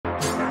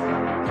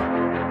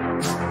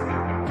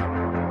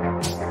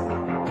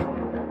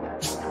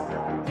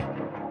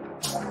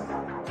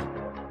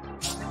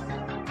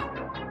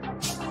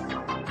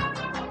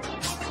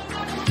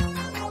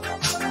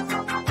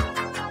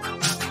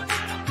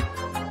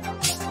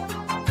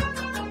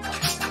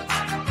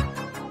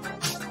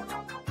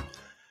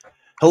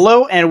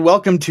Hello and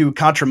welcome to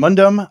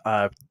Contramundum.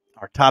 Our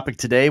topic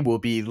today will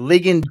be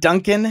Ligon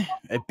Duncan,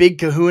 a big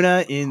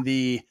kahuna in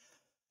the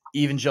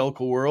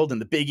evangelical world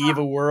and the Big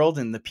Eva world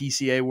and the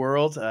PCA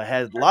world.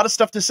 Had a lot of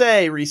stuff to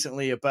say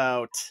recently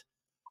about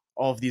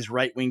all of these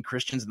right-wing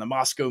Christians and the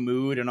Moscow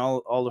mood and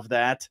all of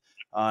that.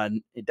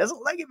 It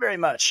doesn't like it very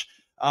much.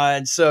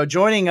 And so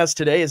joining us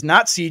today is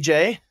not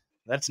CJay.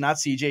 That's not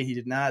CJay. He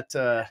did not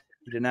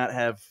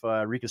have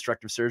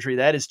reconstructive surgery.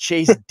 That is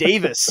Chase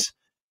Davis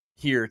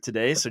here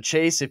today. So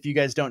Chase, if you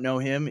guys don't know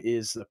him,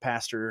 is the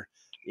pastor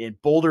in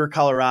Boulder,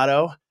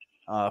 Colorado,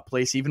 a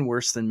place even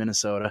worse than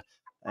Minnesota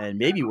and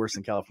maybe worse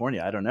than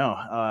California. I don't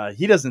know.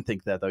 He doesn't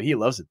think that though. He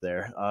loves it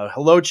there.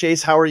 Hello,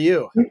 Chase. How are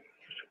you?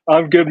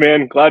 I'm good,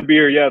 man. Glad to be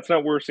here. Yeah, it's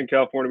not worse than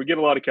California. We get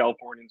a lot of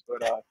Californians,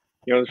 but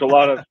there's a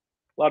lot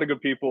of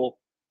good people.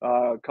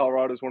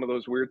 Colorado is one of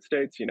those weird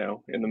states,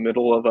 in the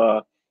middle of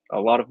a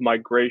lot of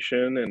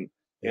migration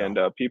and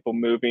people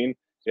moving.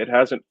 It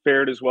hasn't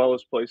fared as well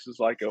as places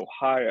like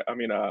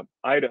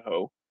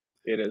Idaho.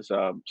 It has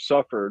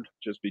suffered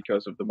just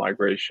because of the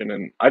migration.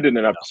 And I did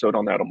an episode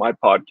on that on my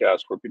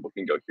podcast where people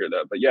can go hear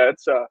that. But yeah,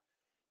 it's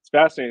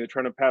fascinating. They're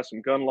trying to pass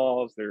some gun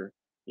laws. They're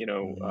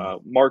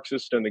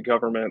Marxist in the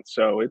government.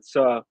 So it's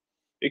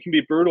it can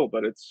be brutal,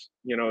 but it's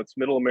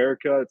middle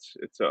America.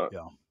 It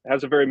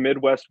has a very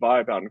Midwest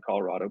vibe out in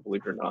Colorado,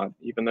 believe it or not,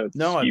 even though it's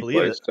a ski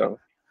place. So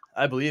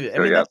I believe it. I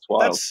mean, it's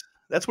wild.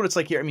 That's what it's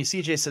like here. I mean,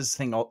 CJay says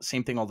the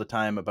same thing all the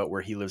time about where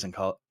he lives in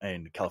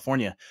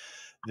California,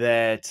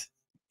 that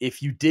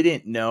if you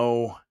didn't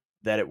know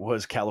that it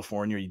was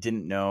California, or you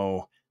didn't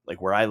know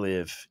like where I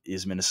live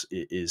is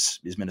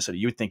Minnesota,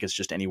 you would think it's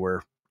just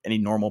anywhere, any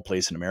normal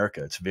place in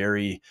America. It's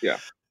very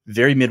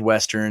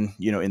Midwestern,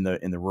 in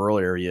the rural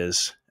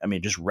areas. I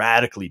mean, just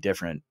radically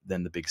different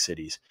than the big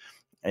cities.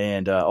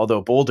 And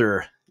although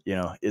Boulder,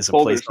 is a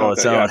place all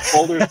its own. Yeah.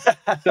 Boulder's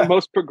the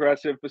most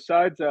progressive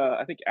besides,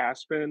 I think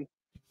Aspen.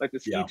 Like the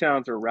ski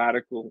towns are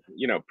radical,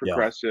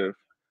 progressive,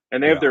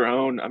 and they have their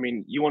own. I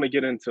mean, you want to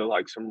get into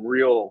like some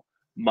real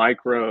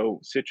micro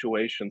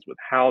situations with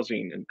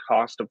housing and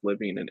cost of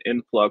living and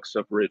influx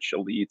of rich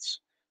elites,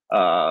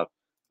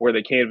 where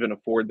they can't even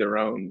afford their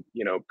own,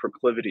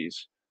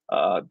 proclivities.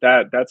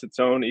 That's its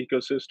own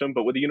ecosystem.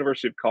 But with the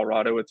University of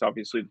Colorado, it's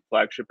obviously the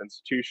flagship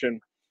institution.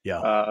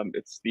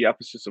 It's the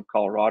emphasis of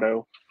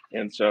Colorado,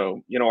 and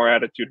so our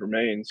attitude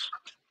remains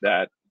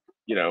that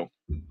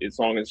as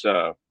long as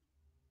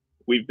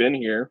we've been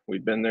here,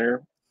 we've been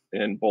there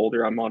in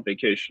Boulder. I'm on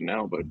vacation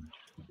now, but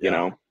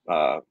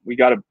we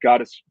got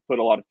to put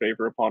a lot of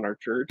favor upon our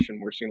church,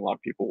 and we're seeing a lot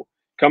of people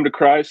come to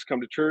Christ,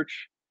 come to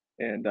church,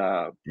 and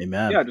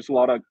amen. Yeah, just a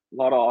lot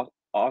of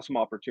awesome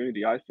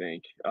opportunity, I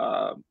think,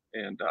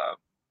 and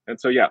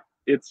so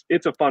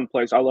it's a fun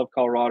place. I love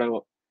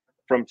Colorado.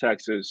 From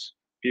Texas,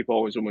 people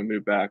always want me to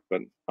move back, but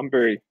I'm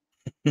very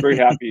very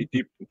happy.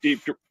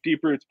 Deep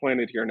roots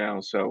planted here now,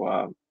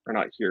 so. Or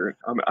not here.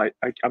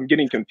 I'm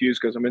getting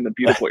confused because I'm in the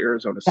beautiful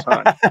Arizona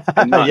sun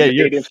and not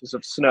 8 inches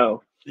of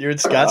snow. You're in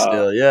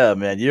Scottsdale,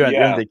 man. You're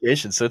on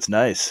vacation, so it's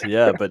nice.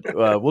 Yeah, but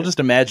we'll just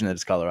imagine that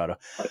it's Colorado.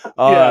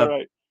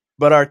 Right.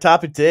 But our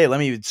topic today, let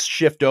me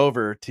shift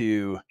over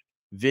to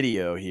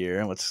video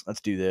here. Let's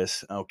do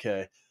this.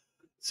 Okay.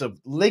 So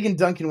Ligon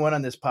Duncan went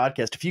on this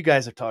podcast. A few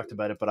guys have talked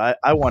about it, but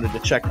I wanted to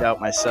check it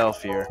out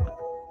myself here.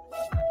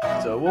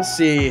 So we'll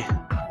see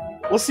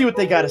what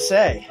they got to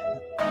say.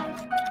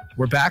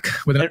 We're back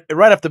with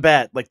right off the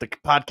bat, like the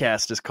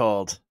podcast is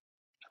called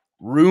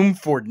Room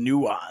for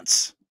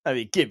Nuance. I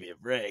mean, give me a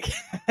break.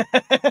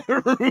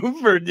 Room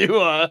for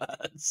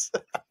Nuance.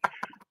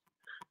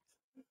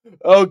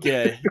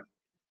 Okay.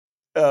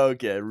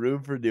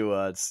 Room for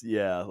Nuance.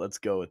 Yeah, let's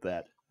go with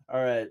that.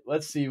 All right,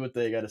 let's see what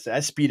they got to say. I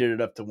speeded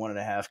it up to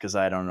 1.5 because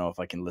I don't know if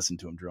I can listen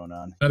to him drone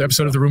on. Another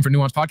episode of the Room for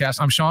Nuance podcast.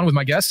 I'm Sean with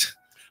my guest,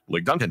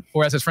 Ligon Duncan.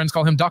 Or as his friends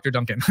call him, Dr.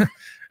 Duncan.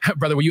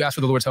 Brother, will you ask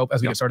for the Lord's help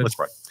as we get started? Let's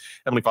pray.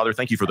 Heavenly Father,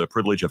 thank you for the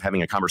privilege of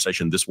having a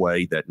conversation this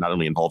way that not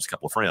only involves a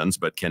couple of friends,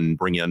 but can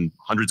bring in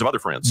hundreds of other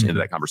friends into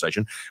that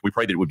conversation. We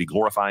pray that it would be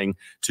glorifying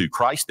to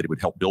Christ, that it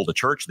would help build a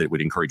church, that it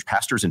would encourage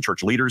pastors and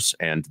church leaders,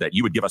 and that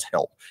you would give us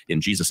help. In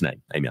Jesus'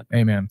 name, amen.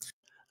 Amen.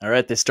 All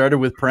right, they started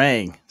with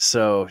praying,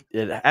 so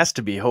it has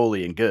to be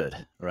holy and good,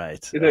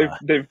 right?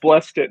 They've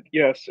blessed it.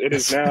 Yes, it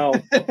is now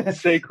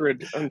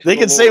sacred. They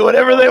can say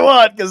whatever they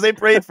want because they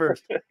prayed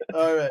first.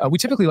 All right. We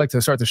typically like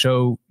to start the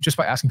show just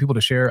by asking people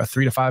to share a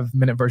 3 to 5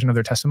 minute version of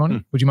their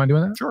testimony. Would you mind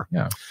doing that? Sure.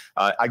 Yeah.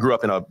 I grew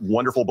up in a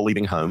wonderful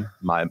believing home.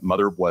 My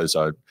mother was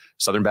a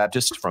Southern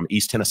Baptist from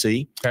East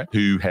Tennessee,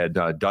 who had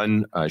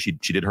done, she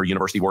did her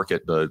university work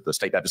at the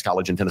State Baptist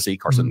College in Tennessee,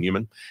 Carson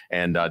Newman,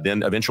 and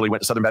then eventually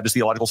went to Southern Baptist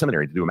Theological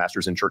Seminary to do a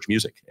master's in church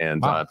music,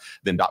 and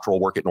then doctoral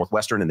work at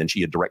Northwestern, and then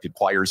she had directed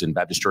choirs in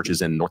Baptist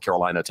churches in North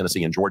Carolina,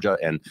 Tennessee, and Georgia,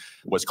 and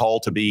was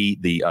called to be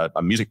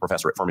a music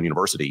professor at Furman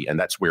University, and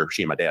that's where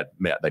she and my dad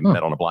met. They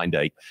met on a blind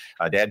date.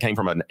 Dad came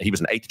from he was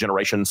an 8th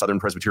generation Southern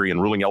Presbyterian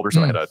ruling elder.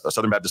 So I had a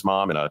Southern Baptist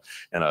mom and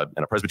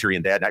a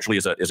Presbyterian dad. And actually,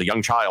 as a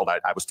young child,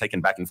 I was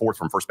taken back and forth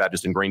from First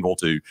Baptist in Greenville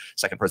to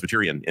Second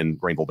Presbyterian in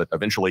Greenville, but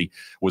eventually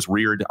was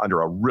reared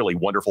under a really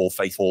wonderful,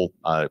 faithful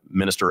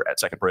minister at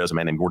Second Pres, a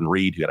man named Gordon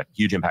Reed, who had a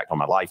huge impact on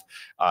my life.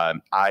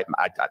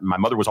 My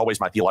mother was always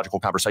my theological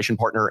conversation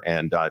partner,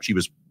 and she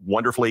was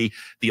wonderfully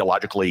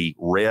theologically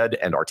read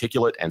and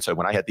articulate. And so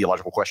when I had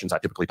theological questions, I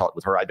typically talked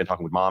with her. I'd been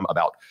talking with Mom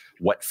about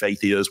what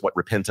faith is, what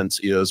repentance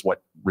is,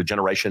 what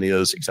regeneration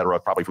is, et cetera,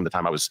 probably from the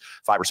time I was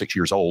 5 or 6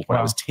 years old. When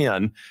I was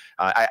 10,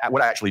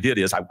 what I actually did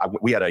is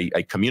we had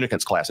a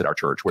communicants class at our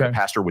church where the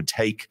pastor would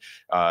take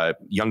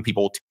young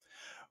people.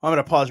 I'm going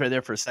to pause right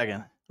there for a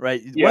second.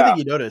 Right. One thing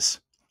you notice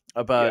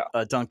about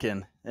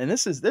Duncan, and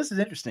this is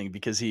interesting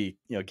because he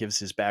gives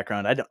his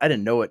background. I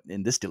didn't know it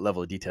in this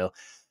level of detail,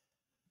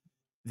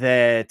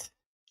 that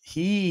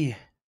he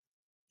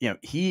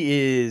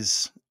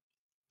is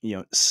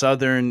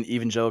Southern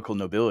evangelical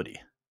nobility,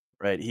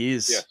 right? He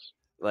is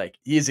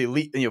he is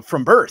elite,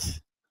 from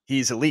birth.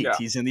 He's elite.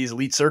 He's in these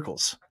elite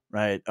circles,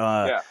 right?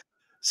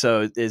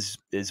 So his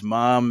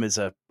mom is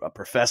a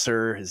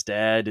professor. His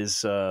dad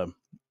is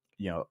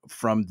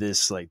from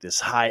this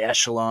high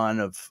echelon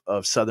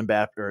of Southern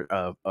Baptist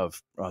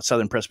of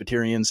Southern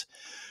Presbyterians.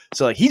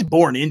 So he's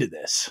born into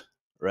this,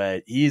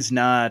 right? He's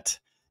not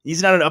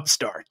an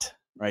upstart,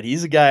 right?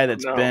 He's a guy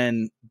that's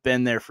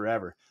been there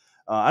forever.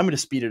 I'm going to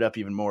speed it up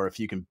even more if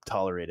you can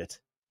tolerate it.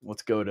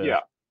 Let's go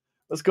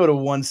to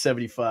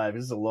 175.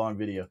 This is a long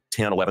video.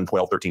 10, 11,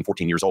 12, 13,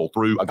 14 years old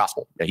through a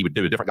gospel. He would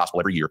do a different gospel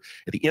every year.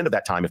 At the end of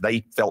that time, if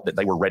they felt that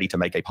they were ready to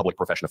make a public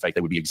profession of faith, they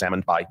would be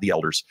examined by the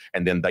elders,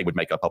 and then they would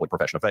make a public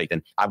profession of faith.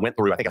 And I went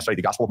through, I think I studied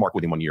the Gospel of Mark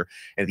with him one year.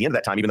 And at the end of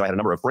that time, even though I had a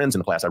number of friends in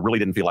the class, I really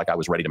didn't feel like I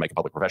was ready to make a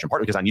public profession,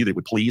 partly because I knew that it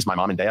would please my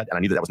mom and dad, and I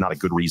knew that was not a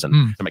good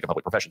reason to make a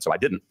public profession. So I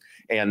didn't.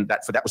 And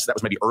that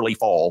was maybe early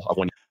fall of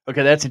when.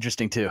 Okay, that's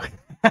interesting too.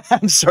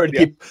 I'm sorry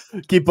to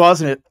keep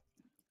pausing it.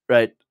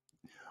 Right.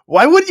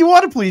 Why wouldn't you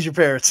want to please your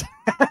parents?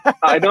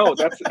 I know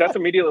that's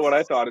immediately what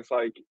I thought. It's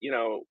like,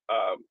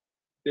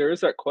 there is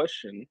that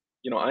question,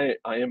 I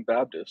am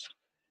Baptist,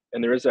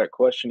 and there is that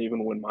question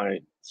even when my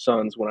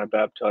sons, when I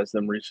baptized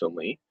them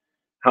recently,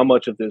 how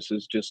much of this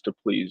is just to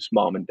please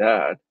mom and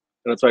dad?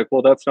 And it's like,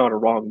 well, that's not a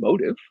wrong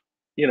motive.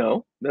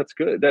 That's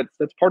good.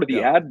 That's part of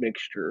the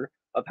admixture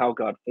of how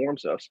God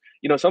forms us.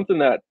 Something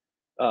that,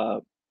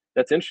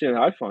 that's interesting.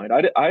 I find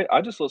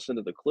I just listened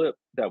to the clip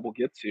that we'll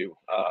get to.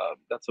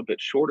 That's a bit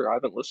shorter. I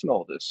haven't listened to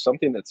all this.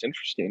 Something that's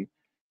interesting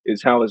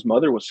is how his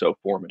mother was so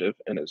formative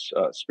in his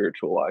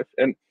spiritual life,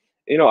 and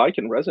I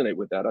can resonate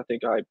with that. I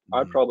think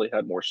I probably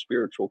had more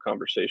spiritual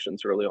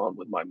conversations early on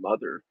with my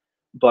mother,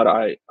 but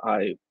I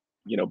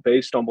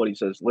based on what he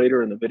says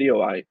later in the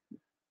video,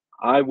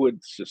 I would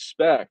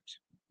suspect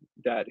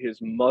that his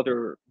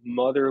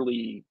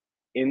motherly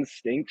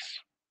instincts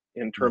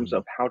in terms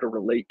of how to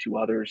relate to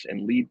others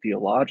and lead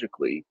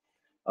theologically,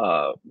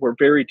 were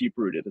very deep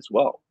rooted as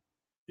well.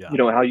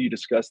 How you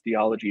discuss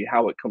theology,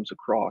 how it comes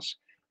across.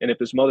 And if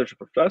his mother's a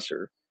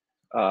professor,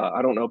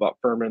 I don't know about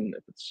Furman,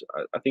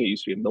 I think it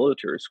used to be a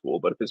military school,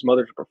 but if his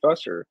mother's a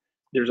professor,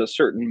 there's a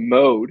certain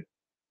mode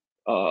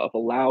of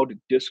allowed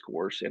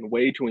discourse and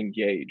way to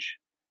engage.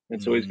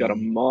 And so he's got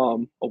a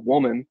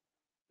woman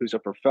who's a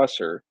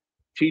professor,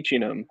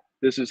 teaching him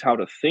this is how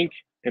to think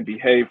and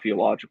behave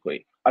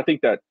theologically. I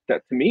think that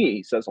to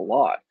me says a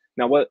lot.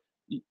 Now,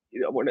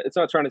 it's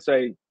not trying to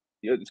say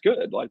it's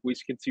good. Like we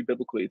can see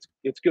biblically,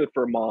 it's good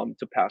for a mom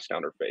to pass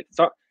down her faith. It's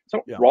not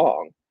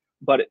wrong,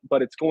 but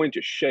it's going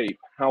to shape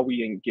how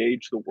we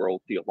engage the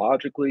world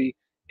theologically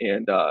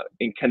and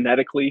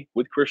kinetically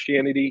with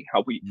Christianity.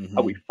 How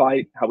we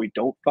fight, how we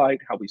don't fight,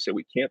 how we say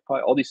we can't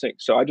fight. All these things.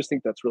 So I just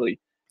think that's really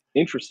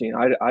interesting.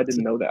 I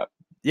didn't know that.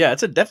 Yeah,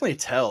 it's definitely a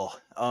tell.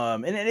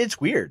 And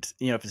it's weird.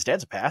 If his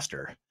dad's a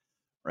pastor.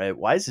 Right?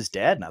 Why is his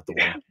dad not the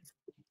one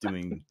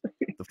doing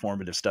the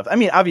formative stuff? I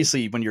mean,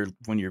 obviously, when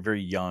you're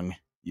very young,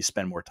 you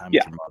spend more time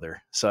with your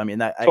mother. So I mean,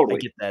 I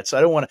get that. So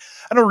I don't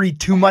read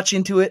too much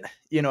into it.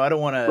 I don't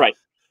want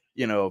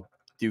to,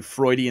 do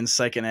Freudian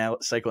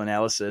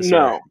psychoanalysis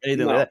or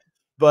anything like that.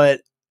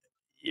 But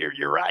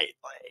you're right.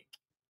 Like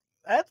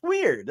that's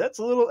weird.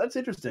 That's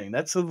interesting.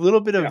 That's a little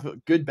bit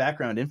of good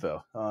background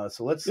info.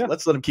 So let's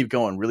let him keep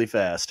going really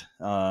fast.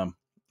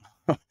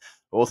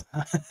 Well,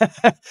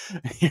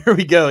 here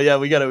we go. Yeah,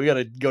 we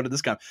gotta go to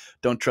this guy.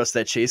 Don't trust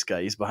that Chase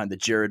guy. He's behind the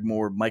Jared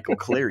Moore, Michael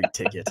Clary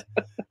ticket,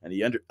 and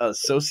he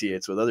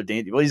associates with other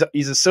dangerous. Well,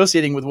 he's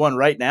associating with one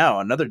right now,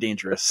 another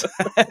dangerous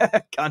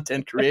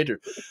content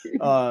creator.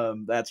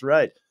 That's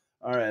right.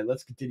 All right,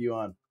 let's continue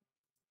on.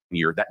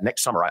 That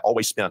next summer, I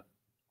always spent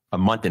a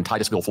month in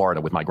Titusville,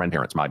 Florida with my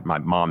grandparents, my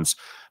mom's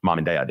mom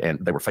and dad.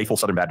 And they were faithful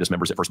Southern Baptist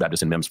members at First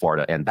Baptist in Mims,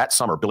 Florida. And that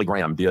summer, Billy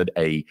Graham did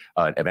an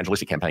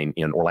evangelistic campaign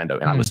in Orlando.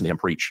 And I listened to him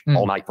preach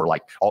all night for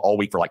all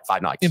week for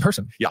 5 nights. In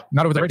person? Yeah.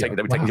 Not over the radio.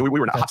 We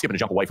were not hop, skip, and a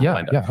jump away from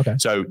Orlando. Yeah, okay.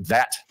 So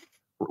that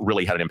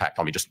really had an impact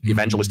on me, just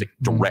evangelistic,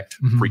 direct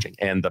preaching.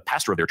 And the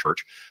pastor of their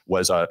church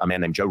was a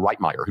man named Joe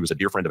Reitmeyer, who was a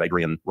dear friend of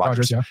Adrian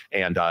Rogers.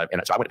 And so I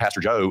went to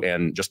Pastor Joe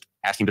and just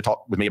asked him to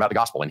talk with me about the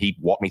gospel. And he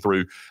walked me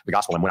through the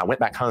gospel. And when I went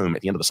back home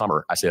at the end of the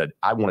summer, I said,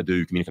 I want to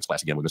do communicants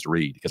class again with Mr.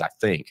 Reed, because I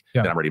think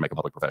that I'm ready to make a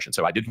public profession.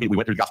 So we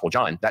went through the Gospel of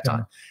John that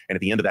time. And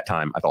at the end of that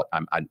time, I thought,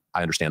 I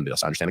understand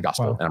this. I understand the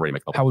gospel, and I'm ready to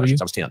make a public profession.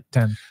 So I was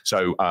 10.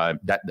 So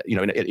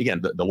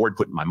again, the Lord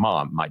put my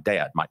mom, my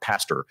dad, my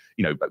pastor,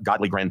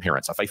 godly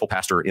grandparents, a faithful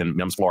pastor in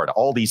Mims, Florida,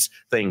 all these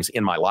things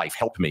in my life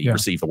helped me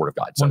receive the word of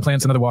God. So, one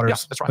plants, another waters. Yeah,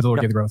 that's right. But the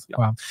Lord gave the growth.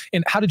 Wow.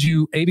 And how did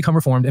you A, become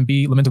reformed, and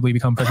B, lamentably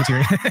become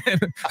Presbyterian?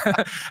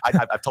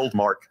 I've told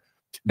Mark.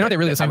 Are they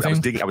really the same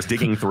thing? I was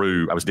digging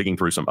through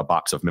a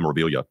box of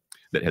memorabilia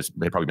that had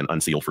probably been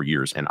unsealed for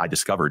years, and I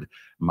discovered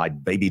my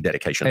baby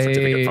dedication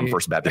certificate from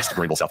First Baptist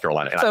Greenville, South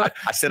Carolina. And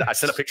I sent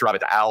a picture of it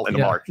to Al and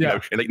to Mark,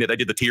 and they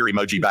did the tear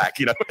emoji back,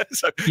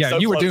 so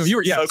you were doomed. You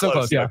were so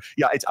close.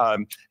 It's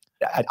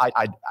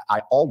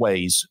I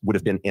always would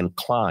have been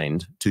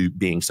inclined to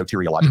being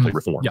soteriologically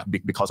reformed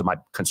because of my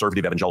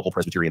conservative evangelical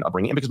Presbyterian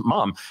upbringing, and because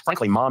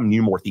frankly, mom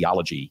knew more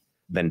theology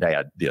than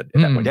Dad did.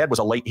 When Dad was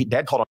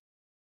Dad called on.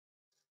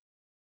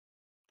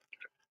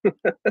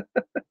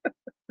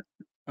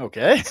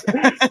 Okay.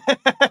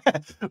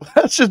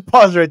 Let's just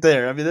pause right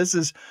there. I mean, this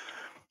is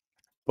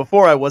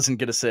before I wasn't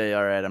going to say,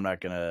 all right, I'm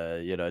not going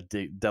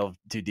to, delve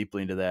too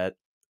deeply into that.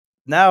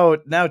 Now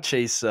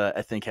Chase,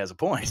 I think, has a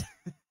point.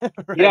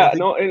 Right? Yeah,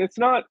 no, and it's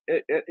not,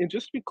 and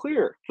just to be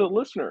clear to the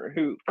listener,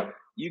 who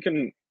you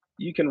can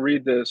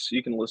read this,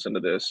 you can listen to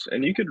this,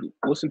 and you could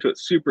listen to it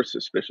super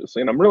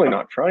suspiciously. And I'm really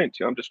not trying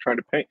to. I'm just trying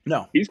to paint.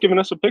 No. He's given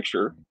us a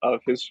picture of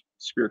his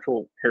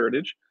spiritual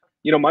heritage.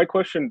 My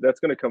question that's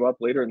going to come up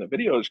later in the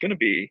video is going to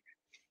be,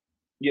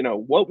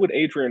 what would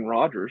Adrian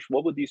Rogers,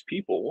 what would these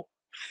people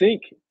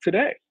think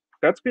today?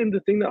 That's been the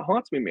thing that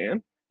haunts me,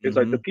 man, is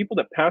like the people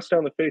that pass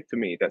down the faith to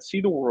me, that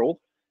see the world,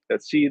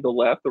 that see the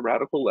left, the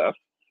radical left,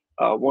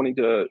 wanting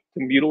to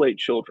mutilate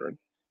children,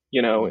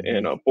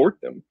 and abort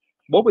them.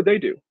 What would they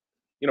do?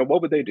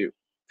 What would they do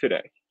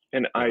today?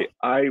 And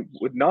I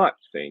would not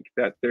think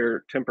that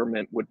their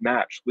temperament would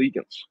match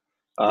Ligon's.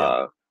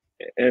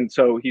 And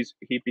so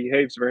he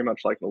behaves very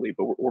much like an elite,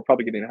 but we're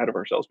probably getting ahead of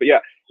ourselves. But yeah,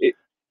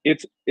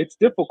 it's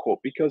difficult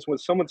because with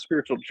someone's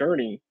spiritual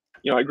journey,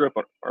 I grew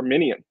up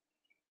Arminian.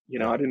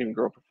 I didn't even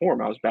grow up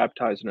Reformed. I was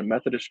baptized in a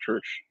Methodist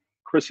church,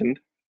 christened,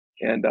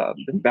 and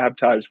then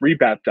baptized,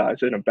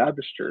 rebaptized in a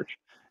Baptist church.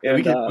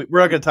 And we're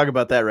not going to talk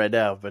about that right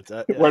now, but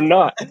we're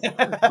not.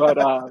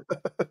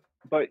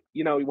 But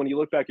when you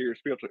look back at your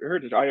spiritual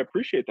heritage, I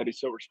appreciate that he's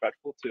so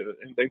respectful to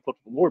and thankful to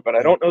the Lord. But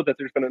I don't know that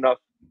there's been enough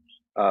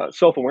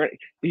self-awareness.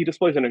 He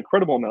displays an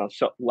incredible amount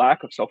of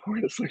lack of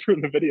self-awareness later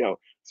in the video.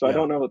 So I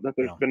don't know that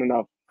there's been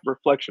enough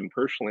reflection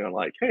personally on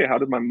like, hey, how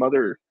did my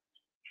mother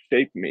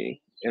shape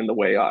me in the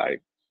way I,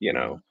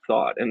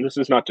 thought? And this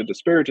is not to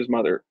disparage his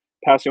mother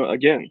passing on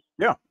again.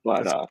 Yeah.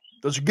 But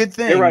those are good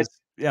things.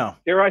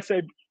 Dare I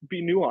say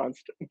be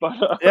nuanced, but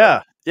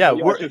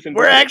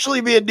we're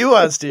actually being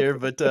nuanced here,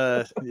 but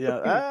all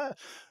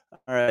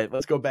right,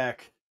 let's go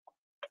back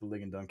to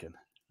Ligon Duncan.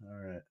 All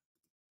right.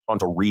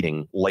 Onto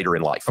reading later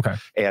in life. Okay.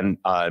 And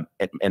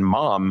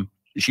mom,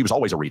 she was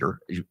always a reader,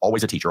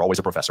 always a teacher, always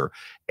a professor.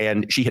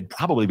 And she had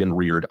probably been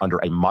reared under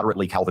a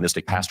moderately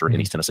Calvinistic pastor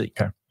in East Tennessee.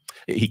 Okay.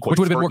 He which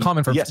would have been more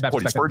common for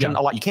quoted Spurgeon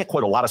a lot. You can't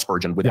quote a lot of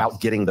Spurgeon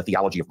without getting the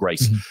theology of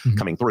grace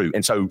coming through.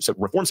 And so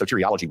Reformed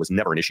soteriology was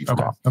never an issue for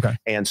mom. Okay.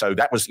 And so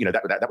that was,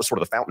 that was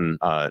sort of the fountain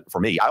for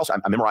me. I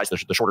memorized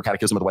the Shorter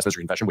Catechism of the Westminster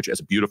Confession, which has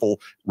a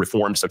beautiful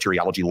Reformed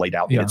soteriology laid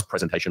out in its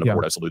presentation of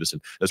Ordo Salutis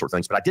and those sort of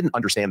things. But I didn't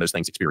understand those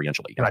things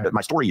experientially. And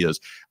my story is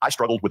I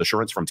struggled with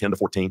assurance from 10 to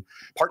 14,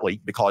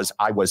 partly because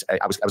I was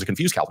a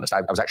confused Calvinist.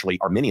 I was actually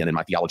Arminian in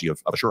my theology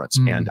of assurance.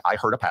 And I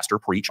heard a pastor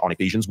preach on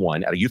Ephesians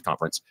 1 at a youth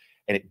conference.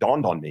 And it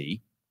dawned on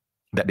me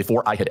that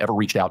before I had ever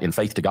reached out in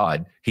faith to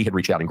God, he had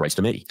reached out in grace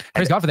to me.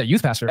 Praise God for that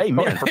youth pastor.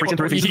 Amen. For preaching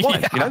through Ephesians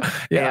 1,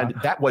 And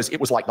it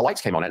was like the lights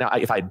came on. Now,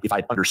 if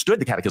I'd understood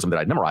the catechism that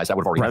I'd memorized, I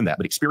would have already known that.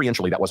 But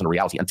experientially, that wasn't a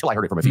reality until I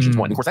heard it from Ephesians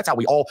 1. And of course, that's how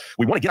we want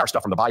to get our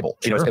stuff from the Bible.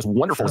 As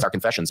wonderful as our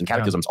confessions and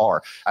catechisms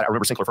are. I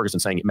remember Sinclair Ferguson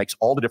saying it makes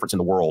all the difference in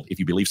the world if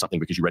you believe something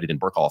because you read it in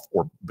Burkhoff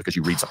or because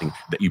you read something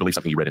that you believe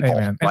something you read in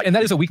Paul. Right? And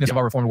that is a weakness of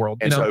our Reformed world.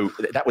 And so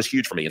that was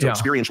huge for me. And so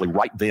experientially,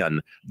 right then,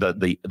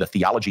 the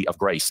theology of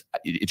grace,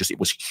 it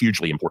was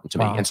hugely important to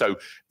me. And so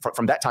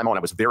from that time on,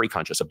 I was very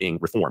conscious of being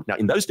Reformed. Now,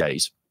 in those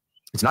days,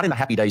 it's not in the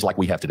happy days like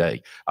we have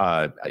today.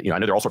 I know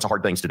there are all sorts of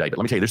hard things today, but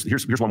let me tell you,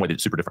 here's one way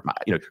that's super different.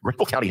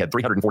 Greenville County had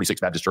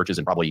 346 Baptist churches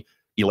and probably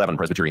 11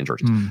 Presbyterian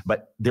churches,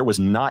 but there was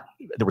not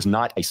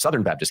a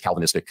Southern Baptist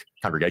Calvinistic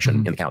congregation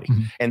in the county.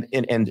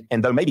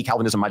 And though maybe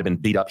Calvinism might have been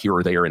beat up here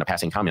or there in a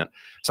passing comment,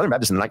 Southern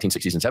Baptists in the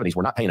 1960s and 70s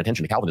were not paying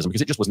attention to Calvinism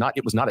because there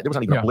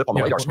wasn't even a blip on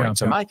the radar screen.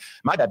 So my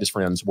Baptist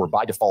friends were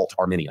by default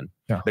Arminian.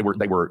 They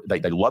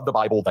loved the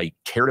Bible. They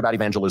cared about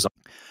evangelism.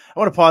 I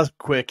want to pause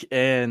quick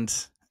and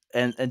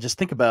just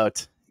think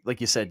about,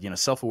 like you said,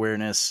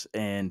 self-awareness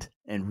and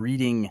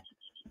reading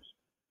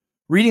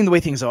the way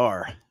things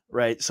are.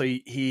 right? So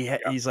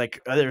he's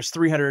like, there's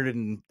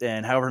 300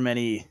 and however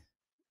many,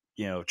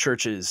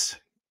 churches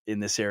in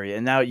this area.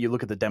 And now you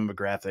look at the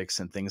demographics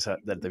and things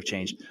that they've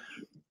changed.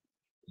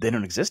 They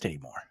don't exist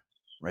anymore,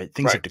 right?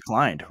 Things have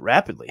declined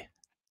rapidly.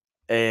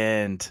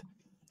 And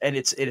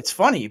it's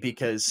funny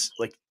because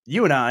like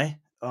you and I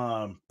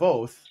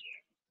both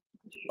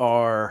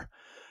are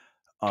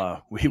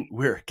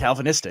we're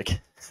Calvinistic,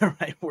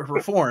 right? We're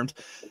Reformed,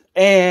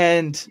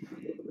 and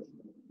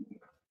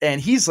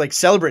he's like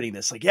celebrating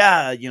this, like,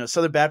 yeah,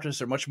 Southern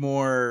Baptists are much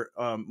more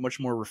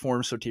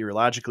Reformed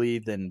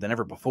soteriologically than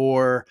ever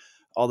before.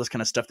 All this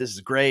kind of stuff. This is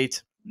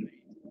great.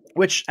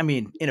 Which, I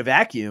mean, in a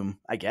vacuum,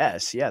 I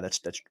guess, yeah, that's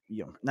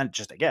not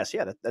just I guess,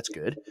 yeah, that's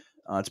good.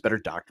 It's better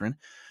doctrine,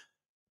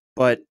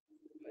 but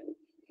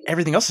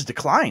everything else has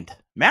declined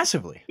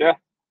massively. Yeah.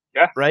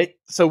 Right.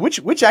 So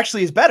which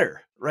actually is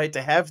better, right?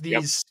 To have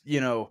these,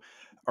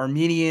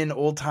 Armenian,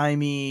 old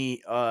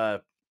timey,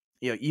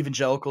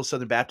 evangelical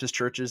Southern Baptist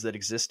churches that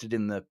existed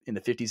in the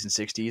 50s and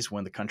 60s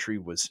when the country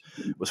was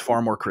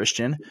far more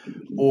Christian,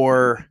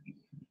 or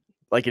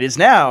like it is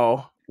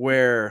now,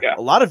 where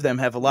a lot of them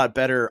have a lot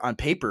better on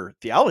paper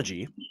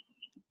theology,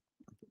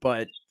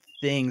 but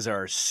things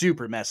are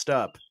super messed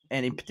up,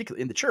 and in particular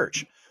in the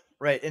church,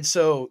 right? And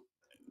so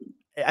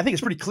I think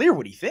it's pretty clear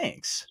what he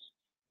thinks,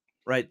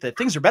 right? That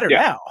things are better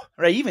now,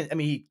 right? Even, I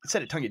mean, he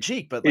said it tongue in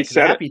cheek, but like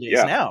the happy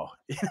days now,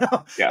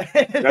 Yeah,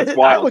 that's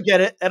wild. I look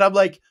at it and I'm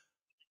like,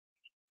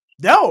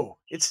 no,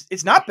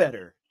 it's not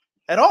better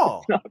at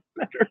all.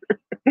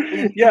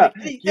 It's not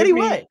better.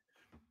 Anyway.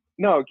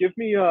 No, give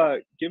me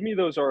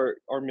those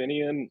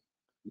Arminian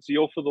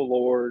zeal for the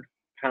Lord,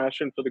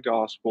 passion for the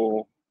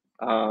gospel.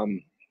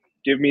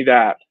 Give me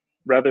that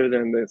rather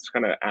than this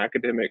kind of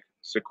academic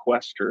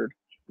sequestered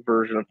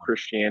version of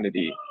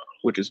Christianity,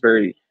 which is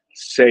very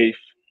safe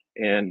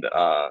and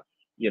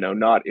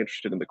not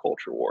interested in the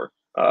culture war.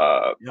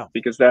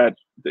 Because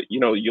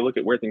you look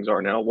at where things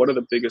are now. What are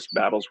the biggest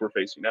battles we're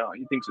facing now?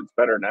 He thinks it's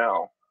better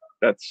now.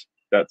 That's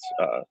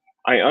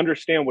I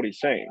understand what he's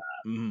saying.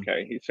 Mm-hmm.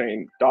 Okay, he's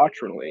saying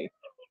doctrinally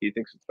he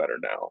thinks it's better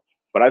now,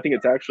 but I think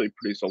it's actually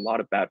produced a lot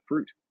of bad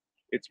fruit.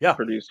 It's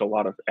produced a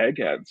lot of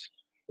eggheads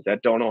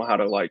that don't know how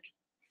to like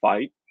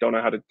fight, don't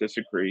know how to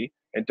disagree,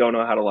 and don't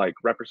know how to like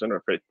represent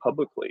our faith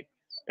publicly.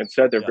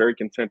 Instead, they're very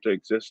content to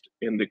exist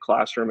in the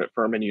classroom at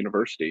Furman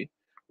University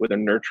with a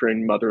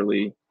nurturing,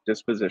 motherly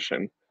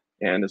disposition.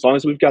 And as long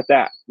as we've got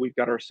that, we've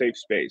got our safe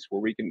space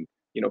where we can,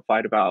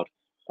 fight about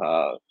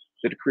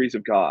the decrees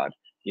of God.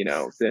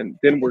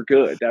 Then we're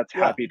good. That's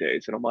happy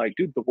days. And I'm like,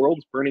 dude, the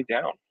world's burning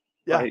down.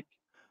 Yeah.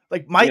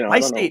 Like my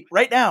state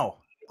right now,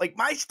 like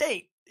my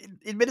state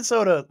in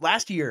Minnesota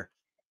last year,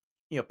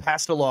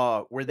 passed a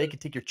law where they could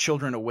take your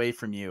children away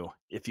from you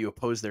if you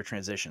oppose their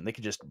transition. They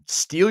could just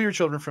steal your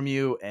children from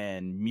you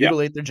and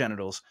mutilate their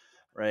genitals.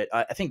 Right.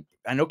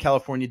 I know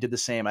California did the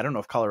same. I don't know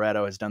if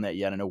Colorado has done that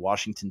yet. I know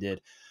Washington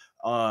did.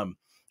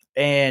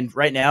 And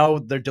right now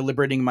they're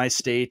deliberating in my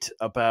state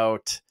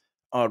about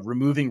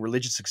removing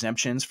religious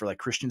exemptions for like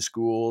Christian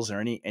schools or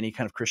any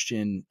kind of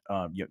Christian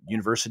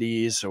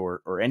universities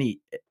or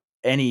any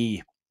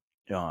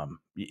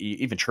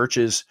even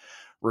churches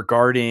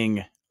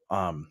regarding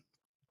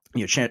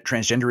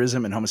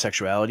transgenderism and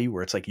homosexuality,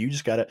 where it's like you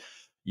just gotta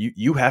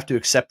you have to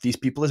accept these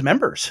people as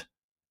members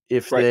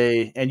if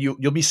they, and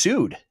you'll be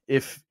sued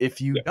if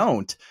you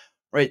don't.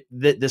 Right.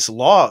 This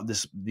law,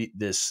 this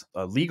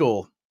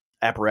legal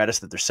apparatus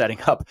that they're setting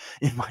up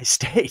in my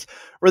state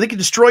where they can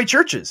destroy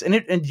churches. And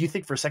do you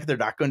think for a second they're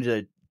not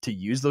going to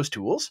use those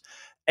tools?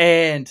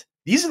 And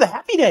these are the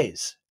happy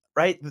days,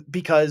 right?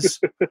 Because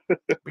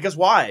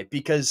why?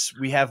 Because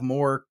we have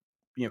more,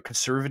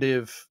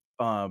 conservative,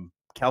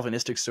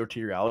 Calvinistic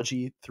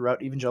soteriology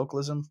throughout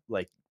evangelicalism,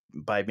 like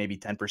by maybe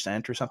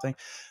 10% or something,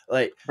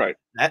 like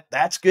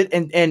that's good.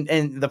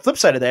 And the flip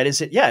side of that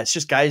is it's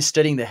just guys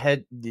studying the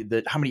head,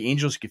 how many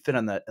angels you could fit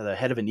on the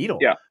head of a needle.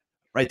 Yeah.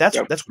 Right. That's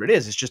what it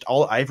is. It's just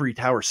all ivory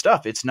tower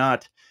stuff. It's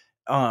not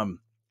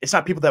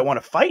people that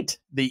want to fight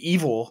the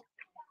evil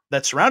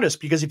that surround us,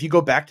 because if you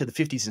go back to the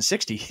 50s and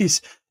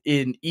 60s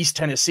in East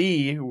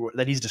Tennessee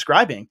that he's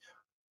describing,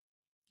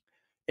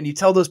 and you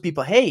tell those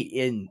people, hey,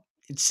 in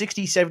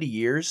 60, 70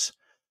 years,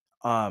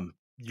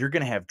 you're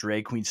going to have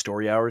drag queen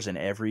story hours in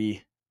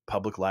every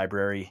public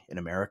library in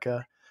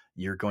America.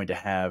 You're going to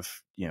have,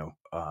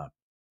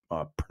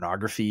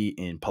 pornography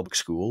in public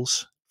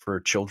schools for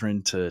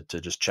children to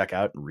just check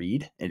out and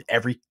read, and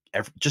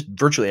just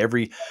virtually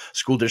every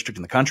school district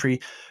in the country.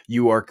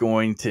 You are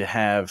going to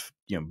have,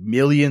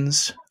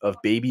 millions of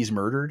babies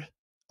murdered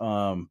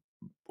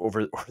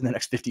over the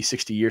next 50,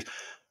 60 years.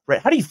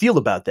 Right. How do you feel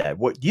about that?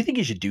 What do you think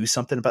you should do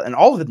something about? And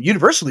all of them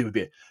universally would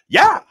be,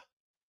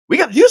 we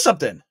got to do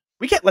something.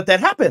 We can't let that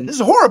happen. This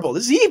is horrible.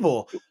 This is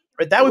evil.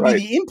 Right. That would be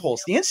the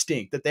impulse, the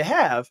instinct that they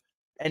have.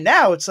 And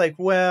now it's like,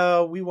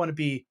 well, we want to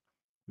be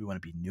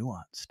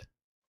nuanced.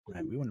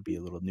 Right. We want to be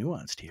a little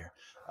nuanced here.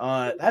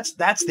 That's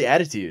the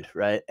attitude.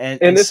 Right. And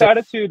this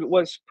attitude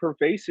was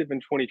pervasive in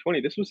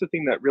 2020. This was the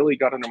thing that really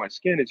got under my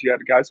skin, is you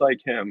had guys like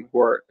him who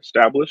are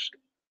established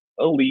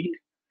elite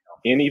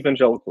in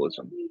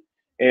evangelicalism.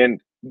 And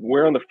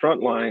we're on the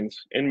front lines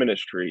in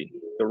ministry.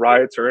 The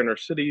riots are in our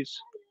cities.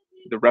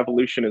 The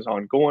revolution is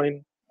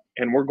ongoing.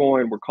 And we're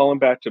calling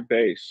back to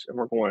base, and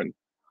we're going,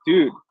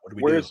 dude,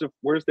 where's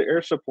the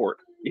air support?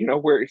 You know,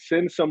 where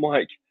send some,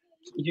 like,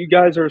 you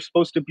guys are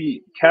supposed to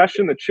be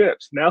cashing the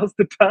chips. Now's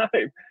the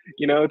time,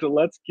 you know, to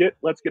let's get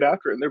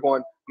after it. And they're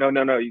going, no,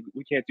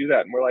 we can't do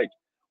that. And we're like,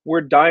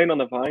 we're dying on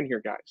the vine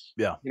here, guys.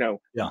 Yeah. You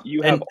know,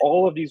 you have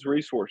all of these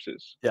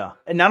resources. Yeah.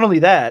 And not only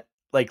that,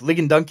 like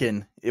Ligon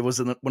Duncan, it was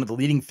one of the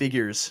leading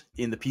figures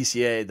in the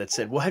PCA that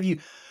said, well, have you,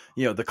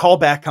 you know, the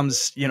callback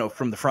comes, you know,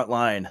 from the front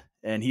line,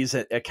 and he's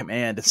at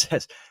command and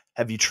says,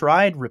 have you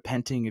tried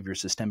repenting of your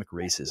systemic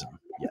racism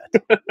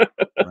yet?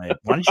 Right.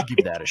 Why don't you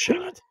give that a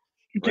shot?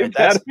 Give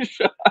that a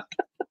shot.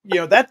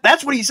 You know,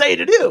 that's what he's saying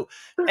to do.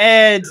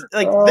 And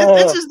like,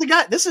 this is the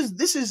guy, this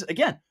is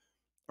again,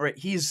 right.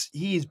 He's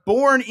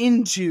born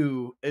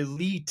into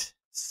elite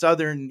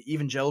Southern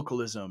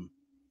evangelicalism,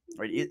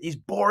 right? He's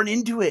born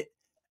into it,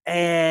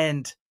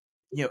 and,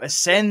 you know,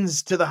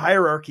 ascends to the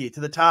hierarchy, to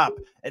the top.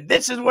 And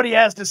this is what he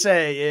has to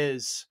say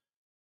is,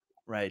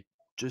 right,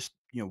 just,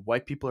 you know,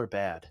 white people are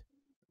bad,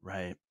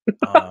 right?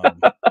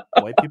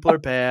 White people are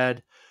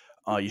bad.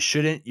 You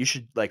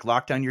should like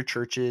lock down your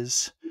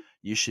churches.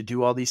 You should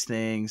do all these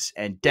things,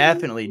 and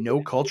definitely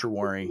no culture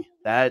warring.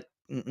 That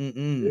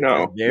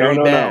no, very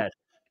bad. No.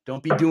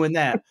 Don't be doing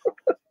that.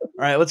 All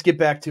right, let's get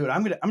back to it.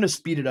 I'm gonna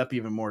speed it up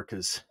even more,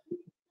 because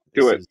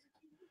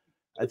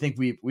I think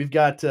we've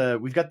got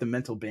the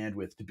mental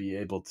bandwidth to be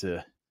able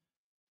to,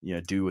 you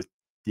know, deal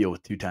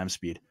with 2 times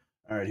speed.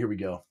 All right, here we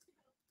go.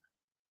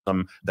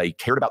 They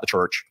cared about the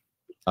church.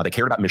 They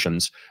cared about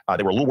missions.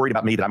 They were a little worried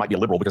about me that I might be a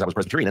liberal because I was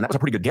Presbyterian, and that was a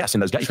pretty good guess in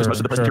those days, because most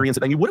of the Presbyterians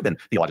that they knew would have been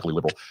theologically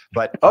liberal.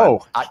 But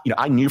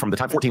I knew from the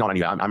time 14 on, I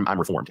knew I'm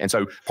Reformed, and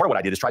so part of what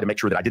I did is try to make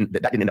sure that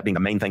that didn't end up being the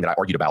main thing that I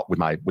argued about with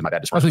my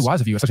Baptist friends. That's really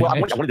wise of you. Well, I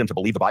wanted them to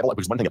believe the Bible,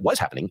 because one thing that was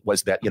happening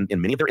was that in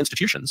many of their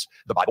institutions,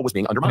 the Bible was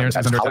being undermined. The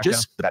Baptist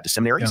colleges, the Baptist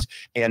seminaries,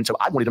 and so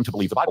I wanted them to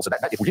believe the Bible. So that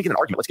if we can get an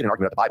argument, let's get an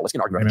argument about the Bible. Let's get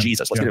an argument about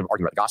Jesus. Let's get an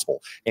argument about the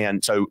gospel.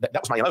 And so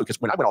that was my MO, because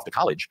when I went off to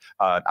college,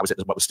 I was at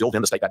what was still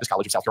then the State Baptist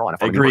College of South Carolina,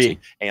 University,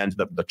 and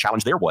the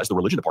challenge there was the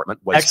religion department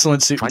was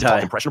excellent suit trying to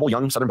talk impressionable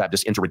young Southern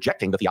Baptists into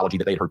rejecting the theology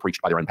that they had heard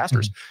preached by their own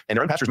pastors. And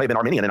their own pastors may have been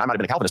Arminian, and I might have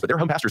been a Calvinist, but their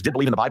home pastors did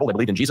believe in the Bible, they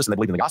believed in Jesus, and they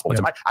believed in the gospel. And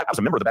so I was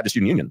a member of the Baptist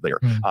Student Union there.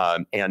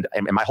 And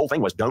my whole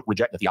thing was, don't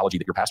reject the theology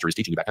that your pastor is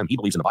teaching you back home. He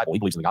believes in the Bible, he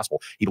believes in the gospel,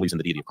 he believes in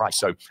the deity of Christ.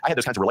 So I had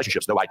those kinds of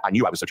relationships, though I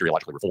knew I was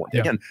soteriologically Reformed.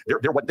 Again,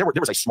 there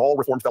was a small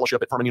Reformed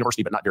fellowship at Furman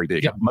University, but not very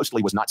big. It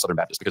mostly was not Southern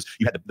Baptist, because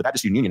you had the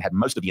Baptist Student Union had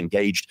most of the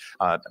engaged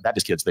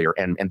Baptist kids there,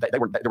 and there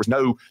was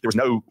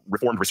no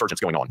Reformed resurgence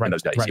going on in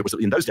those days. It was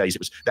in those days, it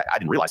was that I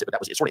didn't realize it, but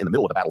that was sort of in the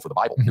middle of the battle for the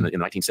Bible. In the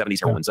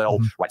 1970s, Harold Wenzel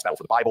writes Battle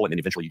for the Bible, and then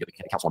eventually you get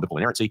the Council on Biblical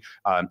Inerrancy.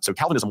 So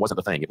Calvinism wasn't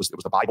the thing. It was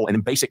the Bible, and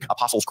then basic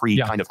Apostles'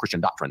 Creed kind of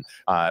Christian doctrine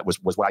was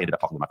what I ended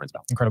up talking to my friends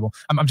about. Incredible.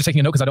 I'm just taking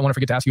a note because I don't want to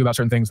forget to ask you about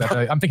certain things that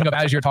I'm thinking of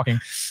as you're talking.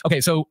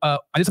 Okay, so I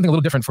did something a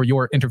little different for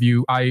your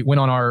interview. I went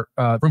on our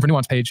Room for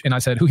Nuance page, and I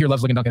said, who here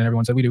loves Ligon Duncan? And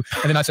everyone said, we do.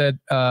 And then I said,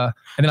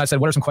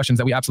 what are some questions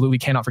that we absolutely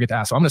cannot forget to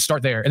ask? So I'm going to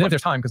start there. And then if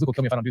there's time, because Luke will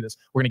kill me if I don't do this,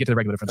 we're going to get to the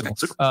regular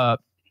difference. Okay,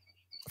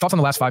 thoughts on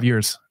the last 5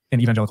 years in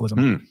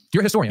evangelicalism?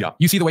 You're a historian.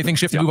 You see the way things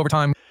shift and move over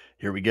time.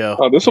 Here we go.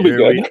 Oh, this will be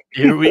good.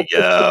 Here we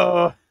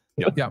go.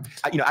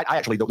 I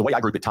actually, the way I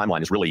group it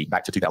timeline is really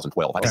back to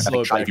 2012. I think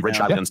if you read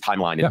Shotgun's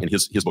timeline in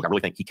his book, I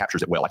really think he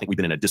captures it well. I think we've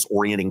been in a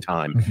disorienting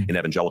time in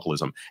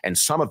evangelicalism, and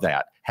some of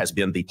that has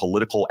been the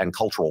political and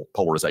cultural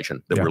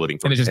polarization that we're living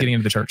through. And it's just getting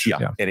into the church.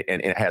 And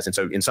it has. And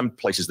so in some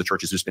places, the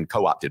church has just been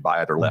co-opted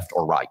by either left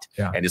or right,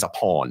 and is a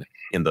pawn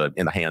in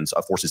the hands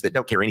of forces that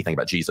don't care anything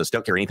about Jesus,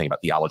 don't care anything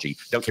about theology,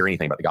 don't care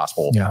anything about the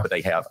gospel, but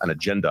they have an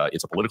agenda.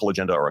 It's a political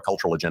agenda or a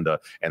cultural agenda,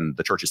 and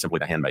the church is simply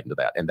the handmaiden to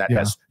that. And that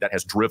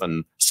has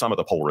driven some of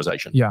the polarization.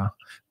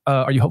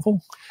 Are you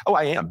hopeful? Oh,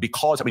 I am,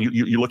 because I mean,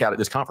 you look out at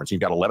this conference,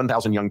 you've got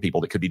 11,000 young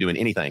people that could be doing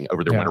anything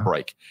over their winter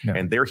break,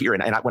 and they're here.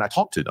 And when I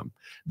talk to them,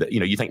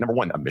 you think, number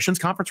one, a missions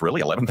conference, really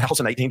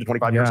 11,000 18 to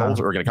 25 years old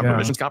are going to come to a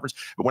missions conference.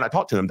 But when I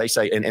talk to them, they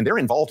say, and they're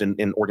involved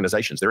in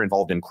organizations, they're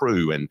involved in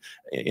Crew and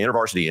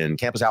InterVarsity and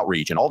Campus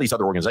Outreach and all these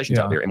other organizations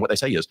out there. And what they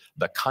say is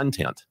the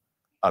content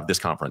of this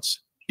conference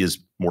is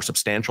more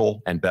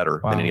substantial and better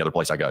than any other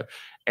place I go.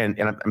 And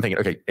I'm thinking,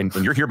 okay, and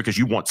you're here because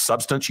you want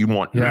substance, you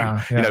want, you know,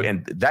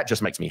 and that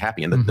just makes me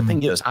happy. And the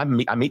thing is, I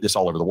meet this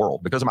all over the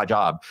world because of my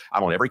job.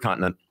 I'm on every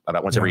continent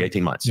about once every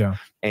 18 months.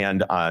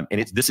 And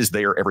this is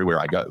there everywhere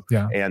I go.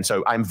 And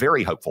so I'm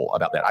very hopeful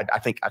about that. I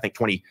think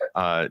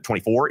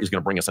 2024 is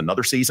going to bring us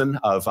another season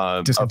of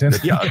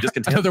discontent,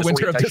 another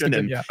winter of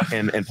discontent,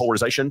 and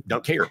polarization.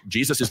 Don't care.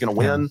 Jesus is going to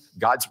win.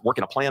 God's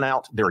working a plan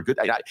out. There are good,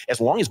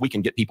 as long as we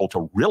can get people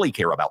to really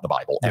care about the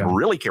Bible and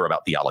really care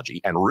about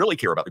theology and really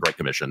care about the Great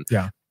Commission.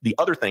 The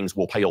other things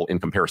will pale in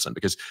comparison,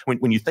 because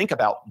when you think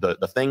about the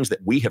things that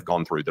we have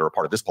gone through that are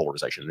part of this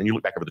polarization, and you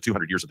look back over the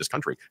 200 years of this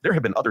country, there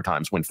have been other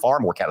times when far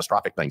more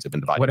catastrophic things have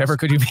been divided. Whatever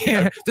could you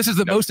be? This is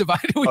the most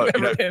divided we've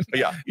ever been.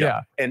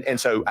 And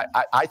so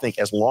I think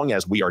as long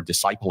as we are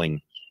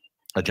discipling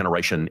a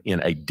generation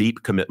in a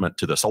deep commitment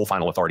to the sole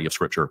final authority of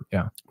Scripture,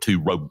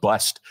 to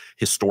robust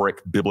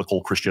historic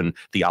biblical Christian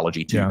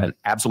theology, to an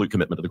absolute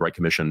commitment to the Great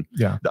Commission.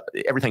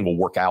 Everything will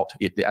work out.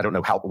 I don't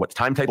know what the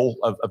timetable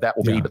of that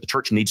will be, but the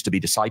church needs to be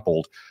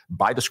discipled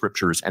by the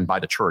Scriptures and by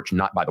the church,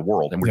 not by the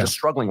world. And we're just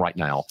struggling right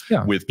now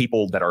with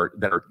people that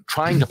are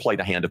trying to play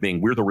the hand of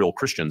being we're the real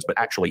Christians, but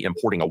actually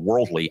importing a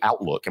worldly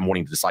outlook and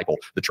wanting to disciple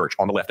the church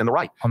on the left and the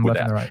right.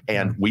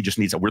 And we just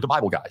need we're the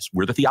Bible guys,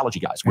 we're the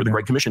theology guys, we're the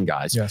Great Commission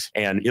guys,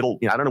 and it'll.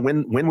 I don't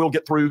know when we'll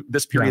get through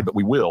this period, but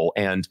we will.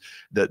 And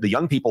the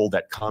young people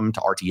that come to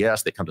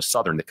RTS, that come to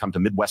Southern, that come to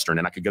Midwestern,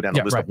 and I could go down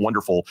a list of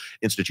wonderful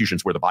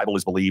institutions where the Bible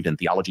is believed and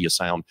theology is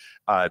sound.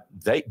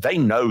 They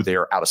know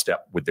they're out of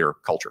step with their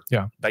culture.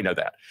 They know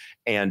that,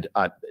 and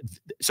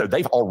so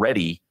they've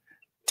already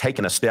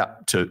taken a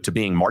step to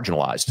being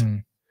marginalized,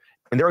 and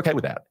they're okay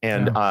with that.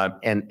 And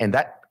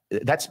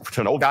that's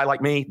to an old guy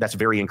like me. That's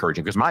very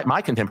encouraging, because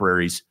my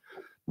contemporaries.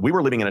 We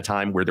were living in a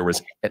time where there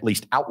was at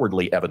least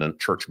outwardly evident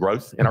church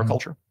growth in our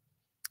culture.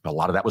 A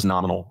lot of that was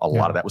nominal. A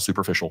lot of that was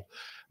superficial.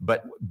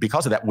 But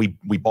because of that, we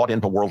bought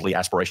into worldly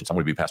aspirations. I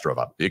want to be pastor of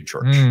a big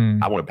church.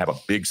 I want to have a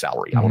big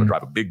salary. I want to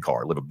drive a big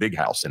car, live a big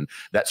house, and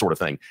that sort of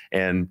thing.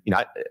 And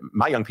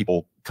my young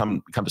people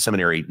come to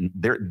seminary.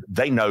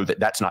 They know that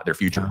that's not their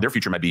future. Their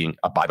future may be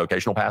a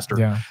bivocational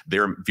pastor.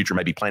 Their future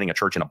may be planning a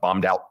church in a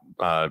bombed out,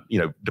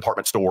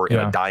 department store in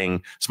a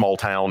dying small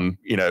town.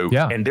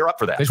 And they're up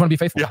for that. They just want to be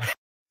faithful.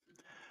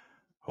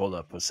 Hold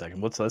up a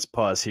second. Let's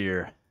pause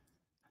here.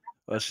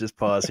 Let's just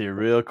pause here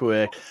real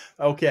quick.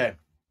 Okay.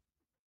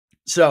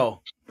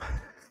 So,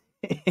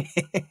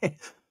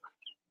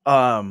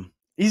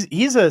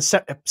 he's a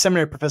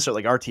seminary professor at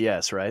like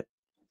RTS, right?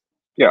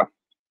 Yeah.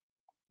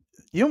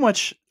 You know how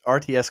much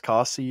RTS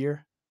costs a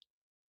year?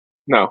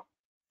 No.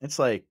 It's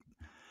like,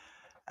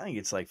 I think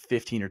it's like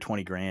 15 or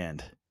 20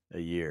 grand a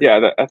year.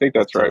 Yeah, I think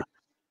that's right.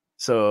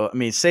 So, I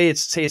mean, say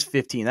it's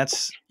 15.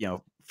 That's,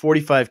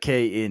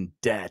 $45K in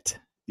debt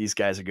these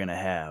guys are going to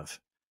have.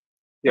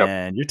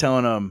 And you're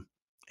telling them,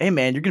 hey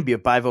man, you're going to be a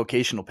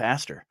bivocational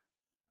pastor,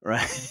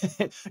 right?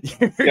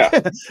 You're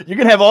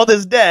going to have all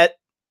this debt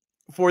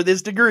for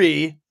this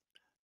degree,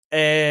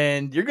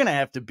 and you're going to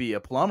have to be a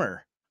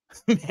plumber,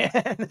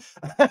 man.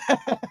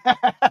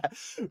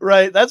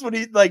 Right. That's what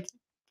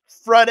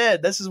front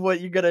end. This is what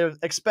you're going to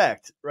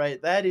expect,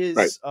 right? That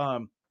is,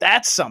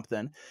 that's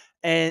something.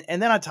 And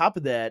then on top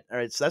of that, all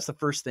right, so that's the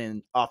first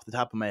thing off the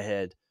top of my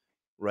head,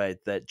 right,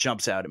 that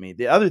jumps out at me.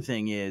 The other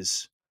thing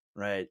is,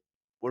 right,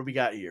 what do we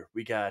got here?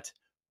 We got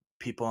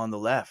people on the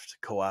left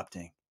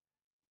co-opting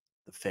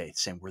the faith,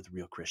 saying we're the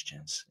real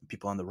Christians, and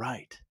people on the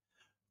right,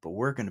 but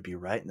we're going to be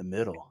right in the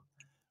middle.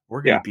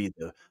 We're going to be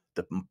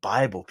the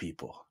Bible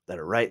people that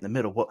are right in the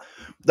middle. Well,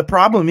 the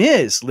problem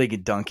is,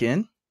 Ligon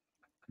Duncan,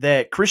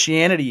 that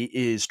Christianity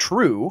is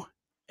true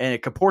and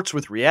it comports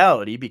with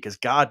reality because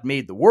God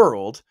made the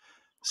world.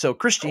 So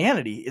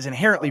Christianity is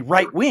inherently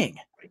right wing,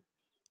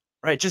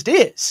 right? It just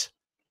is.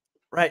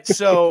 Right.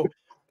 So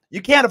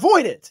you can't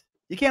avoid it.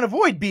 You can't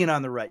avoid being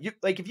on the right.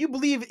 If you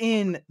believe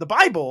in the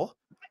Bible,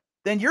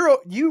 then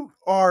you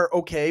are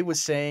okay with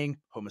saying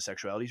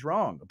homosexuality is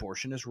wrong,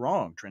 abortion is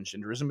wrong,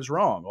 transgenderism is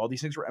wrong, all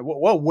these things.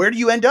 Whoa, where do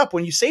you end up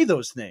when you say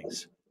those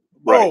things?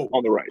 Right,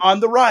 on the right. On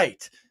the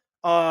right.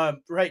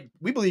 Right.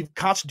 We believe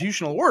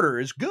constitutional order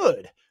is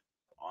good.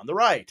 On the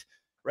right.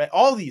 Right.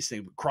 All these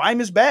things. Crime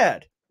is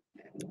bad.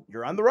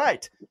 You're on the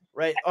right.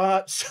 Right.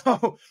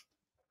 So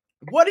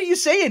what are you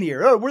saying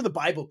here? Oh, we're the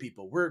Bible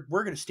people. We're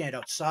going to stand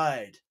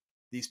outside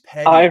these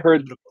petty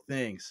political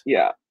things.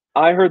 Yeah,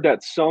 I heard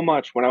that so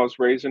much when I was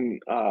raising,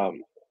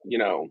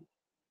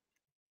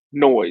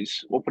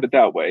 noise. We'll put it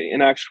that way.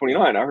 In Acts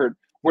 29, I heard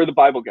we're the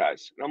Bible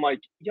guys, and I'm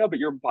like, yeah, but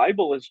your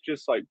Bible is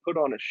just like put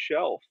on a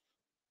shelf,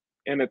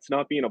 and it's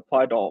not being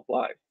applied to all of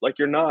life. Like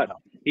you're not. No.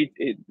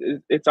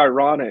 It's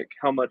ironic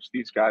how much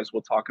these guys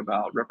will talk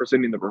about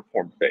representing the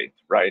Reformed faith,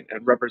 right,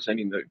 and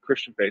representing the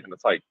Christian faith, and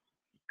it's like,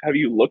 have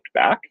you looked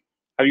back?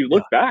 Have you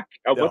looked back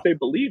at what they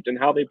believed and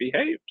how they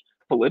behaved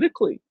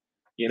politically?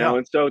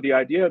 And so the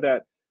idea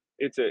that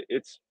it's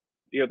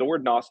the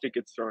word Gnostic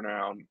gets thrown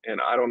around,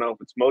 and I don't know if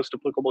it's most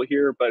applicable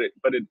here, but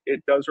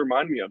it does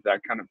remind me of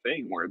that kind of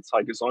thing where it's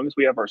like, as long as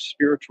we have our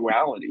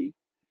spirituality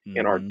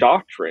and our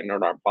doctrine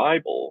and our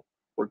Bible,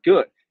 we're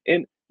good.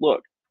 And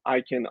look,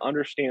 I can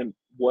understand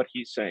what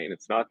he's saying.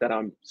 It's not that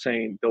I'm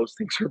saying those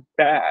things are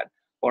bad.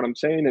 What I'm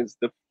saying is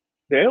the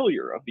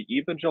failure of the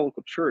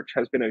evangelical church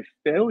has been a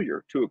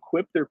failure to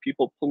equip their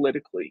people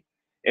politically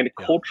and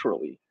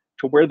culturally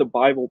to where the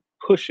Bible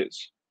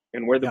pushes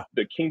and where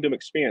the kingdom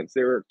expands.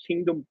 There are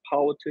kingdom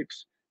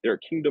politics, there are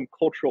kingdom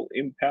cultural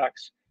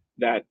impacts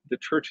that the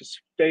church has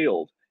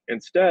failed.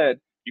 Instead,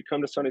 you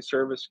come to Sunday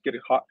service, get a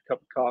hot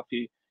cup of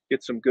coffee,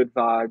 get some good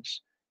vibes,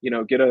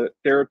 get a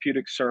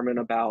therapeutic sermon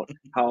about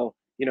how,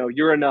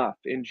 you're enough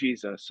in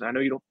Jesus. I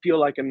know you don't feel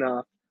like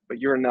enough, but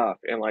you're enough.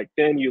 And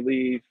then you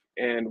leave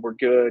and we're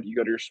good. You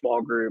go to your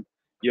small group,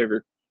 you have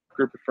your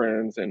group of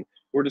friends, and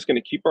we're just going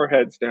to keep our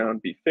heads down,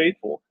 be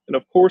faithful. And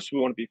of course we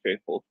want to be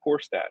faithful, of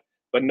course that.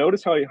 But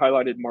notice how he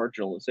highlighted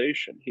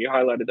marginalization. He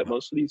highlighted that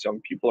most of these young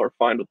people are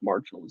fine with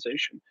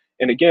marginalization.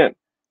 And again,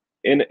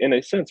 in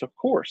a sense, of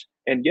course.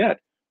 And yet,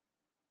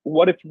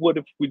 what if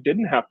we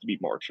didn't have to be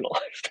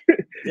marginalized?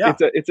 Yeah.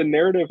 It's a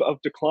narrative of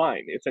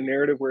decline. It's a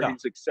narrative where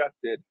he's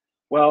accepted,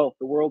 well,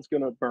 the world's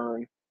gonna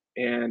burn,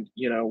 and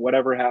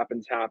whatever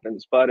happens,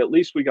 happens, but at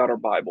least we got our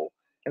Bible.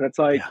 And it's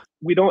like,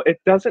 it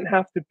doesn't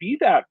have to be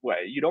that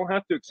way. You don't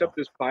have to accept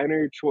this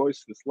binary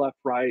choice, this left,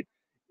 right,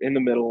 in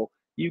the middle.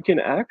 You can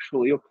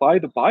actually apply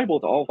the Bible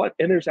to all life.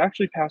 And there's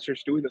actually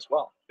pastors doing this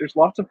well. There's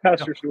lots of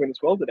pastors doing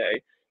this well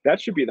today. That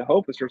should be the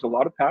hope, is there's a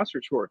lot of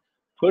pastors who are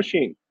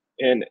pushing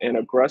and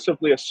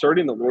aggressively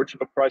asserting the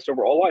lordship of Christ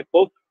over all life,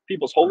 both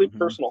people's holy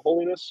personal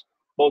holiness,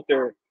 both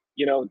their,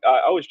 I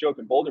always joke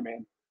in Boulder,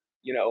 man,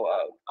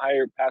 I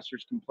hear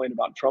pastors complain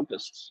about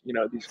Trumpists,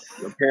 these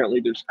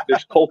apparently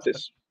there's cult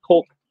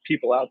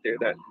people out there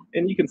that,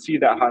 and you can see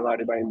that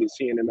highlighted by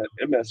NBC and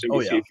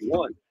MSNBC if you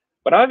want,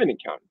 but I haven't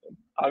encountered them.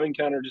 I've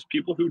encountered just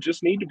people who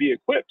just need to be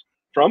equipped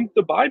from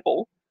the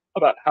Bible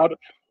about how to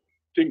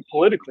think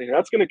politically. And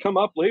that's going to come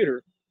up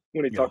later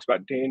when he talks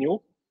about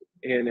Daniel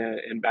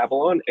in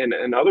Babylon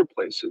and other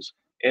places.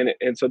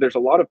 And so there's a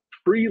lot of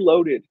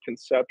preloaded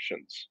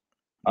conceptions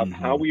of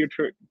how we are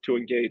to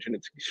engage, and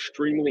it's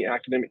extremely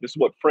academic. This is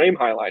what Frame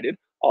highlighted,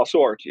 also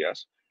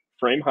RTS.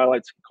 Frame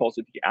calls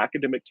it the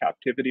academic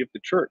captivity of the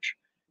church.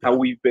 How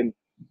we've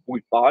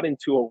bought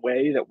into a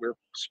way that we're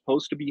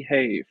supposed to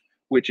behave,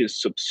 which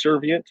is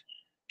subservient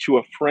to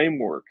a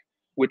framework,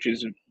 which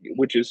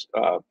just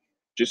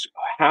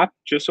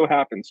so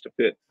happens to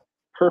fit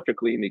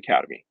perfectly in the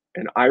academy,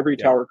 an ivory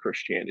tower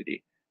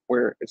Christianity,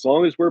 where as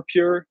long as we're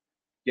pure,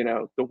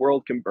 the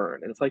world can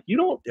burn. And it's like, do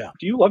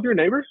you love your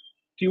neighbor?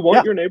 Do you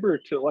want your neighbor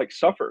to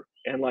suffer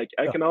and do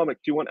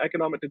you want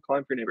economic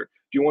decline for your neighbor?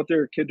 Do you want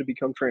their kid to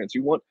become trans? Do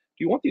you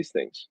want these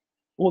things?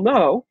 Well,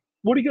 no.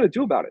 What are you going to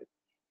do about it?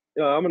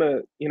 I'm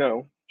going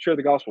to, share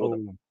the gospel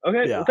with them.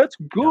 Okay. Well, that's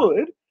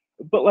good.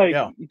 But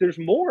there's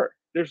more.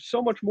 There's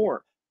so much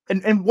more.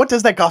 And what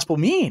does that gospel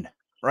mean?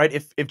 Right?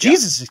 If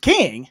Jesus is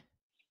king,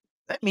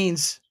 that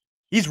means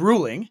he's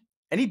ruling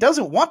and he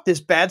doesn't want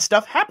this bad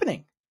stuff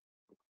happening.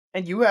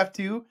 And you have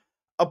to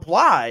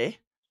apply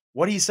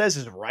what he says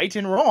is right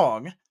and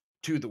wrong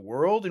to the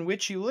world in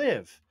which you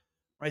live.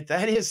 Right?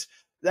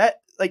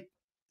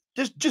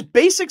 Just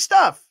basic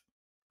stuff.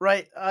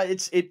 Right?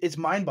 It's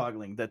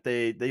mind-boggling that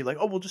they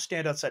we'll just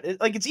stand outside.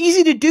 It's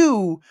easy to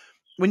do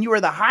when you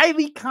are the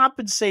highly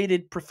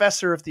compensated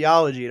professor of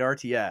theology at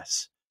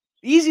RTS.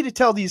 Easy to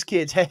tell these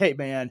kids, hey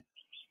man,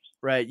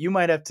 right? You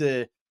might have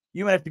to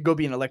go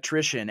be an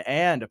electrician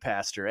and a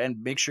pastor,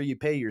 and make sure you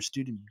pay your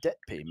student debt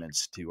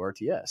payments to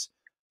RTS.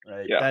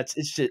 Right? Yeah.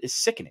 It's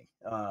sickening,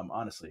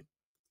 honestly.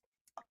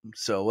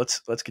 So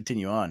let's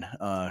continue on.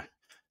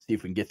 See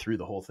if we can get through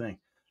the whole thing.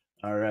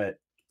 All right.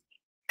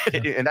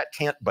 And that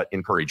can't but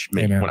encourage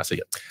me when I see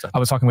it. So. I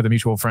was talking with a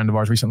mutual friend of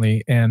ours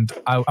recently, and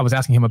I was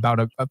asking him about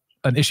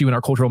an issue in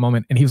our cultural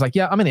moment. And he was like,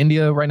 yeah, I'm in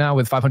India right now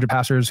with 500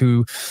 pastors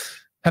who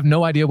have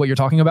no idea what you're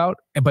talking about,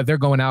 but they're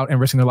going out and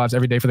risking their lives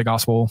every day for the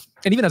gospel.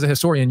 And even as a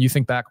historian, you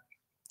think back,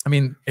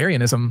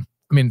 Arianism,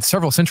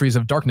 several centuries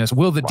of darkness.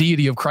 Will the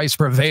deity of Christ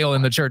prevail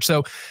in the church?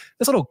 So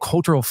this little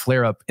cultural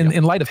flare up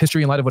in light of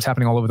history, in light of what's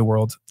happening all over the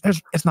world,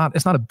 it's not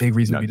a big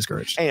reason to be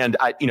discouraged. And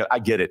I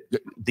get it.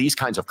 These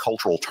kinds of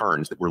cultural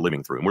turns that we're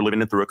living through, and we're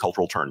living through a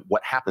cultural turn.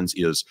 What happens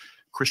is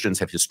Christians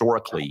have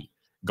historically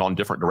gone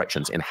different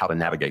directions in how to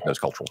navigate those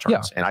cultural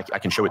turns. And I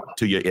can show it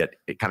to you at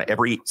kind of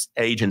every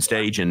age and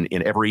stage in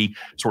every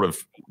sort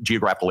of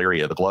geographical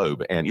area of the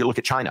globe. And you look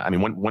at China.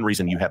 One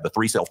reason you have the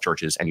 3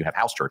 self-churches and you have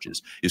house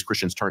churches is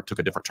Christians took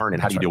a different turn in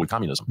how do you deal with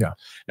communism. Yeah.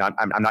 Now,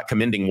 I'm not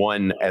commending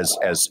one as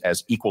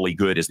equally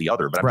good as the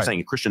other, but I'm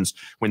saying Christians,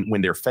 when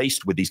they're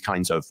faced with these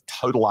kinds of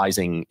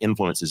totalizing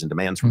influences and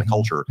demands from the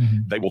culture,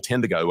 they will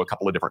tend to go a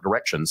couple of different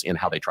directions in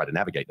how they try to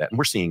navigate that. And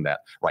we're seeing that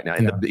right now.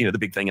 And the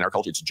big thing in our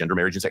culture, it's gender,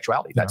 marriage, and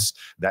sexuality.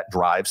 That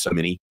drives so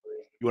many.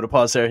 You want to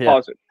pause there?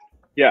 Pause it.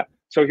 Yeah.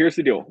 So here's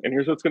the deal. And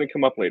here's what's going to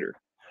come up later.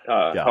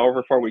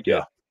 However far we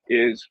get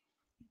is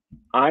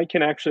I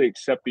can actually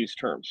accept these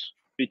terms,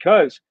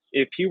 because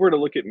if he were to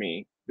look at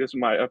me,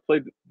 I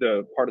played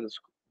the part of this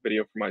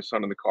video for my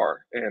son in the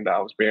car, and I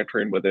was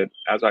bantering with it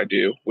as I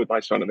do with my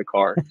son in the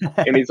car.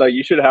 And he's like,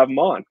 you should have him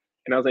on.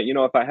 And I was like,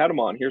 if I had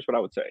him on, here's what I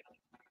would say.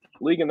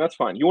 Ligon, that's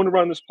fine. You want to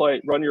run this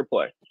play, run your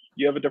play.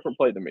 You have a different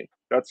play than me.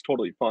 That's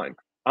totally fine.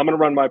 I'm going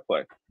to run my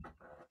play.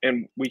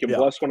 And we can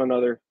bless one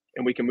another,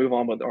 and we can move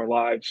on with our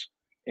lives.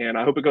 And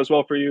I hope it goes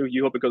well for you.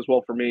 You hope it goes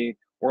well for me.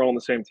 We're all on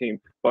the same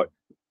team. But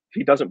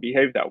he doesn't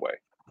behave that way.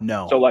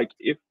 No. So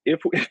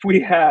if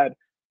we had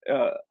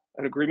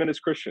an agreement as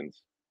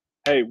Christians,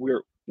 hey,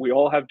 we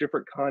all have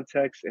different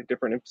contexts and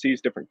different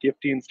emphases, different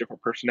giftings,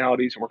 different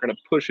personalities, and we're going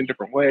to push in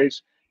different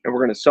ways, and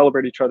we're going to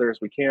celebrate each other as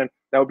we can.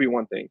 That would be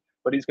one thing.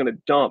 But he's going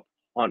to dump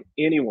on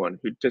anyone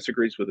who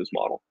disagrees with his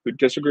model, who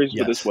disagrees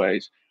with his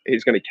ways.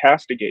 He's going to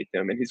castigate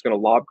them, and he's going to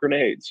lob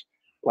grenades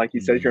like he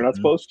says you're not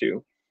supposed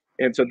to.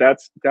 And so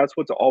that's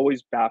what's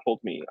always baffled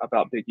me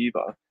about Big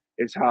Eva,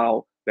 is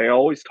how they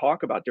always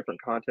talk about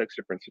different contexts,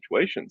 different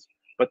situations.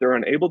 but they're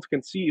unable to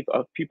conceive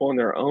of people in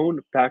their own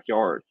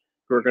backyard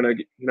who are going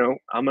to,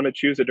 I'm going to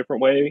choose a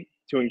different way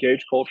to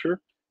engage culture,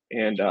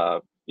 and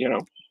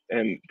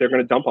and they're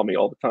going to dump on me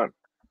all the time.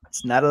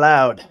 It's not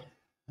allowed.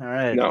 All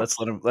right, No. let's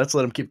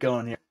let them keep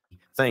going here.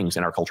 Things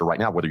in our culture right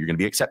now, whether you're going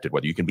to be accepted,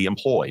 whether you can be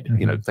employed,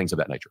 things of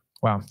that nature.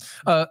 Wow.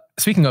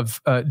 Speaking of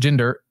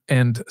gender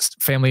and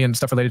family and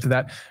stuff related to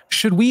that,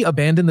 should we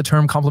abandon the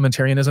term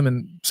complementarianism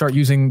and start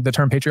using the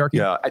term patriarchy?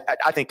 Yeah,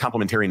 I think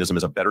complementarianism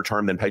is a better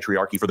term than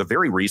patriarchy for the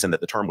very reason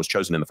that the term was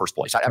chosen in the first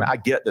place. I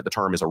get that the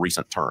term is a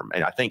recent term,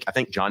 and I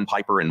think John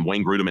Piper and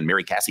Wayne Grudem and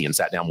Mary Cassian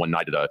sat down one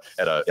night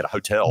at a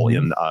hotel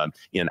in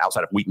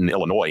outside of Wheaton,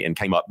 Illinois, and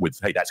came up with,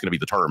 hey, that's going to be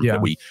the term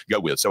that we go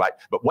with.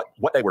 But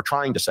what they were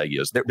trying to say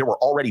is there were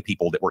already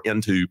people that were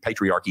into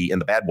patriarchy in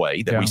the bad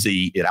way that we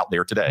see it out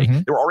there today.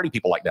 There were already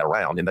people like that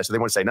around, and so they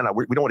want to say, no,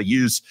 we don't want to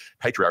use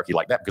patriarchy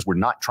like that because we're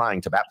not trying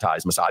to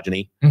baptize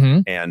misogyny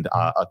and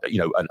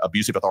an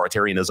abusive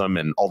authoritarianism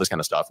and all this kind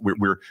of stuff.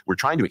 We're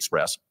trying to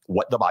express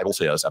what the Bible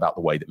says about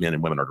the way that men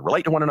and women are to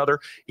relate to one another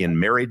in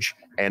marriage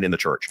and in the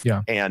church.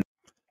 Yeah. And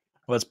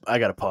I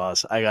gotta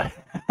pause. I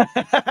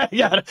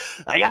gotta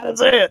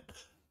say it.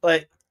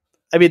 Like,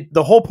 I mean,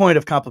 the whole point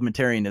of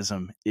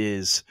complementarianism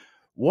is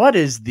what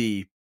is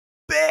the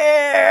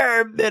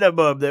bare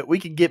minimum that we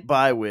can get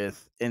by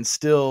with and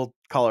still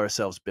call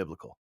ourselves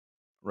biblical,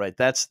 right?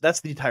 That's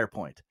the entire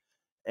point.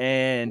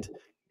 And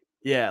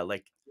yeah,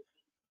 like,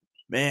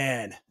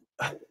 man,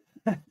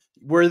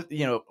 were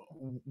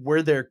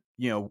there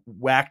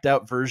whacked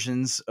out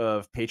versions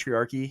of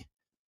patriarchy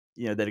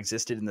that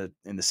existed in the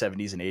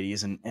 70s and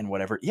 80s and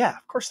whatever? Yeah,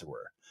 of course there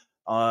were.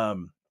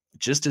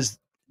 Just as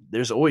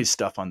there's always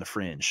stuff on the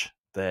fringe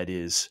that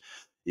is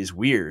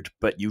weird,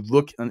 but you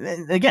look,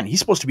 and again, he's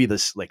supposed to be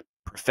this like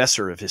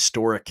professor of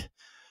historic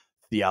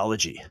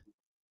theology,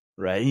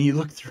 right? And you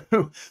look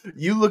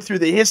through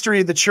the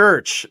history of the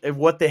church and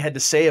what they had to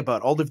say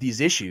about all of these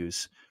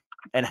issues,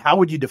 and how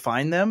would you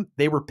define them?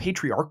 They were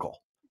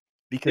patriarchal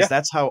because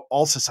that's how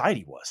all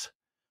society was,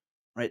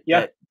 right?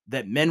 Yeah.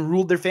 That men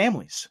ruled their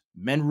families,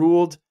 men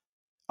ruled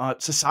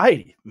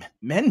society,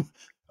 men,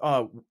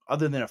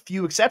 other than a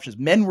few exceptions,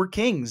 men were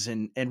kings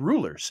and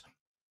rulers.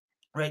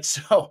 Right.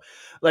 So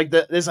like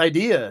this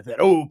idea that,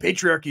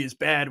 patriarchy is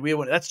bad.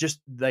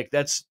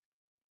 That's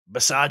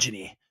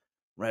misogyny,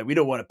 right? We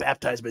don't want to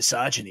baptize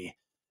misogyny.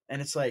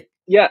 And it's like,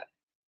 yeah.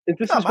 And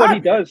this is what he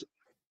does.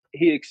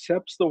 He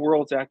accepts the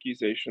world's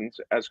accusations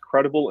as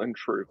credible and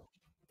true.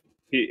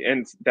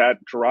 And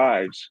that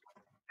drives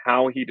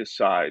how he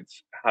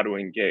decides how to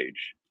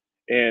engage.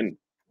 And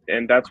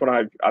that's what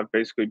I've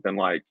basically been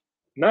like,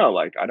 no,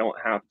 like I don't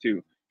have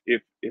to,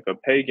 if a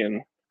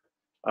pagan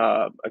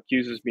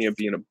accuses me of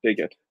being a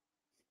bigot,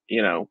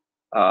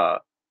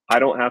 I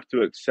don't have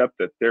to accept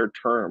that their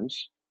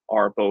terms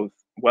are both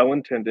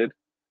well-intended,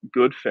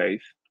 good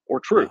faith, or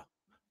true.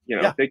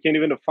 They can't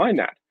even define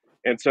that.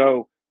 And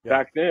so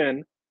back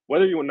then,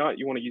 whether you want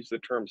to use the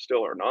term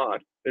still or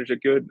not, I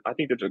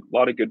think there's a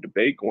lot of good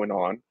debate going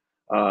on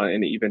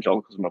in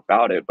evangelicalism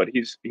about it, but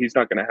he's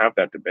not going to have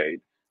that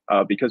debate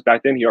because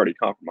back then he already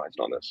compromised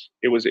on this.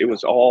 It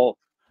was all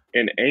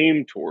an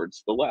aim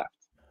towards the left.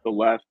 The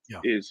left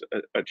is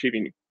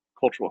achieving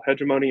cultural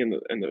hegemony in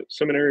the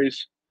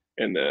seminaries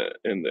and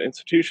the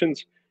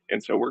institutions,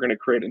 and so we're going to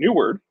create a new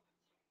word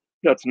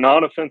that's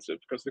non-offensive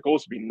because the goal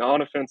is to be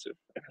non-offensive.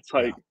 And it's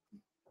like,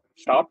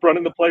 stop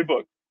running the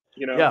playbook,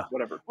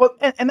 whatever. Well,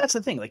 and that's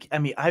the thing. Like, I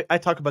mean, I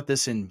talk about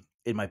this in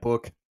my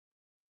book,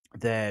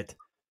 that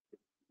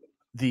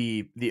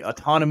the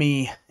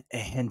autonomy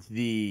and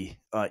the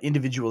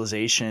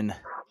individualization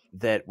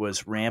that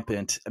was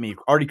rampant, I mean,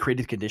 already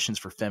created conditions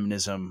for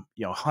feminism,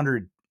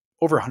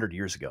 over 100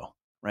 years ago,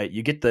 right?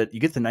 You get the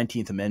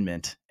 19th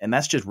Amendment, and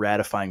that's just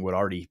ratifying what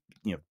already,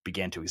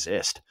 began to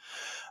exist.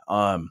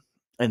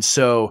 And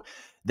so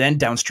then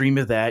downstream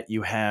of that,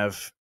 you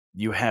have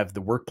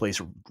the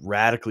workplace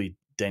radically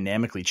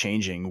dynamically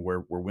changing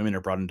where women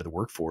are brought into the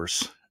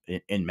workforce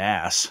in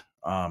mass.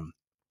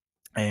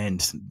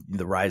 And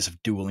the rise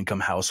of dual income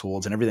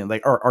households and everything.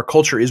 Like our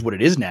culture is what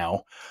it is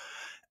now.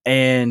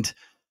 And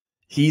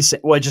that's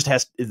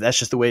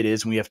just the way it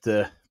is, and we have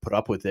to put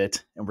up with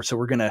it. And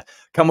we're going to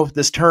come up with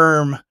this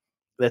term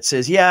that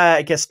says,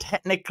 I guess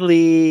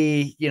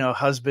technically,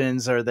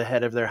 husbands are the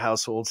head of their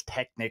households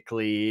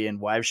technically, and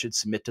wives should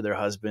submit to their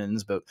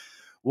husbands, but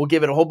we'll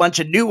give it a whole bunch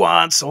of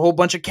nuance, a whole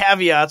bunch of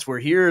caveats where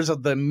here's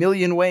the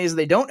million ways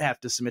they don't have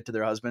to submit to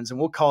their husbands. And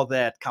we'll call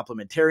that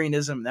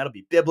complementarianism, and that'll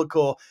be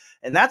biblical.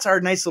 And that's our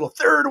nice little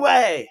third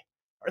way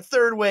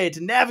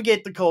to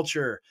navigate the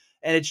culture.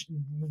 And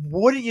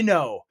what do you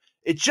know?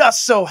 It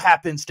just so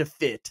happens to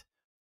fit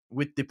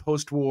with the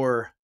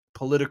post-war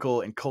political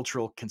and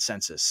cultural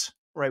consensus,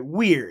 right?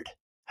 Weird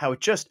how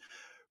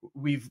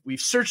we've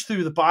searched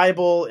through the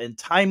Bible and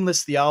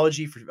timeless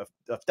theology for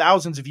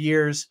thousands of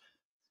years.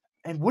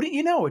 And wouldn't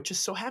you know, it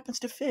just so happens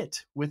to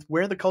fit with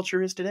where the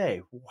culture is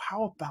today.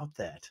 How about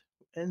that?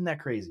 Isn't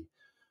that crazy?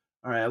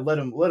 All right, let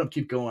him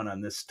keep going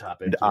on this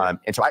topic.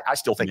 And so I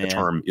still think the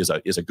term is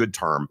a good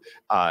term.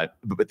 But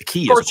the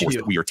key is, of course,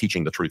 that we are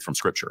teaching the truth from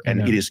Scripture.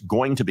 And it is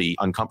going to be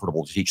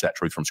uncomfortable to teach that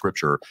truth from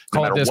Scripture,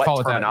 no matter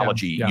what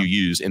terminology you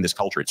use in this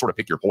culture. It's sort of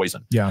pick your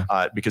poison. Yeah.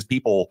 Because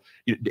people,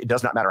 it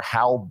does not matter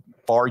how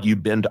far you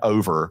bend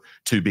over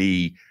to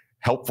be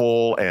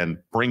helpful and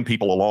bring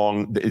people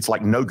along. It's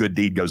like no good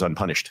deed goes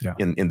unpunished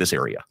in this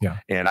area. Yeah.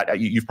 And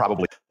you've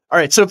probably. All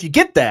right. So if you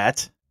get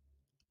that,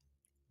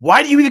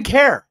 why do you even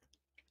care?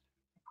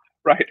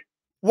 Right.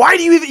 Why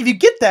do you even, if you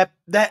get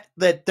that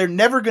they're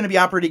never going to be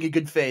operating in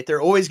good faith, they're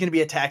always going to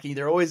be attacking,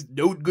 they're always,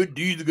 no good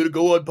deeds are going to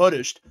go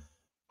unpunished,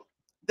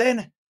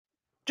 then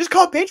just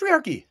call it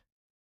patriarchy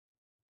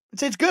and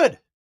say it's good,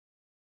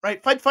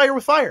 right? Fight fire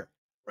with fire,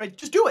 right?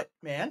 Just do it,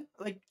 man.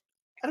 Like,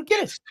 I don't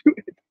get it.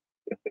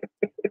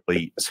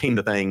 Seen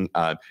the thing.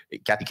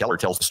 Kathy Keller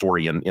tells the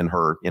story in one of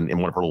her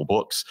little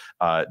books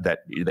that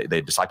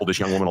they discipled this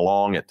young woman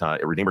along at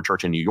Redeemer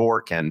Church in New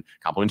York, and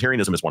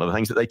complementarianism is one of the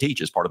things that they teach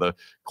as part of the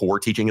core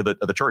teaching of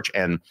the church.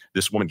 And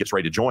this woman gets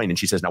ready to join, and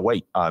she says, "Now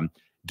wait,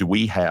 do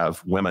we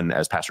have women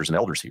as pastors and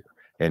elders here?"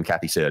 And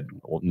Kathy said,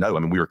 "Well, no. I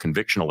mean,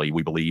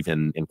 we believe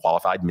in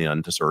qualified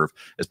men to serve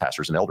as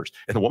pastors and elders."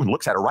 And the woman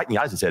looks at her right in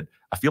the eyes and said,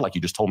 "I feel like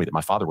you just told me that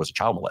my father was a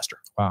child molester."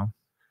 Wow.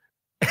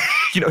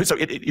 So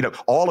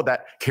all of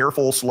that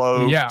careful,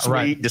 slow,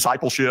 sweet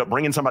discipleship,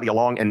 bringing somebody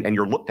along, and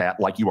you're looked at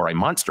like you are a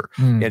monster.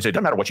 And so it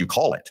doesn't matter what you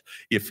call it.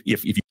 If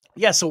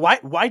you so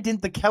why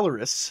didn't the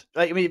Kellerists?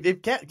 I mean,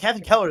 if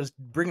Kathy Keller is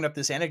bringing up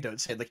this anecdote,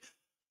 saying like,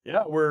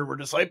 yeah, we're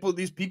discipling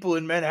these people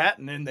in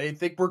Manhattan, and they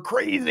think we're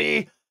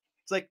crazy.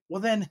 It's like, well,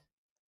 then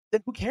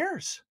who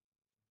cares?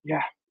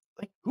 Yeah,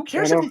 like who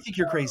cares if they think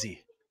you're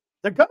crazy?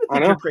 They're gonna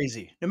think you're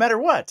crazy, no matter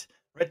what,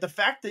 right? The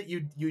fact that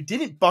you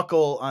didn't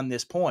buckle on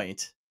this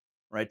point,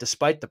 right,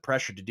 despite the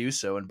pressure to do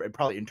so, and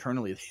probably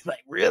internally they like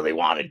really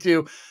wanted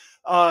to,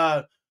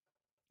 but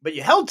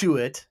you held to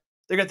it.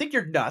 They're gonna think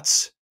you're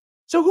nuts.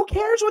 So who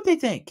cares what they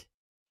think?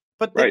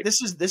 But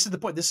this is the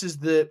point. This is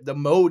the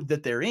mode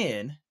that they're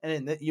in,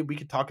 and we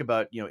could talk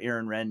about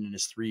Aaron Renn and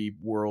his 3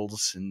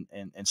 worlds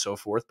and so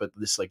forth. But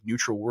this like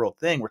neutral world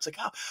thing, where it's like,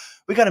 oh,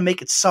 we got to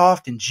make it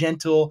soft and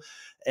gentle,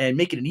 and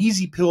make it an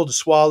easy pill to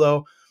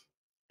swallow,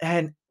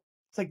 and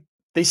it's like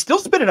they still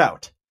spit it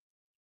out,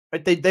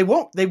 right? They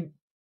won't.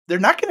 They're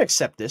not going to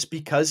accept this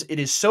because it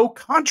is so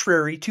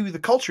contrary to the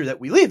culture that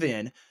we live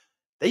in.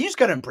 They just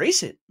got to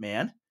embrace it,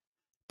 man.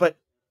 But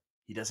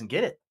he doesn't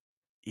get it.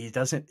 He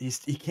doesn't.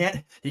 He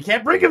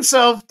can't bring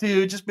himself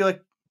to just be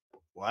like,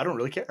 well, I don't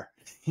really care.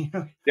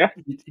 Yeah,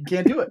 he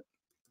can't do it.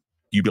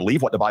 You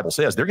believe what the Bible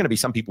says, there are going to be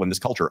some people in this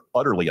culture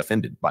utterly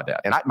offended by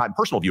that. And my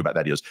personal view about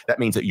that is that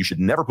means that you should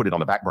never put it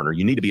on the back burner.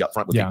 You need to be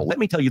upfront with people. Let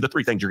me tell you the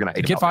 3 things you're going to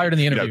hate. Get fired in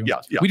the interview.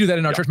 We do that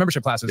in our church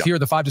membership classes. Here are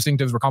the 5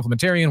 distinctives. We're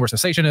complementarian. We're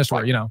cessationist.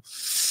 We're,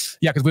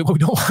 because what we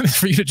don't want is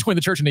for you to join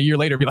the church and a year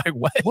later be like,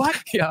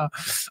 what? Yeah.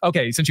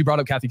 Okay. Since you brought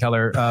up Kathy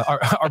Keller,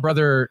 our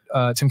brother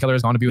Tim Keller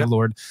has gone to be with the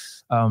Lord.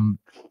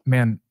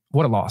 Man,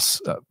 what a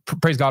loss.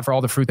 Praise God for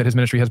all the fruit that his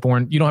ministry has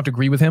borne. You don't have to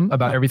agree with him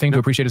about everything to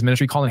appreciate his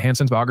ministry. Colin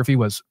Hansen's biography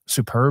was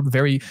superb,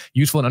 very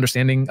useful in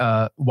understanding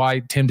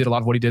why Tim did a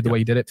lot of what he did the way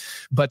he did it.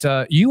 But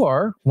you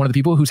are one of the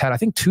people who's had, I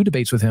think, 2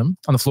 debates with him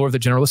on the floor of the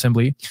General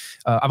Assembly.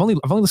 I've only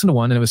listened to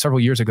one, and it was several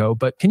years ago.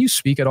 But can you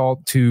speak at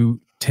all to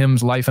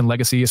Tim's life and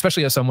legacy,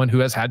 especially as someone who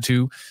has had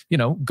to,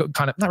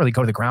 kind of not really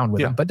go to the ground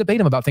with him, but debate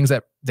him about things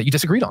that you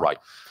disagreed on? Right.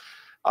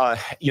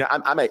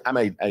 I'm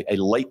a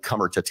late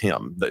comer to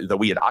Tim. Though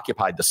we had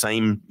occupied the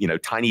same,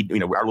 tiny,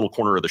 our little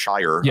corner of the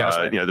Shire.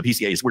 The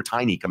PCAs, we're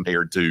tiny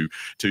compared to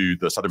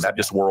the Southern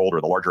Baptist world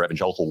or the larger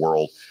evangelical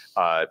world.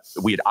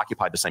 We had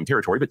occupied the same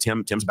territory, but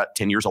Tim's about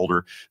 10 years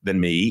older than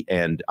me,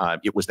 and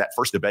it was that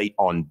first debate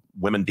on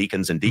women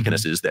deacons and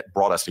deaconesses that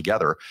brought us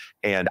together.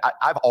 And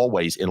I've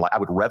always, I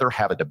would rather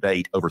have a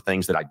debate over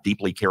things that I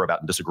deeply care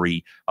about and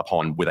disagree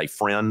upon with a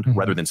friend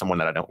rather than someone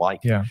that I don't like.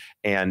 Yeah.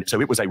 And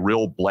so it was a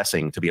real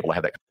blessing to be able to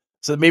have that.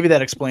 So maybe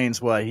that explains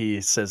why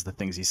he says the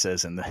things he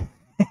says in the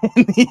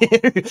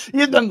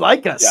he doesn't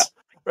like us,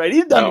 right?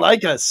 He doesn't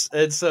like us,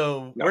 and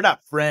so we're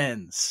not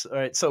friends. All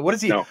right. So what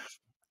is he? I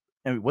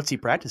mean, what's he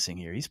practicing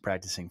here? He's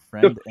practicing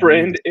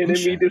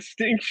friend-enemy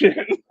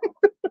distinction.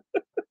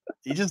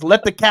 You just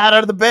let the cat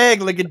out of the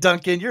bag, Ligon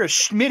Duncan. You're a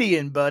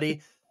Schmittian,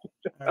 buddy.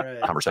 All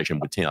right. Conversation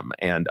with Tim,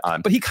 and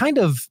but he kind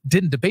of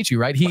didn't debate you,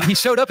 right? He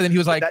showed up and then he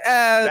was like,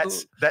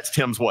 that's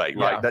Tim's way,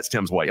 right? That's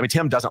Tim's way. I mean,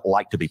 Tim doesn't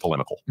like to be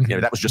polemical.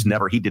 That was just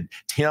never. He did.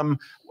 Tim,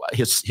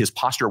 his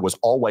posture was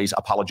always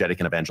apologetic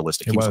and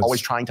evangelistic. He was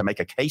always trying to make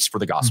a case for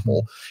the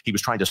gospel. He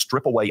was trying to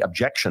strip away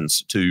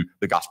objections to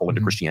the gospel and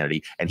to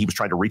Christianity, and he was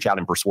trying to reach out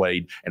and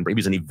persuade. And he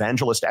was an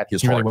evangelist at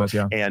his heart. Really was,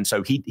 and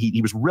so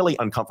he was really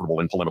uncomfortable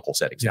in polemical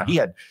settings. He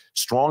had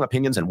strong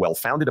opinions and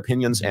well-founded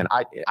opinions, and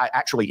I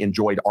actually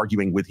enjoyed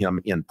arguing with him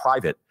in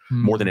private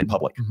more than in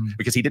public,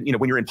 because he didn't.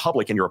 When you're in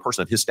public and you're a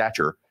person of his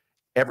stature,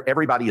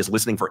 everybody is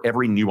listening for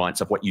every nuance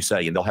of what you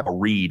say, and they'll have a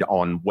read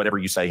on whatever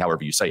you say,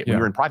 however you say it. When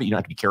you're in private, you don't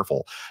have to be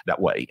careful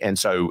that way. And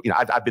so,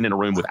 I've been in a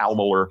room with Al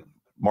Mohler,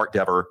 Mark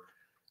Dever,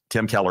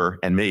 Tim Keller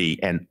and me,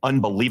 and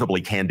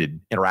unbelievably candid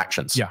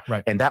interactions. Yeah,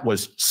 right. And that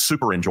was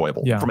super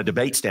enjoyable. Yeah. From a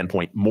debate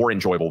standpoint, more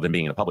enjoyable than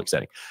being in a public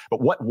setting.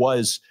 But what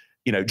was,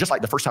 you know, just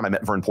like the first time I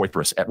met Vern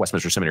Poythress at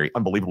Westminster Seminary,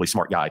 unbelievably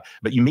smart guy,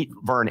 but you meet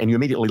Vern and you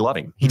immediately love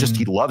him. He just,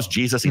 he loves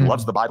Jesus. He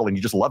loves the Bible, and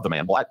you just love the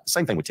man. Well,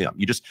 same thing with Tim.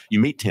 You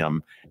meet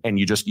Tim and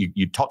you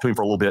talk to him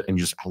for a little bit and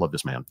you just, I love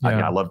this man.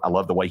 Yeah. I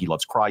love the way he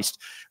loves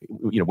Christ.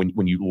 You know,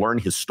 when you learn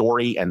his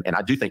story, and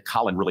I do think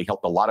Colin really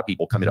helped a lot of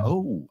people come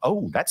into,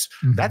 that's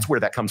where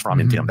that comes from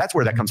in Tim. That's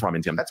where that comes from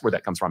in Tim. That's where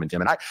that comes from in Tim.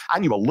 And I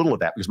knew a little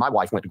of that because my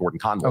wife went to Gordon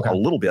Conwell a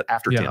little bit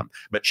after Tim,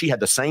 but she had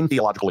the same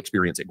theological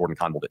experience at Gordon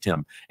Conwell that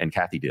Tim and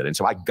Kathy did. And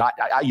so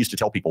I used to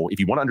tell people,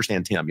 if you want to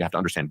understand Tim, you have to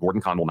understand Gordon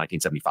Conwell,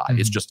 1975.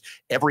 It's just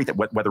everything,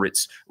 whether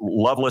it's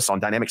Loveless on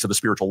dynamics of the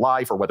spiritual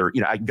life, or whether,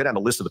 you know, I can go down the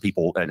list of the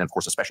people, and of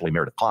course, especially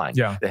Meredith Kline,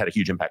 that had a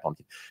huge impact on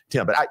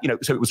Tim. But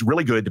so it was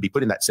really good to be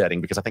put in that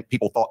setting, because I think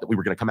people thought that we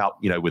were going to come out,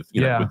 you know,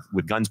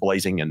 with guns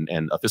blazing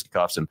and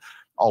fisticuffs and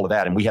all of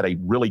that. And we had a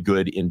really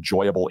good,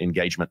 enjoyable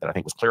engagement that I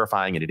think was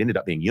clarifying, and it ended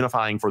up being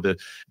unifying for the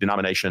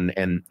denomination.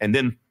 And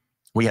then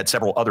we had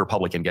several other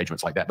public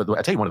engagements like that. But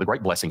I tell you, one of the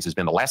great blessings has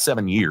been the last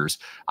 7 years,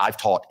 I've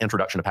taught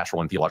Introduction to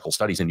Pastoral and Theological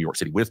Studies in New York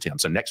City with Tim.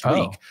 So next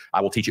week,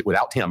 I will teach it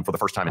without Tim for the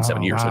first time in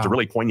 7 years. Wow. So it's a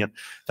really poignant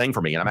thing for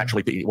me. And I'm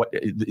actually,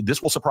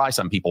 this will surprise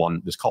some people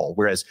on this call.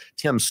 Whereas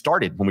Tim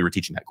started, when we were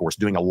teaching that course,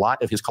 doing a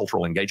lot of his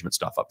cultural engagement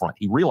stuff up front.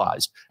 He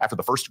realized after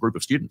the first group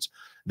of students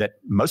that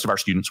most of our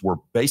students were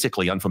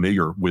basically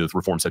unfamiliar with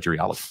Reformed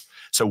soteriology.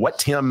 So what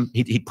Tim,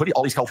 he put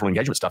all these cultural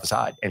engagement stuff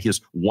aside, and his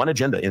one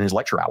agenda in his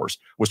lecture hours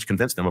was to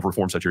convince them of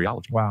Reformed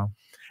soteriology. Wow.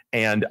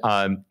 And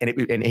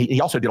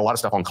he also did a lot of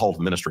stuff on call to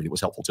the ministry that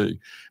was helpful too.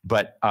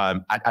 But there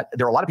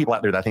are a lot of people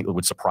out there that I think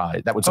would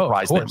surprise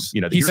them.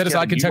 You know, he set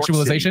aside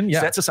contextualization.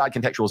 Sets aside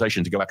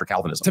contextualization to go after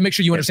Calvinism, to make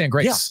sure you understand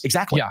grace. Yeah,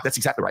 exactly. Yeah. That's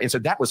exactly right. And so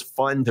that was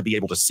fun to be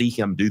able to see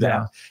him do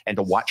that, and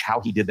to watch how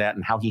he did that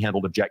and how he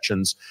handled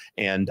objections.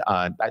 And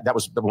that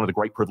was one of the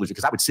great privileges,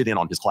 because I would sit in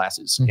on his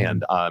classes,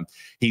 and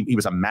he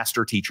was a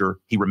master teacher.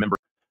 He remembered.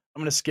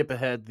 I'm going to skip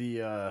ahead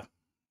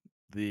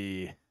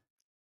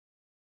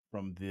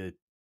from the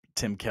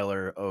Tim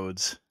Keller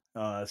odes.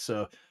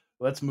 So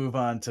let's move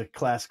on to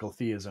classical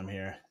theism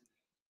here.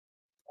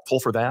 Full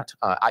for that.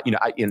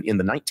 In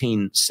the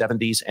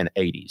 1970s and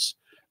 80s,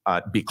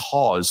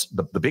 because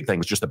the big thing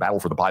was just the battle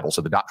for the Bible.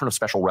 So the doctrine of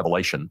special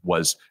revelation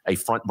was a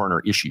front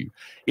burner issue.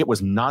 It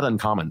was not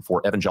uncommon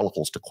for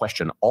evangelicals to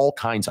question all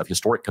kinds of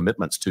historic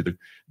commitments to the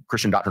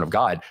Christian doctrine of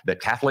God that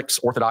Catholics,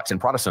 Orthodox,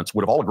 and Protestants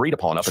would have all agreed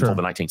upon up until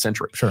the 19th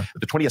century. But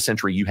the 20th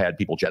century, you had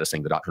people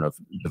jettisoning the doctrine of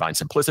divine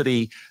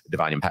simplicity,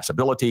 divine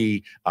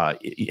impassibility,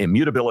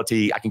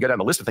 immutability. I can go down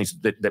the list of things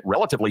that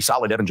relatively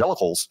solid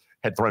evangelicals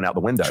had thrown out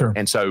the window.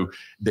 And so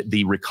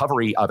the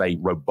recovery of a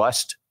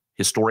robust,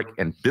 historic,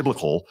 and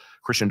biblical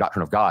Christian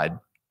doctrine of God,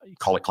 you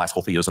call it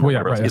classical theism, or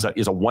whatever,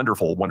 is a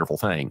wonderful, wonderful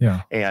thing.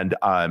 And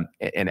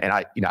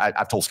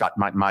I've told Scott,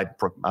 my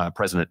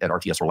president at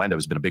RTS Orlando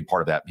has been a big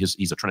part of that.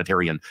 He's a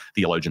Trinitarian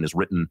theologian, has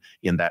written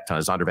in that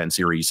Zondervan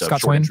series, Scott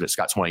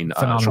Swain,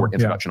 short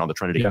introduction on the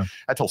Trinity.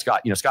 I told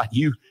Scott, Scott,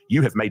 you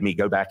have made me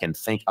go back and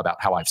think about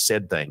how I've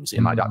said things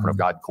in my Doctrine of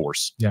God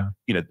course.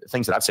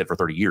 Things that I've said for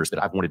 30 years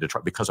that I've wanted to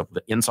try, because of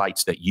the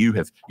insights that you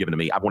have given to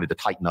me. I wanted to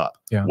tighten up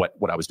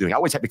what I was doing. I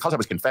always had, because I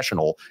was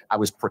confessional, I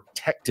was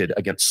protected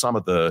against some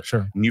of the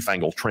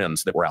newfangled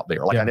trends that were out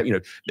there. Like I know,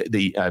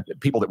 the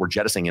people that were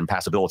jettisoning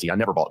impassibility, I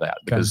never bought that,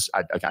 because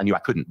I knew I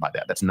couldn't buy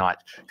that. That's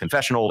not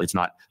confessional. It's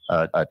not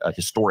a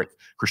historic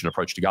Christian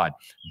approach to God.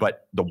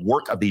 But the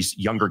work of these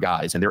younger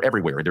guys, and they're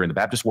everywhere. They're in the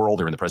Baptist world,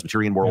 they're in the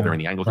Presbyterian world, they're in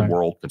the Anglican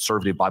world,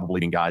 conservative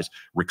Bible-believing guys,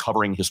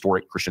 recovering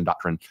historic Christian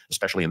doctrine,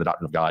 especially in the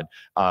doctrine of God.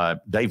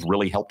 They've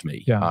really helped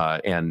me,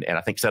 and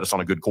I think set us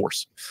on a good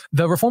course.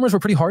 The reformers were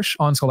pretty harsh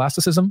on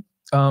scholasticism.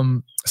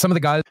 Some of the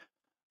guys.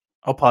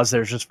 I'll pause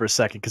there just for a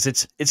second, because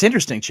it's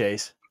interesting,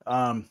 Chase,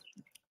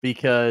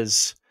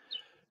 because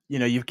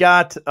you've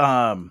got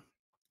him,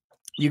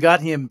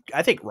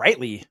 I think,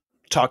 rightly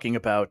talking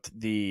about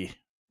the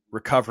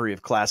recovery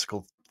of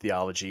classical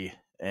theology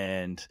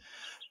and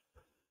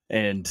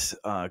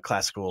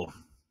classical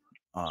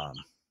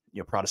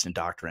Protestant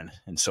doctrine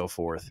and so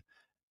forth,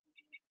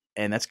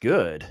 and that's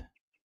good.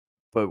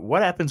 But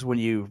what happens when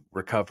you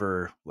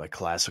recover like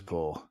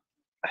classical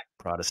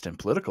Protestant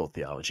political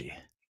theology?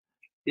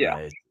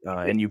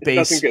 And you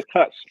base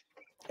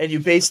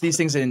these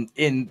things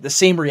in the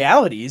same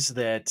realities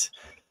that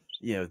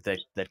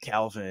that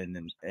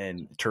Calvin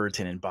and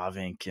Turretin and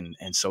Bavinck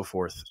and so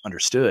forth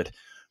understood,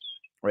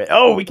 right?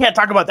 Oh, we can't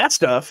talk about that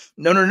stuff.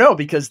 No,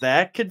 because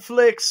that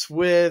conflicts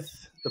with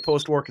the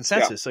post-war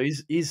consensus. So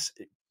he's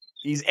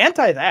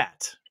anti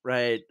that,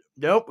 right?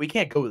 Nope, we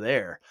can't go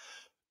there.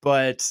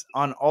 But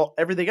on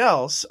everything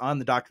else, on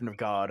the doctrine of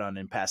God, on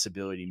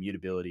impassibility,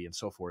 mutability, and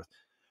so forth,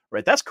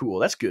 right? That's cool.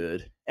 That's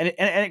good. And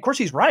of course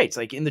he's right. It's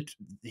like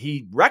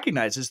he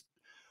recognizes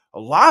a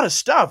lot of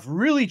stuff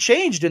really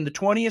changed in the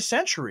 20th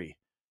century.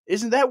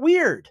 Isn't that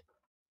weird?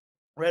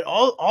 Right?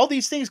 All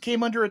these things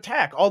came under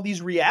attack. All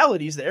these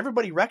realities that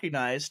everybody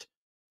recognized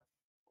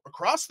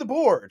across the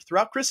board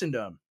throughout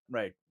Christendom,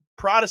 right?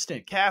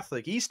 Protestant,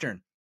 Catholic,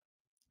 Eastern.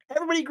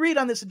 Everybody agreed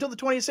on this until the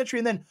 20th century,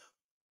 and then,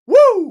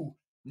 woo!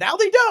 Now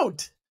they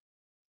don't.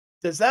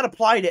 Does that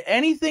apply to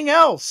anything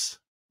else,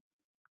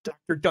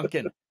 Dr.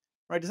 Duncan?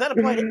 Right? Does that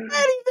apply to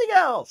anything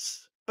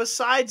else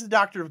besides the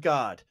doctrine of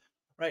God?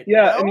 Right?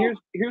 Yeah, no? and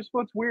here's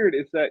what's weird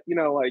is that, you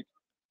know, like,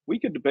 we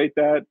could debate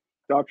that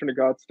doctrine of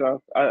God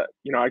stuff.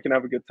 You know, I can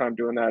have a good time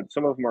doing that.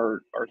 Some of them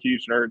are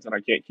huge nerds and I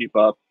can't keep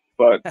up.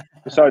 But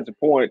besides the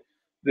point,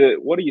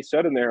 what he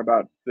said in there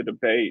about the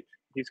debate,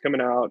 he's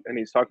coming out and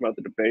he's talking about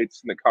the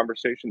debates and the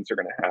conversations they're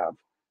going to have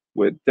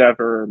with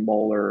Dever,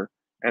 Mueller,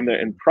 and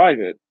in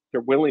private, they're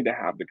willing to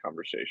have the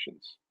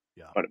conversations.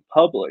 Yeah. But in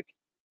public,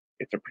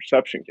 it's a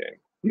perception game.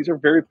 These are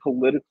very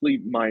politically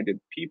minded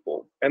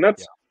people. And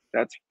that's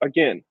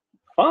again,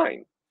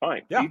 fine,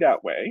 be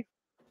that way.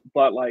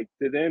 But like,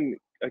 to then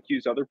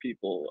accuse other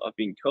people of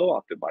being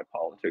co-opted by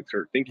politics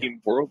or thinking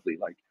worldly,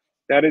 like,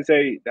 that is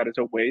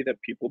a way that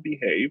people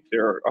behave.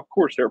 Of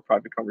course there are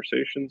private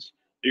conversations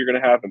that you're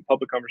going to have and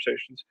public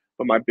conversations.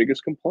 But my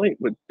biggest complaint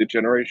with the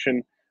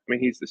generation, I mean,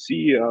 he's the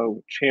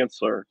CEO,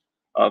 chancellor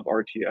of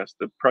RTS,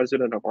 the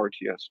president of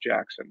RTS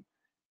Jackson.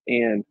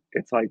 And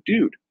it's like,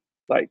 dude,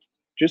 like,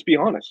 just be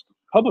honest,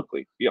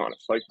 publicly be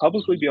honest, like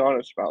publicly be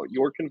honest about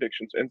your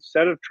convictions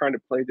instead of trying to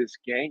play this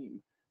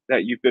game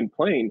that you've been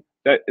playing,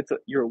 that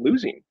you're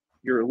losing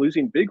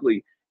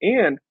bigly.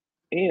 And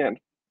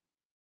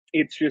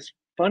it's just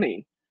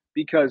funny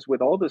because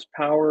with all this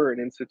power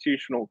and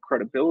institutional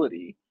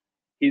credibility,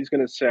 he's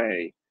going to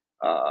say,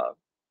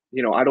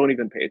 you know, I don't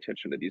even pay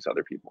attention to these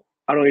other people.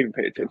 I don't even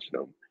pay attention to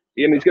them.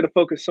 And he's going to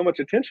focus so much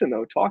attention,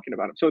 though, talking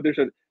about them. So there's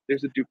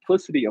a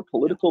duplicity, a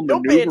political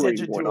maneuvering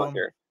going on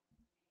here.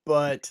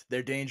 But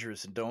they're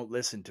dangerous, and don't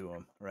listen to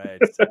them, right?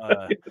 It's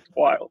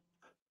wild.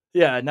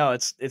 Yeah, no,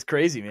 it's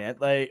crazy, man.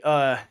 Like,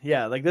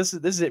 like this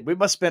is it. We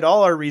must spend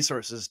all our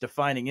resources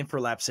defining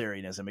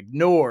infralapsarianism.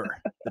 Ignore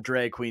the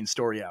drag queen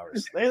story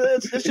hours.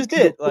 That's just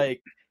it.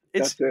 Like,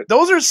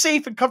 those are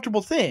safe and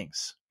comfortable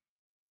things,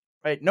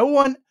 right? No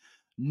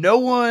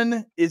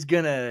one is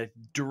gonna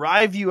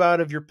drive you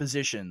out of your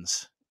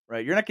positions,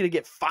 right? You're not gonna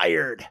get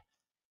fired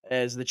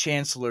as the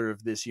chancellor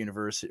of this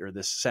university or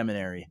this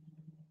seminary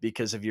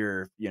because of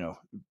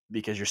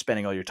because you're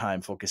spending all your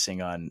time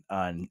focusing on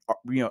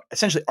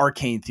essentially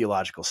arcane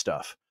theological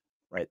stuff,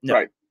 right?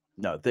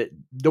 No, that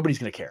nobody's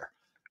gonna care.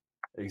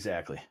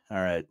 Exactly.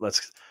 All right,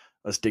 let's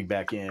dig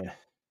back in.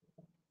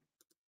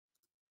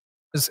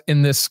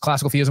 In this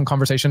classical theism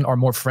conversation are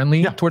more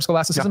friendly towards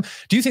scholasticism.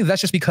 Do you think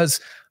that's just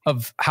because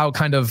of how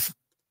kind of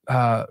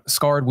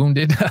scarred,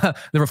 wounded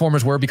the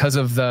reformers were because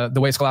of the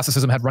way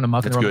scholasticism had run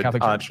amok in the Roman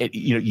Catholic Church?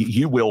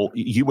 You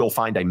will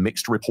find a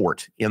mixed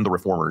report in the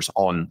reformers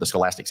on the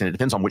scholastics, and it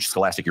depends on which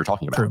scholastic you're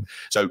talking about. True.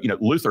 So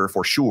Luther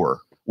for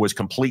sure was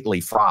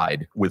completely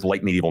fried with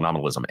late medieval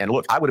nominalism, and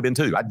look, I would have been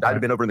too. I'd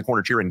have been over in the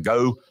corner cheering,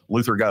 "Go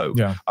Luther, go!"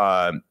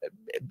 Yeah.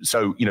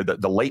 So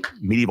the late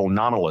medieval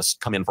nominalists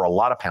come in for a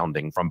lot of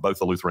pounding from both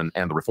the Lutheran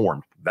and the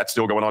Reformed. That's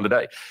still going on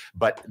today.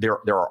 But there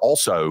are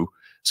also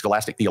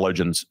scholastic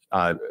theologians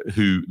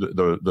who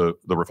the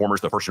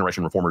reformers, the first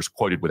generation reformers,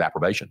 quoted with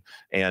approbation,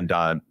 and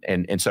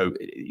so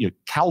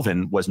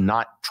Calvin was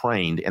not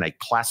trained in a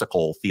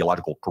classical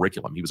theological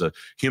curriculum. He was a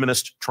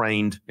humanist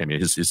trained. I mean,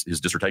 his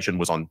dissertation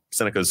was on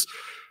Seneca's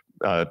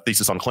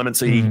thesis on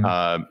clemency.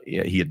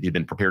 He had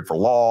been prepared for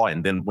law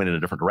and then went in a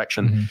different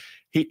direction.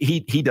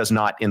 He does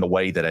not, in the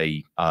way that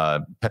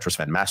a Petrus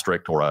Van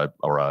Maastricht or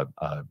a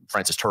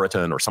Francis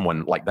Turretin or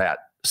someone like that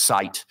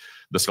cite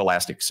the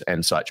scholastics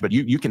and such, but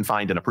you can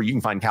find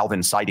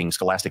Calvin citing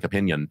scholastic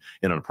opinion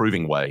in an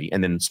approving way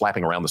and then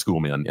slapping around the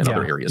schoolmen in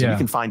other areas. And you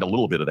can find a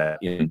little bit of that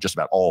in just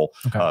about all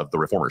of the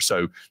reformers.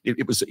 So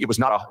it was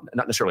not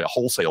necessarily a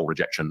wholesale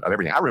rejection of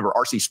everything. I remember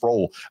R.C.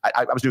 Sproul.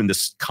 I was doing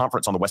this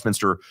conference on the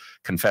Westminster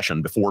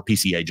Confession before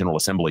PCA General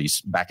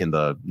Assemblies back in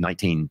the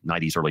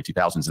 1990s, early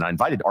 2000s, and I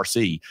invited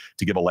R.C.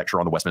 to give a lecture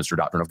on the Westminster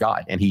Doctrine of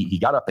God. And he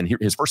got up and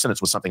his first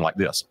sentence was something like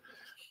this: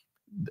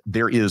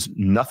 "There is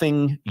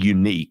nothing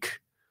unique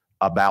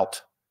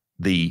about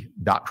the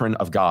doctrine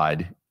of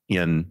God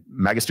in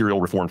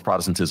magisterial Reformed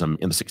Protestantism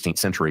in the 16th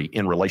century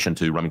in relation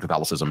to Roman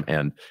Catholicism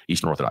and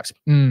Eastern Orthodoxy.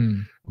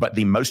 But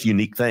the most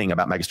unique thing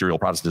about magisterial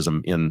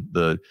Protestantism in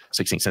the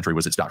 16th century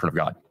was its doctrine of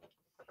God."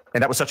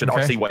 And that was such an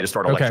RC way to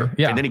start a lecture.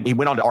 And then he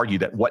went on to argue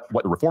that what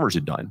the reformers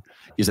had done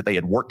is that they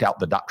had worked out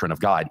the doctrine of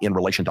God in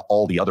relation to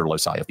all the other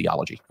loci of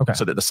theology.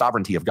 So that the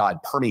sovereignty of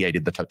God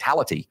permeated the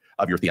totality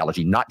of your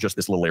theology, not just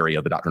this little area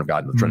of the doctrine of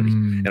God and the Trinity.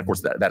 And of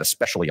course, that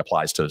especially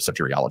applies to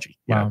soteriology.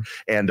 You know?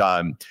 And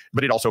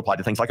but it also applied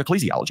to things like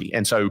ecclesiology.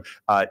 And so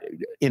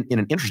in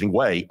an interesting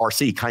way,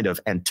 RC kind of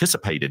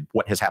anticipated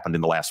what has happened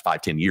in the last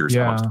 5-10 years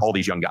amongst all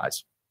these young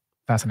guys.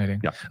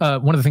 Fascinating.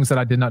 One of the things that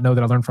I did not know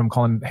that I learned from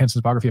Colin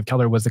Hansen's biography of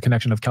Keller was the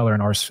connection of Keller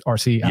and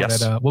RC out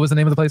at, what was the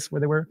name of the place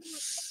where they were?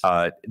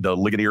 The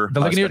Ligonier.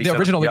 The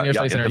original Ligonier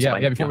Study Center.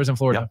 Yeah, before it was in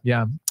Florida.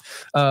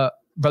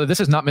 Brother, this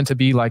is not meant to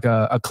be like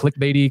a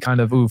clickbaity kind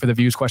of for the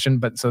views question,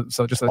 but so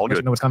just so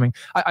you know what's coming.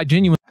 I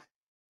genuinely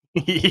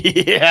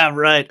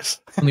right.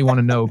 only want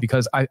to know,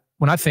 because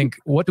when I think,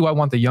 what do I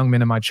want the young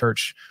men in my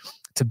church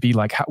to be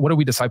like, what are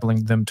we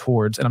discipling them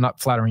towards? And I'm not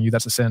flattering you,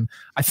 that's a sin.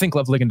 I think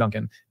love Ligon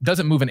Duncan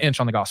doesn't move an inch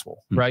on the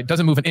gospel, right?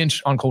 Doesn't move an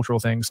inch on cultural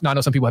things. Now, I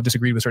know some people have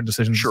disagreed with certain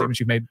decisions, statements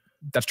you've made.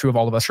 That's true of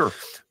all of us. Sure.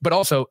 But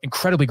also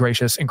incredibly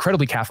gracious,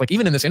 incredibly Catholic.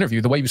 Even in this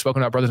interview, the way you've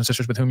spoken about brothers and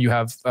sisters with whom you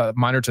have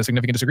minor to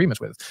significant disagreements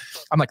with.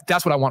 I'm like,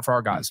 that's what I want for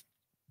our guys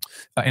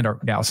and our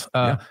gals.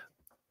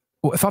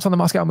 Thoughts on the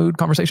Moscow mood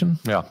conversation?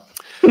 Yeah.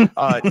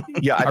 I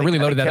really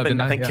loaded that up.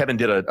 I think Kevin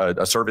did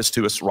a service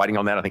to us writing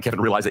on that. I think Kevin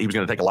realized that he was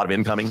going to take a lot of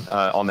incoming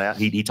on that.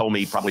 He told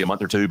me probably a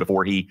month or two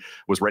before he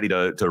was ready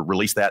to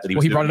release that he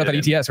was. He brought it up at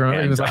ETS,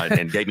 remember? And,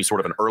 and gave me sort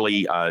of an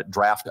early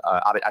draft.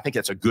 I think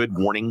that's a good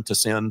warning to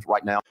send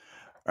right now.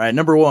 All right,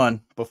 number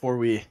one, before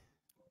we're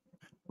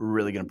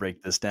really going to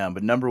break this down,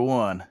 but number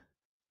one,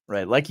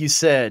 right, like you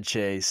said,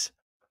 Chase,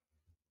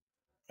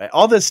 right,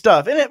 all this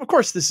stuff, and of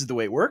course this is the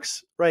way it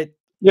works, right?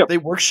 Yep. They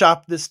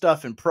workshop this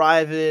stuff in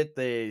private.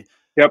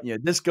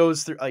 This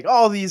goes through like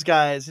all these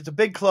guys. It's a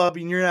big club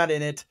and you're not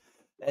in it.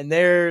 And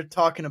they're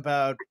talking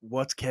about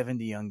what's Kevin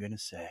DeYoung going to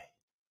say?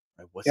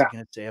 Right? What's he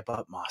going to say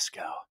about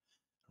Moscow?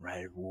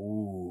 Right.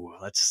 Ooh,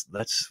 let's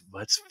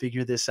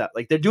figure this out.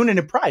 Like they're doing it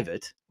in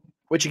private,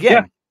 which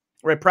again,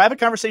 right. Private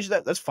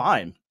conversations, that's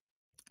fine.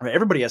 Right.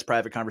 Everybody has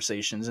private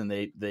conversations and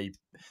they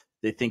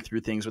think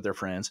through things with their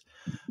friends,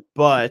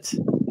 but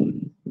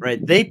right.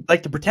 They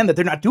like to pretend that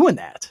they're not doing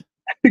that.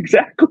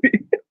 Exactly.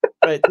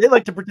 Right. They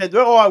like to pretend,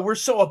 oh, we're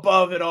so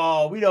above it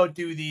all. We don't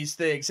do these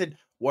things. And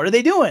what are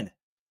they doing?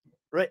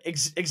 Right.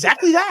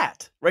 Exactly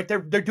that. Right. They're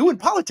doing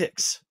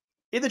politics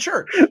in the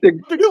church.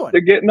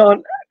 They're getting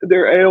on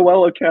their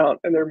AOL account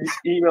and they're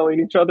emailing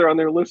each other on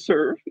their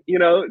listserv,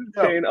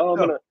 saying,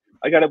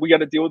 we got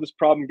to deal with this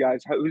problem,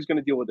 guys. Who's going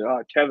to deal with it?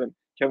 Kevin.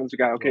 Kevin's the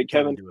guy. Okay,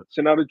 Kevin,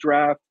 send out a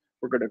draft.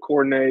 We're going to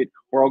coordinate.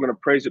 We're all going to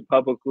praise it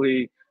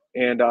publicly.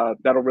 And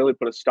that'll really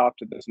put a stop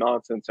to this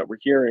nonsense that we're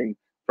hearing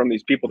from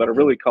these people that are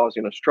really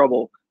causing us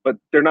trouble, but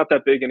they're not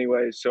that big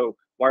anyway. So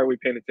why are we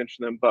paying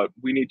attention to them? But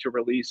we need to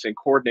release and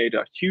coordinate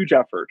a huge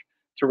effort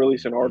to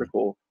release an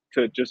article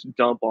to just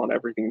dump on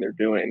everything they're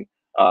doing.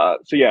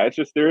 It's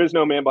just, there is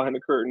no man behind the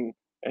curtain.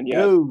 And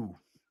yet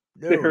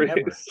there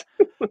never.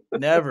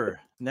 is.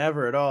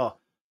 never at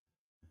all.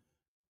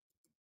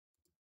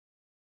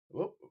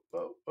 Whoa,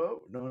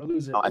 don't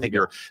lose it. I think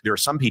there are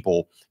some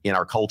people in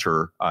our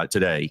culture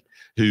today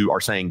who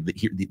are saying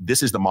that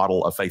this is the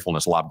model of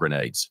faithfulness, lob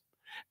grenades.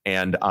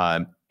 And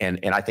I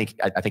think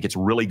it's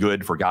really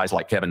good for guys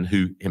like Kevin,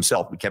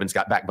 Kevin's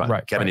got backbone.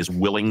 Right, Kevin is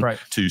willing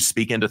to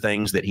speak into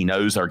things that he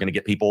knows are going to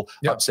get people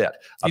upset.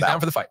 He's down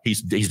for the fight.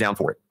 He's down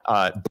for it.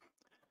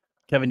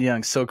 Kevin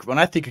DeYoung. So when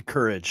I think of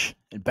courage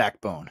and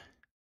backbone,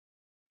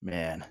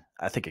 man,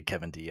 I think of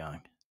Kevin DeYoung.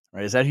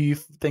 Right? Is that who you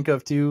think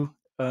of too,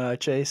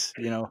 Chase?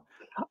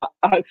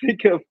 I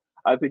think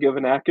of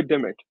an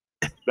academic.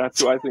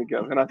 That's who I think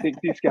of, and I think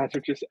these guys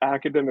are just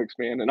academics,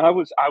 man. And I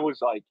was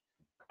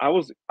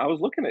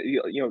looking at,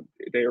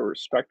 they are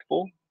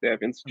respectable. They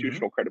have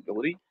institutional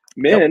credibility.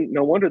 Men,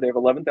 no wonder they have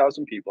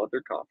 11,000 people at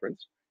their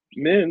conference.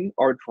 Men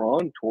are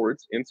drawn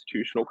towards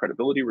institutional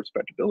credibility,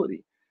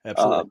 respectability.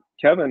 Absolutely.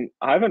 Kevin,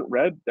 I haven't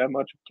read that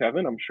much of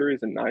Kevin. I'm sure he's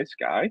a nice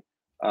guy,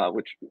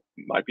 which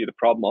might be the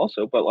problem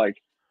also. But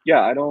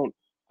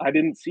I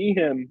didn't see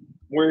him.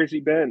 Where has he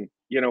been?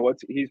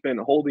 He's been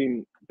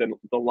holding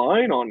the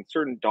line on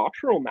certain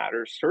doctrinal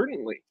matters,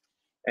 certainly.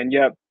 And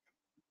yet,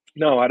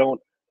 no,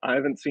 I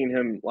haven't seen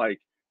him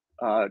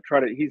try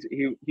to.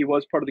 He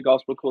was part of the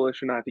Gospel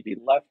Coalition. I think he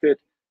left it,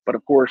 but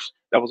of course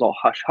that was all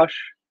hush hush.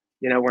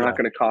 We're not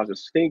going to cause a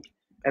stink,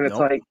 and it's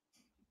like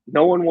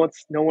no one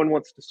wants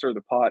to stir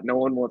the pot. No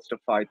one wants to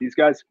fight. These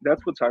guys.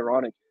 That's what's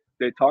ironic.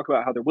 They talk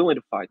about how they're willing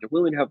to fight. They're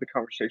willing to have the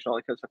conversation. All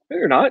that kind of stuff.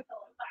 They're not.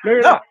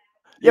 They're not.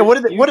 Yeah. What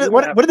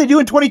did they do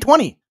in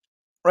 2020?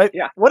 Right.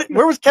 Yeah.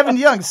 Where was Kevin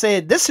DeYoung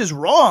saying this is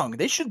wrong?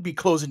 They shouldn't be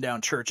closing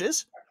down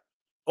churches.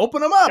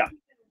 Open them up. Yeah.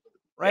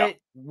 Right.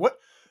 Yeah. What?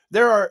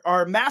 There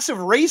are massive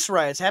race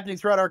riots happening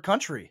throughout our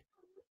country,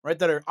 right?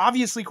 That are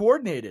obviously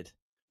coordinated,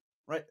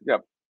 right?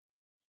 Yep.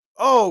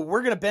 Oh,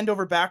 we're going to bend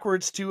over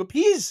backwards to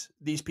appease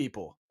these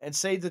people and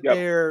say that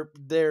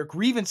their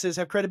grievances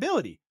have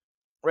credibility,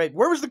 right?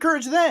 Where was the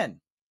courage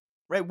then,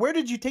 right? Where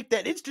did you take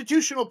that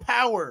institutional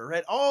power,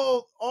 right?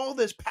 All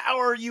this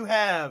power you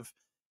have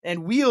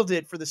and wield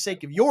it for the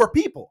sake of your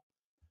people.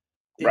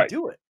 Didn't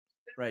do it,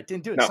 right?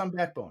 Didn't do it. No. Some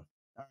backbone.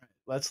 All right.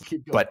 Let's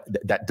keep going. But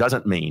that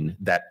doesn't mean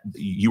that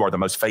you are the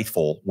most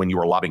faithful when you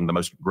are lobbing the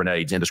most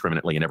grenades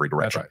indiscriminately in every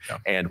direction. Right, yeah.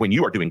 And when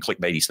you are doing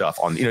clickbaity stuff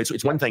on,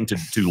 it's one thing to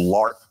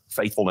LARP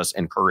faithfulness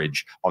and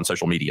courage on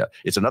social media.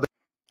 It's another.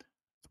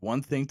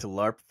 One thing to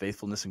LARP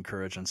faithfulness and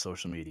courage on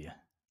social media.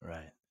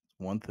 Right.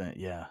 One thing.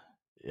 Yeah.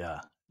 Yeah.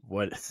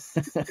 What?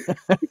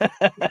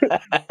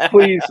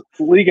 Please,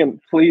 Ligon,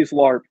 please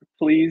LARP.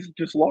 Please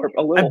just LARP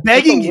a little. I'm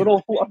begging you.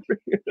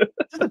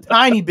 Just a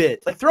tiny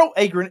bit. Like throw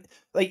a grenade.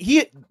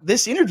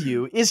 This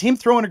interview is him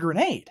throwing a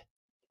grenade.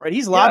 Right?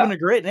 He's lobbing a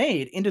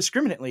grenade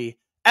indiscriminately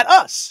at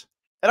us,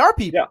 at our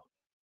people. Yeah.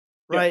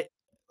 Right? Yeah.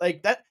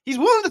 Like that. He's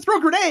willing to throw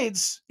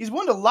grenades. He's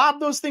willing to lob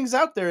those things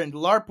out there and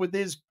LARP with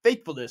his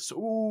faithfulness.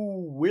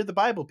 Ooh, we're the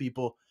Bible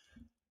people.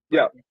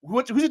 Yeah.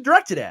 Who's it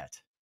directed at?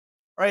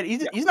 Right?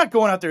 He's not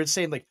going out there and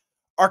saying like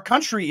our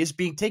country is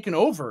being taken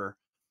over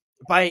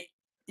by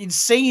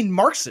insane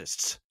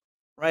Marxists,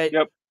 right?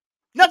 Yep.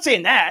 Not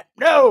saying that.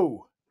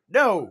 No,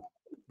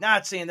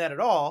 not saying that at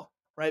all,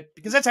 right?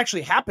 Because that's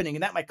actually happening,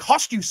 and that might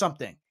cost you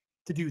something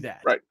to do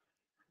that. Right.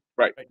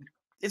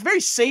 It's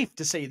very safe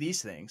to say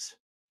these things,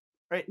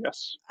 right?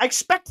 Yes. I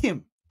expect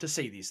him to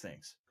say these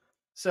things.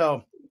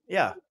 So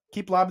yeah,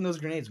 keep lobbing those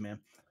grenades, man.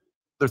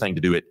 Thing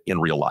to do it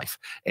in real life,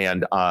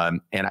 and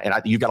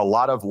you've got a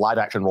lot of live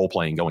action role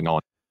playing going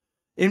on.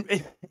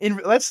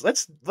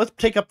 Let's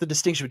take up the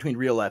distinction between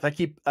real life.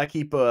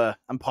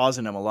 I'm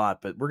pausing them a lot,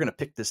 but we're gonna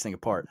pick this thing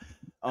apart.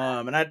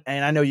 And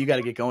I know you got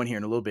to get going here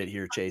in a little bit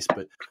here, Chase,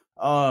 but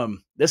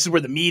this is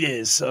where the meat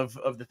is of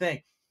the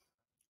thing,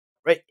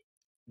 right?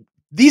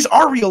 These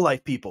are real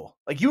life people.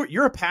 Like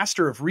you're a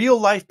pastor of real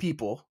life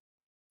people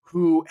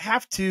who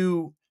have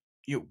to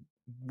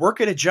work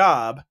at a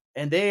job,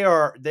 and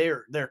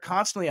they're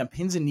constantly on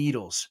pins and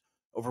needles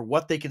over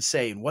what they can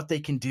say and what they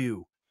can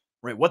do,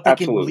 right? What they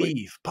can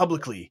believe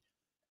publicly,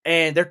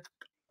 and they're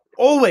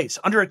always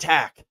under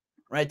attack,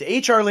 right?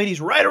 The HR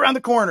lady's right around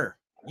the corner.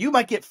 You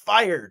might get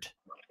fired,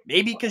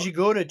 maybe because you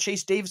go to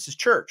Chase Davis's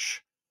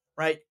church,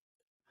 right?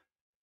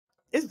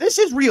 This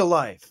is real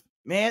life,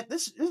 man.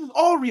 This is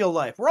all real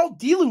life. We're all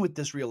dealing with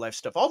this real life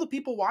stuff. All the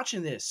people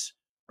watching this,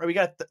 right? We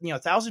got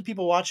 1,000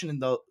 people watching in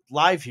the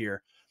live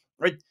here,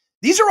 right?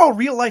 These are all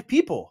real life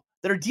people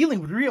that are dealing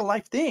with real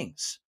life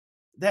things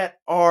that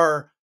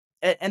are,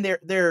 and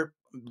they're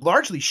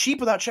largely sheep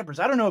without shepherds.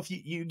 I don't know if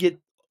you get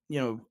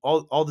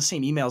all the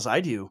same emails I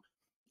do,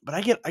 but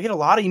I get a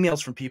lot of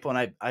emails from people,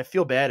 and I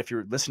feel bad if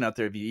you're listening out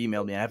there. If you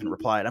emailed me, I haven't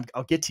replied.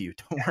 I'll get to you.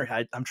 Don't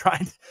worry. I'm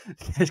trying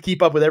to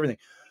keep up with everything,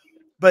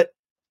 but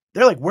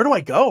they're like, where do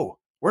I go?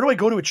 Where do I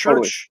go to a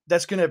church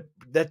that's gonna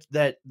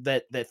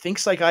that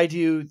thinks like I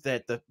do,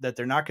 that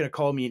they're not gonna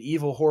call me an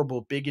evil,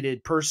 horrible,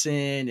 bigoted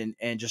person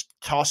and just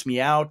toss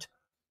me out,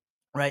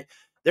 right?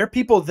 There are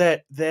people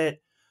that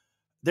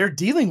they're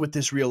dealing with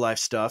this real life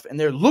stuff, and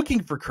they're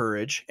looking for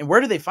courage. And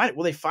where do they find it?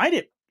 Well, they find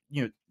it,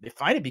 they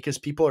find it because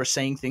people are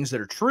saying things that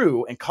are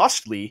true and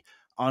costly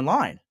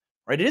online,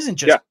 right? It isn't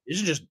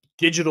just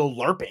digital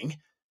LARPing,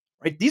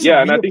 right? These are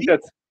and I think people.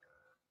 that's,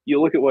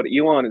 you look at what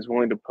Elon is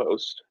willing to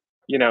post,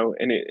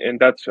 and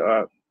that's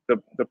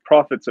the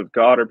prophets of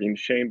God are being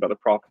shamed by the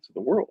prophets of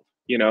the world.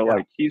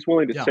 Like he's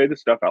willing to say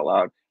this stuff out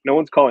loud. No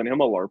one's calling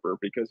him a LARPer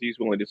because he's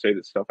willing to say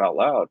this stuff out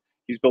loud.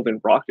 He's building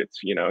rockets,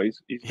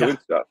 he's doing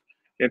stuff.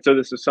 And so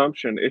this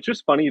assumption, it's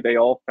just funny. They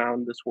all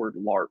found this word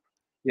LARP.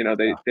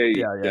 They're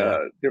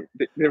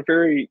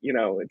very,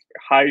 it's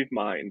hive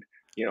mind.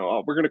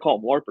 We're going to call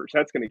them LARPers.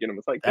 That's going to get them.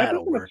 It's like,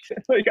 that'll work.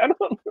 Like, I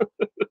don't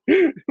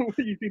what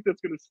do you think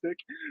that's going to stick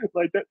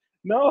like that?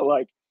 No,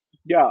 like,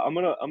 yeah, I'm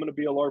going to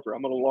be a LARPer.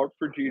 I'm going to LARP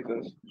for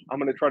Jesus. I'm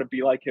going to try to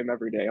be like him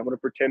every day. I'm going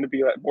to pretend to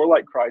be more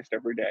like Christ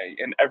every day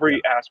in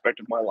every aspect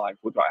of my life,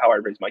 with how I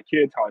raise my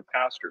kids, how I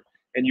pastor.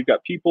 And you've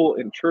got people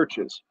in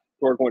churches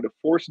who are going to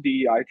force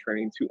DEI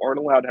trainings, who aren't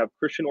allowed to have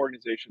Christian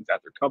organizations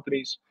at their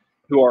companies,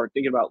 who are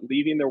thinking about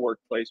leaving their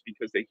workplace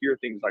because they hear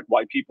things like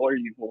white people are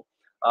evil.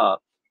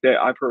 That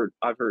I've heard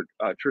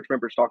church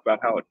members talk about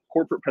how at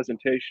corporate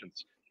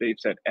presentations they've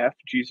said F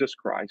Jesus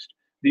Christ.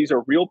 These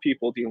are real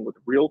people dealing with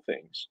real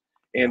things,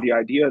 and the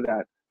idea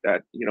that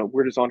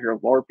we're just on here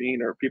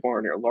LARPing, or people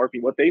aren't here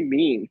LARPing, what they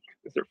mean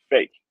is they're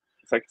fake.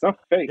 It's like, it's not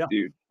fake,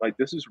 dude. Like,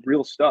 this is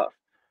real stuff.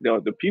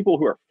 The people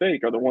who are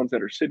fake are the ones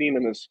that are sitting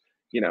in this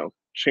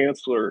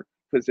chancellor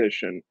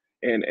position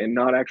and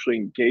not actually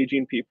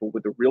engaging people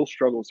with the real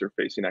struggles they're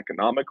facing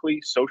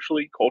economically,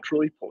 socially,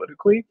 culturally,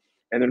 politically.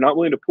 And they're not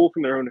willing to pull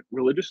from their own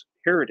religious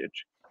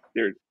heritage.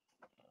 They're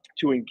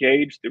to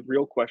engage the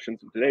real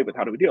questions of today with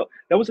how do we deal.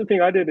 That was the thing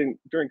I did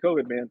during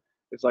COVID, man.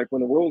 It's like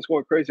when the world was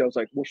going crazy, I was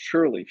like, well,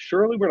 surely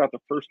we're not the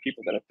first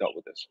people that have dealt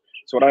with this.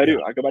 So what I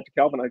do, I go back to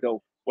Calvin, I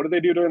go, what did they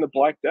do during the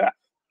Black Death?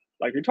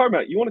 Like,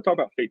 you want to talk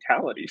about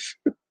fatalities,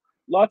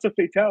 lots of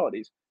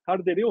fatalities. How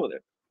did they deal with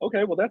it?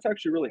 Okay, well, that's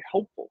actually really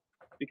helpful,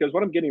 because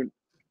what I'm getting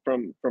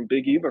from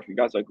Big Eva, from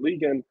guys like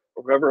Ligon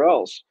or whoever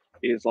else,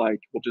 is like,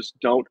 well, just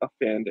don't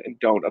offend and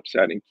don't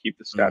upset and keep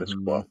the status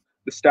quo.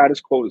 The status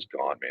quo is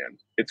gone, man.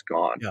 It's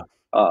gone.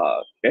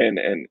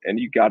 And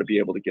you got to be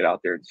able to get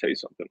out there and say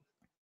something.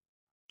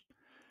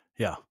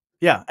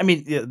 Yeah. I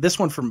mean, this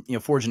one from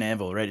Forge and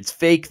Anvil, right? It's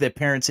fake that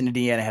parents in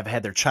Indiana have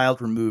had their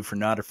child removed for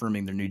not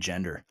affirming their new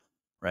gender,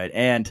 right?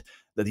 And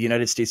that the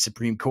United States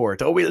Supreme Court,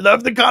 we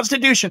love the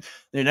Constitution.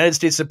 The United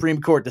States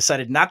Supreme Court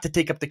decided not to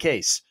take up the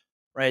case,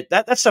 right?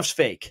 That stuff's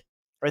fake,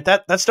 right?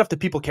 That's stuff that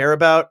people care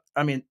about.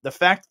 I mean, the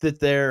fact that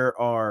there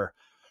are,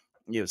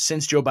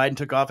 since Joe Biden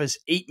took office,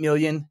 8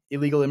 million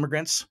illegal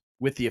immigrants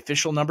with the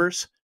official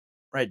numbers,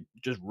 right?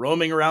 Just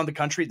roaming around the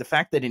country. The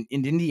fact that in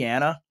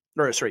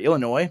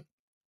Illinois,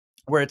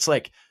 where it's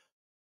like,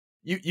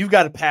 you've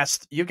got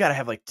to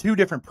have like 2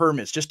 different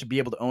permits just to be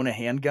able to own a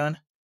handgun,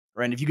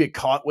 right? And if you get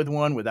caught with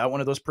one without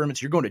one of those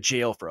permits, you're going to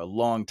jail for a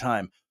long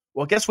time.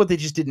 Well, guess what they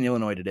just did in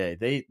Illinois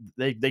today?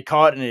 They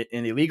caught an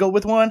illegal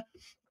with one,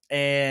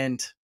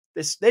 and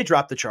They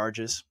dropped the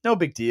charges. No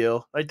big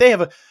deal. Right? They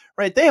have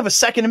a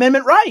Second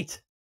Amendment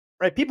right.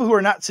 Right? People who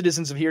are not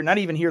citizens of here, not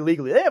even here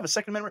legally, they have a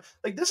Second Amendment.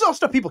 Like, this is all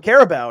stuff people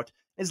care about.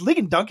 Is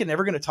Ligon Duncan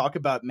ever going to talk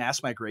about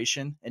mass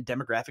migration and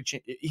demographic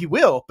change? He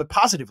will, but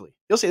positively.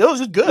 He'll say,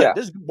 "Those are good. Yeah.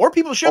 There's more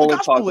people to share Only the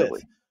gospel positively.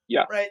 with."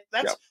 Yeah. Right?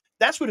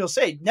 That's what he'll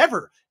say.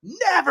 Never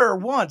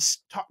once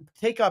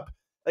take up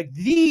like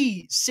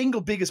the single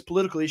biggest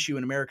political issue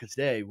in America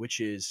today, which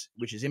is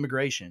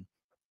immigration.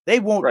 They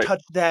won't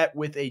touch that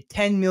with a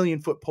 10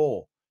 million foot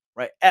pole,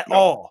 right? At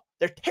all.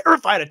 They're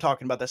terrified of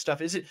talking about that stuff.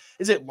 Is it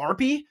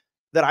LARPy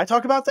that I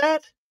talk about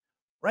that?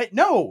 Right?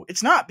 No,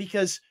 it's not,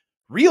 because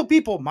real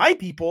people, my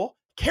people,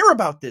 care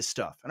about this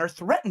stuff and are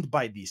threatened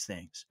by these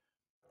things.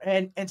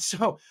 And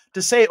so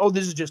to say, "Oh,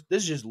 this is just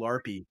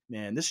LARPy,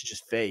 man, this is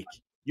just fake.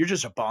 You're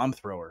just a bomb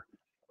thrower,"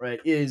 right?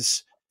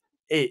 It's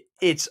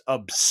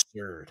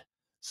absurd.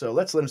 So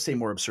let's let him say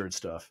more absurd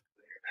stuff.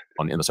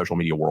 In the social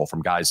media world,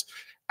 from guys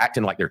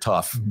acting like they're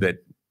tough, that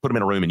put them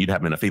in a room and you'd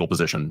have them in a fetal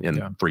position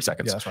in 3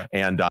 seconds. Yeah, that's right.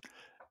 And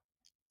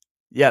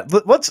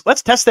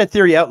let's test that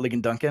theory out,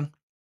 Ligon Duncan.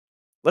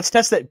 Let's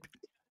test that.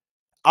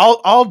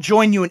 I'll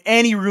join you in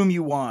any room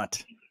you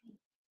want.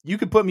 You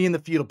can put me in the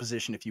fetal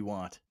position if you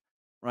want.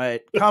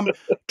 Right? Come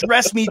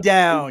dress me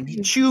down,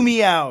 you chew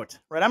me out.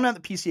 Right? I'm not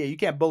the PCA. You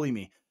can't bully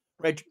me.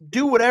 Right?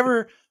 Do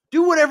whatever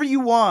you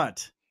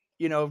want.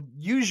 You know,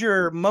 use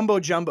your mumbo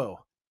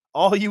jumbo.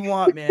 All you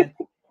want, man.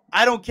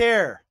 I don't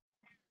care.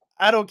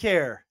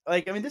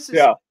 Like, I mean, this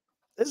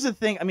is the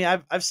thing. I mean,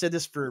 I've said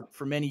this for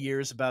many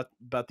years about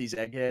these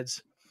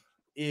eggheads.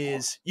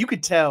 Is you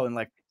could tell in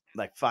like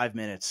 5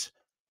 minutes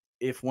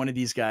if one of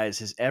these guys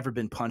has ever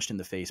been punched in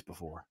the face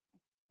before.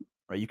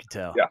 Right? You could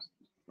tell. Yeah.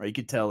 Right? You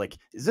could tell, like,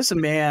 is this a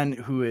man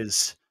who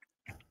has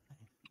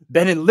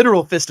been in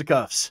literal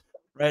fisticuffs,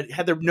 right?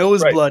 Had their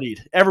nose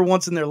bloodied ever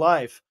once in their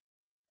life?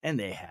 And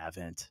they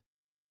haven't.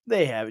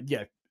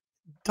 Yeah.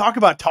 Talk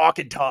about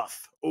talking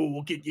tough. "Oh,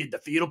 we'll get you in the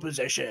fetal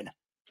position."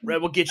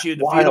 Right? We'll get you in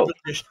the fetal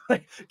position.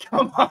 Like,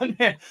 come on,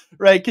 man.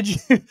 Right? Could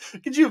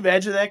you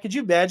imagine that? Could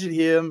you imagine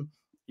him?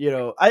 You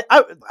know,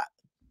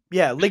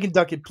 yeah, Ligon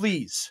Duncan,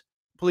 please.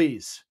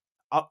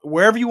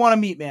 Wherever you want to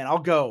meet, man, I'll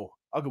go.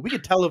 We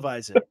can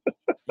televise it.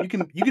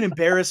 You can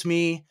embarrass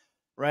me,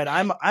 right?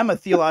 I'm a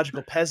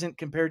theological peasant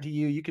compared to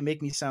you. You can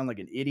make me sound like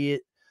an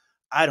idiot.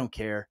 I don't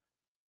care.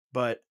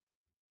 But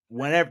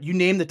whenever you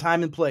name the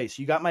time and place,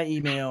 you got my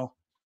email.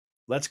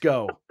 Let's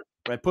go.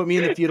 Right? Put me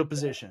in the fetal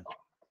position.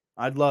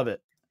 I'd love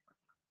it.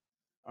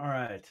 All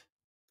right.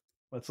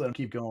 Let's let him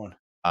keep going.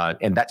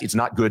 And it's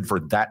not good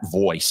for that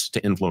voice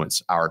to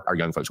influence our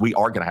young folks. We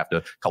are going to have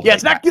to cultivate. Yeah,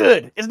 it's not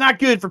good. It's not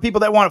good for people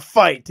that want to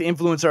fight to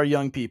influence our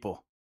young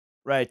people.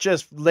 Right?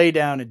 Just lay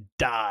down and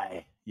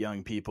die,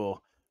 young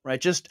people.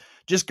 Right? Just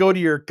go to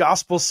your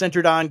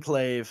gospel-centered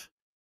enclave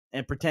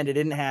and pretend it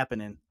didn't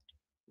happen.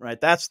 Right?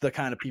 That's the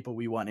kind of people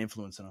we want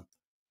influencing them.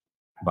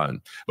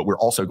 But we're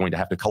also going to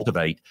have to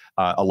cultivate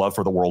a love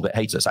for the world that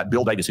hates us.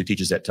 Bill Davis, who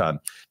teaches at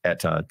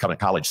Covenant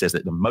College, says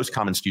that the most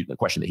common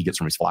question that he gets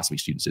from his philosophy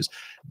students is,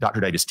 "Dr.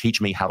 Davis,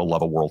 teach me how to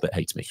love a world that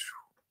hates me."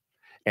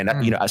 And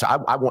so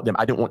I want them.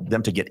 I don't want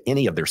them to get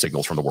any of their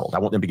signals from the world. I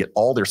want them to get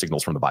all their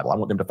signals from the Bible. I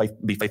want them to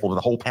be faithful to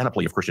the whole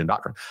panoply of Christian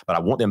doctrine. But I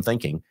want them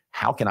thinking,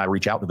 how can I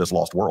reach out to this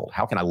lost world?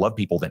 How can I love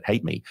people that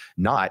hate me?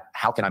 Not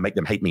how can I make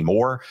them hate me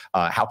more?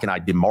 How can I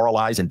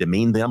demoralize and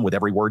demean them with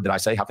every word that I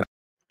say? How can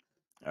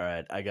All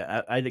right,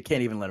 I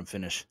can't even let him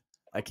finish.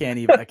 I can't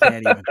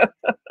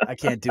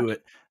do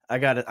it. I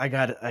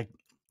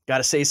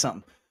gotta say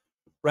something.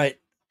 Right.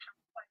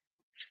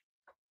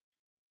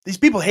 These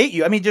people hate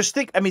you. I mean,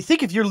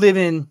 think if you're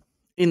living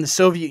in the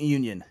Soviet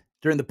Union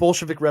during the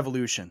Bolshevik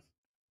Revolution,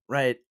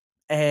 right?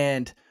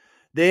 And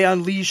they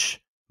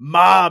unleash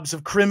mobs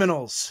of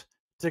criminals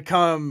to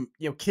come,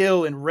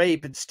 kill and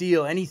rape and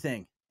steal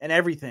anything and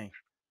everything.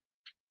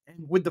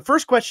 And with the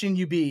first question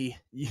you'd be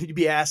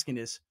asking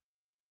is,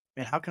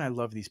 man, how can I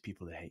love these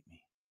people that hate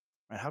me?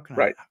 Right? How can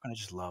I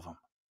just love them?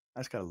 I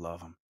just gotta love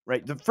them.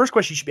 Right. The first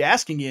question you should be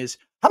asking is,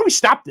 how do we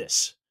stop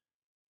this?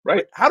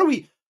 Right. How do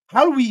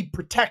we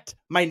protect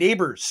my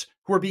neighbors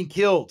who are being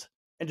killed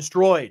and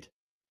destroyed?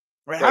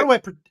 Right. How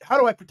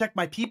do I protect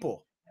my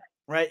people?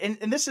 Right.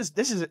 And this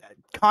is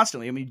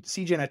constantly. I mean,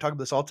 CJay and I talk about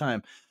this all the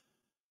time.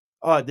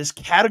 This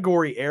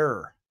category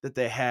error that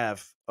they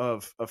have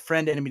of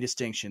friend enemy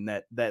distinction,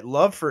 that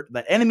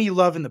enemy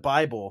love in the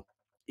Bible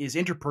is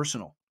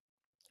interpersonal.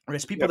 Right?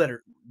 It's people that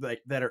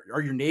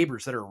are your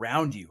neighbors, that are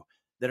around you,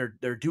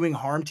 they're doing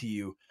harm to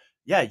you.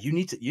 Yeah, you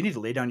need to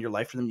lay down your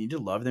life for them. You need to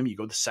love them. You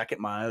go the second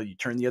mile. You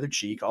turn the other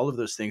cheek. All of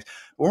those things.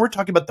 When we're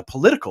talking about the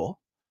political,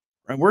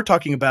 right? We're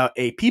talking about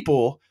a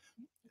people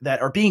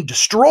that are being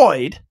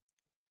destroyed.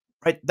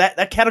 Right?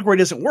 That category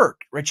doesn't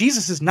work. Right?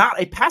 Jesus is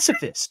not a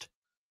pacifist.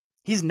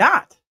 He's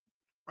not.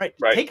 Right?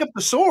 Take up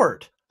the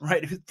sword.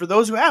 Right? For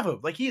those who have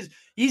him, like he's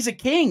a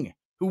king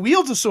who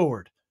wields a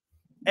sword.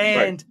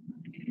 And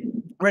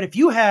right, if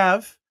you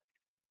have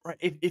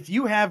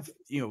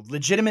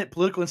legitimate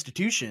political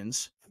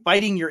institutions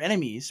fighting your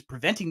enemies,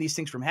 preventing these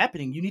things from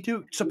happening, you need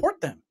to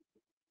support them.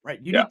 Right?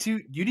 You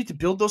need to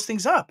build those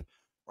things up.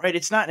 right?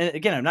 It's not, and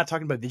again, I'm not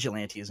talking about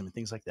vigilantism and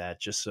things like that,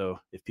 just so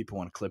if people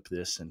want to clip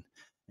this and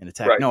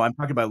attack. Right. No, I'm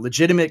talking about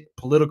legitimate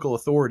political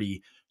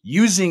authority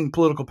using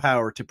political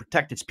power to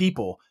protect its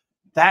people.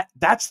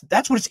 That's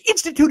what it's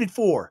instituted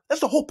for.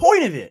 That's the whole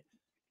point of it.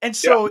 And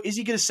so is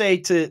he going to say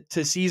to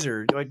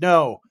Caesar, like,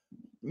 no,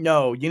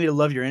 you need to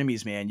love your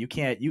enemies, man. You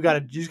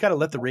just got to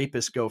let the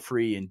rapists go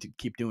free and to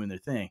keep doing their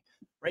thing.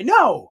 Right?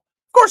 No,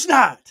 of course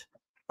not.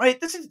 Right?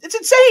 It's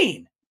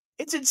insane.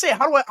 It's insane.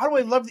 How do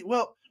I love the,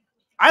 well,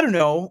 I don't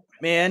know,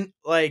 man.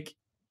 Like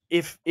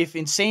if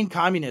insane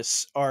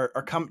communists are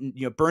coming,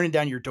 burning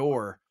down your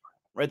door,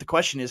 right? The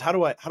question is, how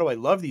do I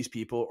love these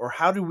people, or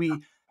how do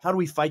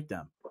we fight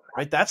them?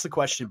 Right? That's the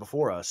question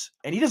before us.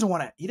 And he doesn't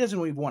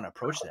even want to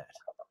approach that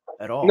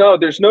at all. No,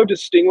 there's no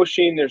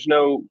distinguishing. There's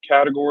no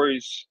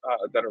categories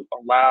that are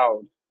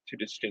allowed to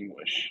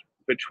distinguish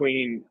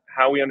between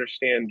how we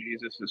understand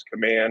Jesus's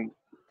command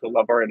to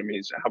love our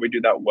enemies, how we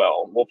do that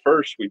well. Well,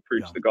 first we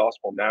preach the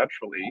gospel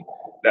naturally,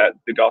 that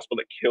the gospel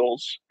that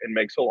kills and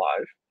makes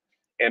alive.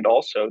 And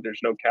also there's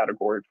no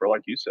category for,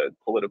 like you said,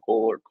 political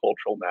or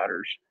cultural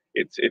matters.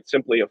 It's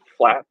simply a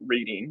flat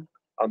reading,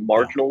 a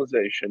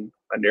marginalization,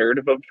 a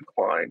narrative of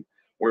decline,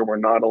 where we're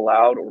not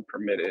allowed or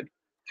permitted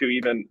to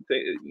even,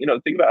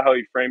 think about how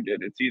he framed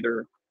it. It's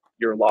either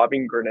you're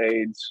lobbing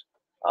grenades,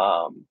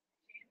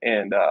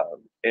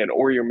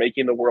 or you're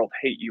making the world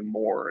hate you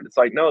more. And it's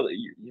like, no,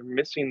 you're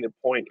missing the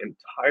point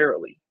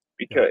entirely.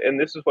 Because, and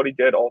this is what he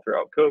did all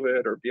throughout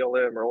COVID or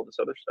BLM or all this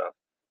other stuff,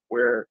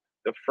 where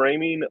the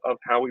framing of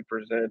how we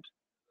present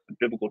the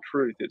biblical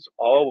truth is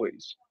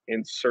always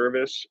in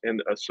service in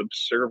a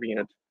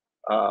subservient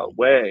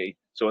way,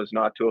 so as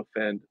not to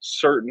offend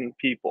certain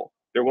people.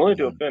 They're willing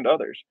to offend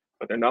others,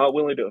 but they're not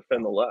willing to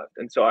offend the left.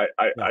 And so I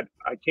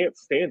can't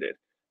stand it,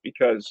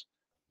 because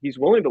he's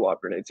willing to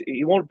lob grenades.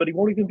 But he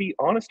won't even be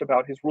honest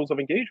about his rules of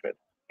engagement.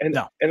 And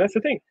that's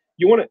the thing.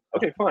 You want to,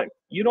 okay, fine.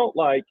 You don't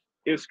like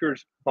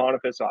Isker's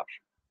Boniface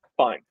option.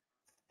 Fine.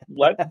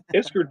 Let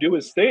Isker do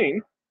his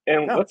thing,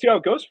 and let's see how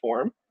it goes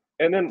for him.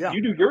 And then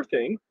you do your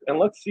thing, and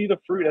let's see the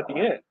fruit at the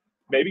end.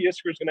 Maybe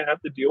Isker's going to have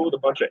to deal with a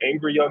bunch of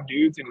angry young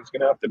dudes, and he's going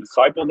to have to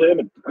disciple them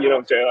and,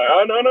 say, like,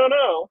 oh,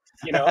 no,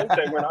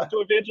 say we're not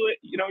too vigilant.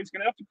 He's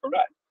going to have to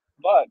correct.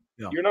 But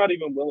you're not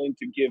even willing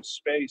to give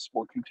space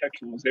for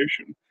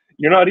contextualization.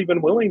 You're not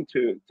even willing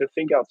to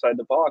think outside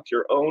the box,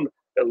 your own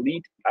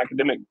elite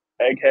academic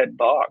egghead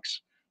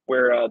box,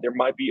 where there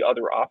might be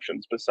other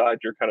options besides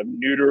your kind of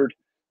neutered,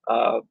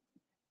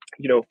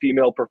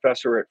 female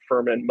professor at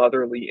Furman,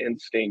 motherly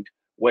instinct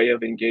way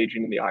of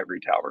engaging in the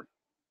ivory tower.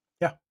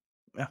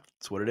 Yeah,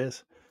 that's what it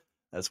is.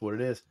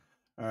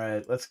 All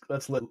right, let's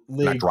let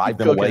I drive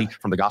them away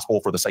from the gospel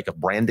for the sake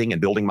of branding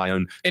and building my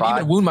own and tribe.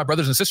 even wound my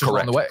brothers and sisters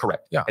along the way.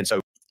 Correct. Yeah. And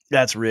so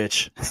that's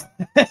rich.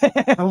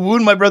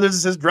 Wound my brothers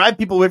and sisters, drive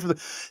people away from the.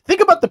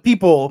 Think about the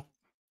people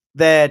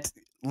that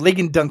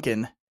Ligon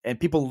Duncan and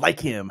people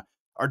like him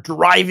are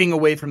driving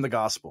away from the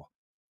gospel.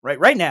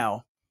 Right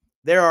now,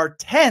 there are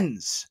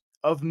tens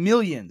of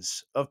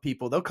millions of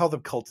people, they'll call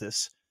them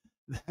cultists,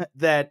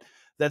 that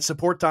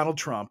support Donald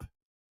Trump,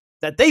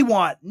 that they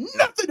want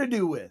nothing to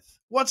do with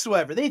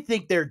whatsoever. They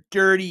think they're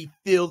dirty,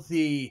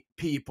 filthy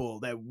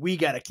people that we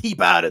got to keep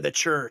out of the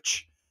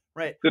church,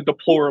 right? The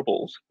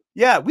deplorables.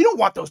 Yeah, we don't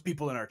want those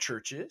people in our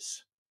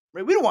churches,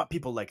 right? We don't want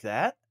people like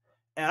that.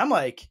 And I'm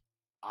like,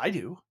 I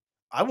do.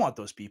 I want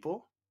those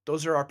people.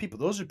 Those are our people.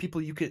 Those are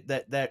people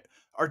that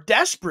are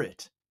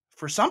desperate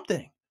for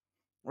something,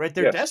 right?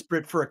 They're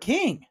desperate for a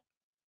king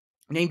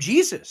named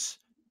Jesus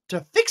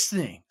to fix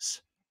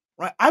things,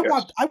 right? I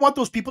want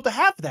those people to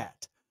have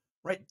that,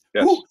 right?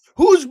 Yes.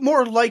 Who's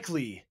more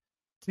likely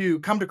to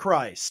come to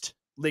Christ?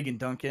 Ligon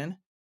Duncan,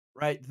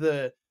 right?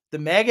 The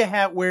MAGA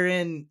hat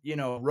wearing,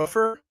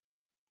 roofer,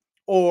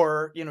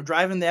 or,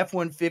 driving the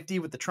F-150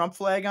 with the Trump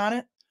flag on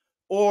it,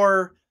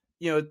 or,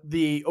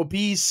 the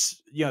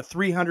obese,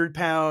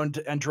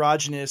 300-pound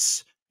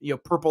androgynous,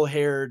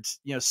 purple-haired,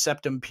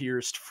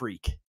 septum-pierced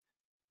freak,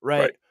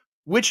 right?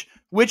 Which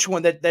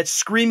one that's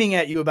screaming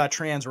at you about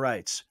trans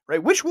rights,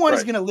 right? Which one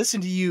is going to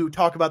listen to you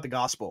talk about the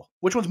gospel?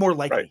 Which one's more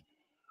likely,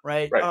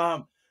 right?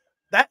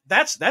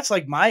 That's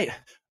like my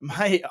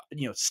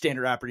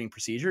standard operating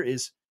procedure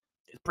is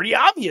pretty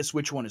obvious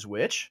which one is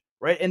which,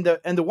 right? And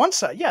the one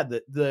side,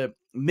 the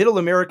middle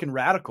American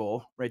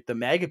radical, right? The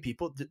MAGA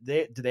people, do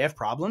they have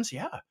problems?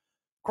 Yeah,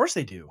 of course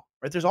they do,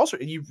 right? There's also,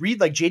 you read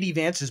like J.D.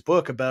 Vance's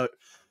book about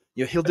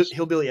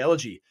hillbilly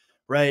elegy,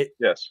 right?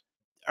 Yes.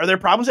 Are there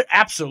problems there?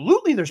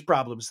 Absolutely, there's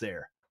problems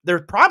there. There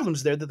are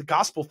problems there that the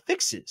gospel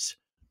fixes.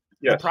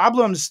 Yes. The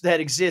problems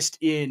that exist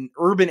in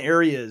urban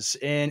areas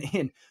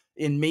and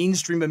in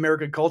mainstream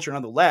American culture and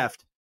on the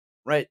left,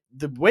 right?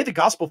 The way the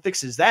gospel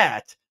fixes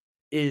that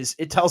is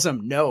it tells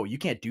them, no, you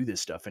can't do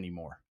this stuff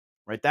anymore,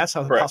 right? That's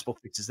how the gospel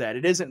fixes that.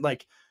 It isn't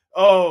like,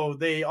 oh,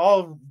 they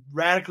all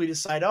radically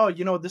decide,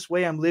 oh, this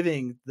way I'm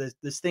living,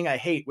 this thing I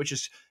hate, which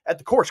is at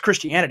the core, it's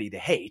Christianity they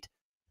hate,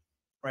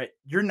 right?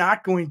 You're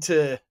not going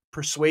to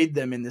persuade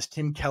them in this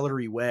Tim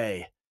Kellery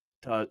way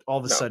to all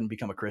of a sudden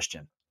become a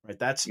Christian, right?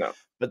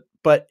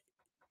 But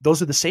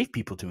those are the safe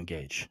people to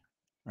engage.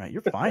 Right.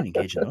 You're fine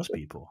engaging those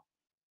people.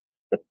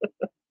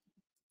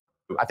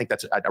 I think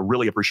I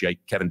really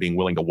appreciate Kevin being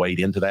willing to wade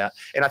into that.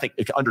 And I think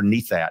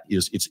underneath that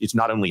is it's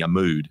not only a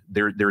mood.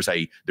 There's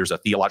a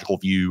theological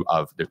view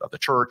of the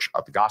church,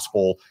 of the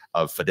gospel,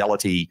 of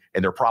fidelity,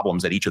 and there are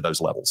problems at each of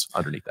those levels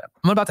underneath that.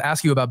 I'm about to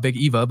ask you about Big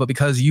Eva, but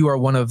because you are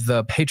one of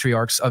the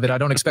patriarchs of it, I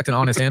don't expect an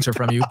honest answer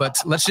from you. But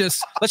let's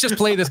just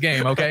play this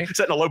game, okay?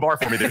 Setting a low bar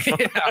for me there.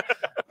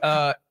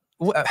 Yeah.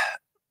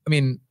 I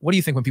mean, what do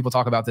you think when people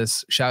talk about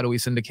this shadowy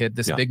syndicate,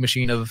 this big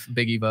machine of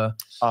Big Eva?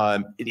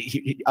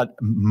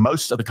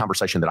 Most of the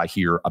conversation that I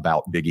hear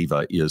about Big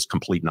Eva is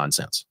complete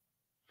nonsense.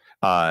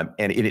 And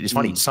it's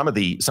funny. Some of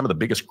the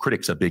biggest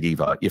critics of Big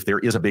Eva, if there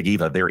is a Big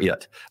Eva, they're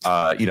it.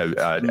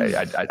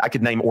 I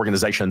could name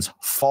organizations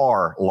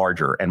far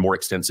larger and more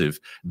extensive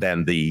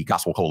than the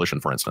Gospel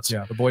Coalition, for instance.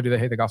 Yeah, but boy, do they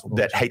hate the Gospel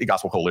Coalition. That hate the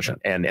Gospel Coalition,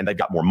 and they've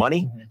got more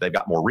money, they've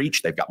got more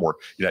reach, they've got more,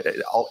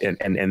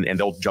 and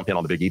they'll jump in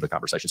on the Big Eva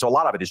conversation. So a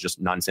lot of it is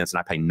just nonsense, and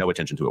I pay no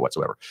attention to it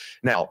whatsoever.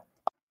 Now.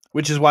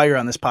 Which is why you're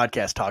on this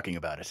podcast talking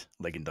about it,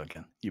 Ligon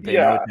Duncan. You pay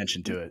no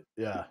attention to it.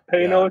 Yeah.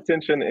 Pay no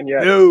attention. And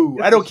yet. No,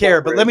 I don't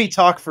care. But let me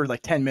talk for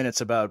like 10 minutes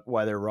about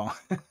why they're wrong.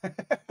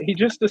 He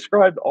just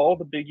described all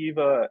the Big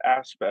Eva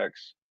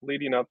aspects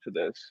leading up to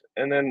this.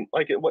 And then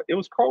like it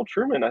was Carl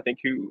Trueman, I think,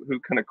 who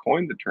kind of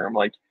coined the term.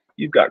 Like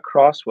you've got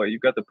Crossway,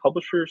 you've got the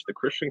publishers, the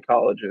Christian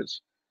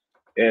colleges,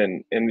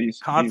 and these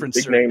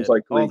big names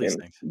like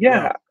Ligon.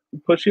 Yeah,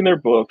 pushing their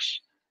books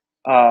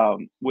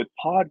with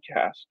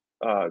podcasts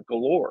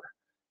galore.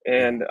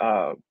 And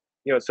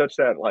such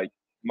that like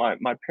my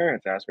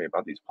parents asked me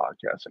about these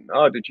podcasts and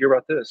did you hear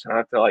about this? And I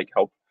have to like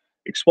help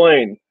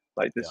explain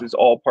like this is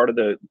all part of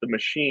the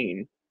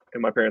machine.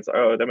 And my parents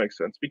are, that makes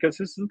sense, because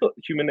this is the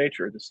human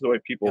nature. This is the way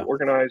people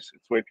organize.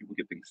 It's the way people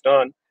get things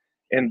done.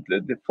 And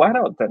the flat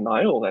out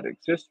denial that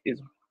exists is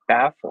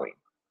baffling.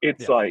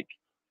 It's like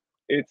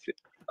it's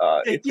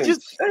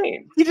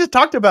insane. He just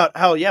talked about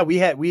how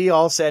we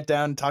all sat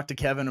down and talked to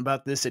Kevin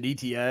about this at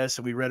ETS,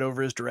 and we read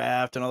over his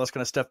draft and all this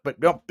kind of stuff.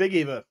 But no, Big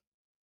Eva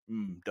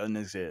doesn't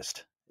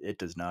exist. It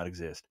does not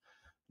exist.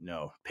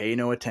 No, pay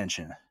no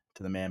attention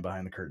to the man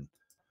behind the curtain.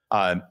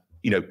 Have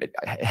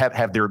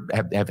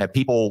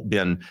people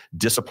been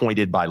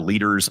disappointed by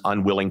leaders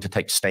unwilling to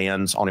take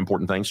stands on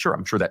important things? Sure,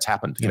 I'm sure that's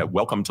happened.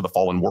 Welcome to the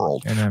fallen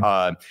world.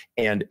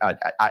 And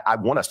I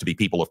want us to be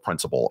people of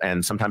principle,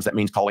 and sometimes that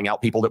means calling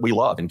out people that we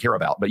love and care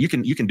about. But you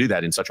can do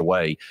that in such a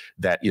way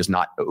that is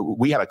not.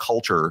 We have a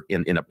culture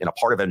in a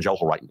part of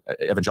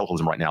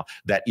evangelicalism right now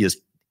that is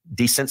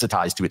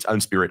desensitized to its own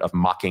spirit of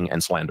mocking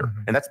and slander.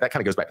 And that kind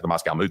of goes back to the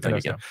Moscow mood thing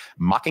again.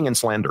 Mocking and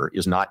slander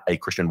is not a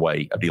Christian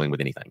way of dealing with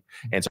anything.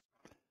 And so.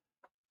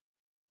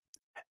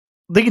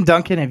 Ligon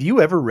Duncan, have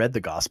you ever read the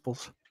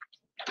Gospels?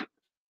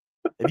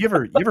 Have you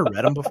ever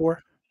read them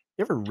before?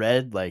 You ever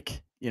read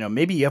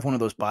maybe you have one of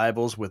those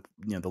Bibles with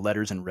the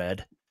letters in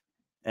red,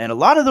 and a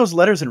lot of those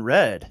letters in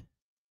red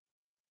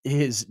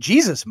is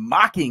Jesus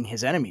mocking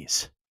his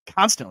enemies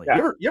constantly.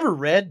 Yeah. You ever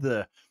read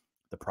the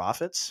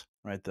prophets,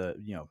 right?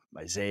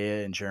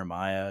 Isaiah and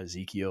Jeremiah,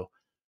 Ezekiel,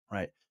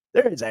 right?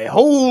 There is a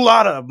whole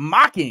lot of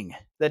mocking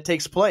that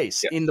takes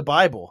place in the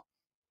Bible,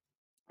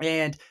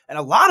 and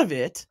a lot of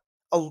it.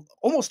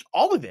 Almost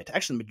all of it,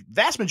 actually, the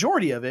vast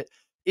majority of it,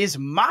 is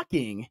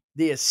mocking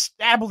the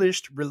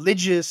established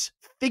religious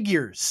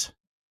figures.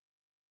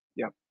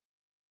 Yeah,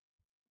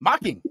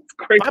 mocking. It's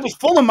crazy. The Bible's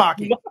full of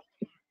mocking.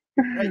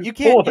 Right?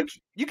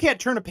 You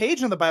can't turn a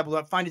page in the Bible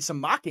without finding some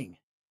mocking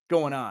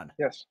going on.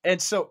 Yes, and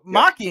so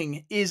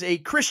mocking is a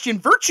Christian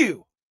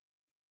virtue,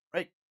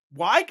 right?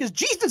 Why? Because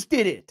Jesus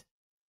did it,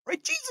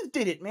 right? Jesus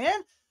did it,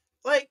 man.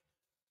 Like,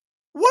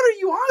 what are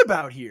you on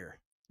about here?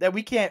 That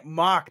we can't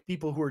mock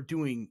people who are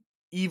doing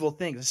evil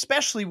things,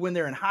 especially when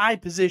they're in high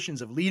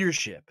positions of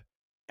leadership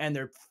and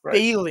they're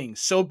failing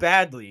so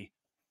badly,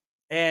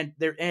 and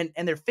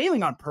they're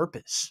failing on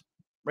purpose,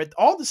 right?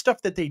 All the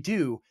stuff that they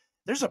do,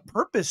 there's a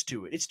purpose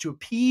to it. It's to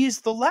appease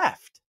the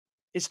left.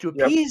 It's to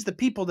appease the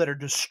people that are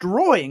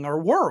destroying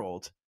our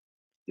world.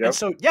 And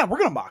so, we're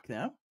going to mock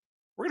them.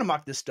 We're going to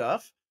mock this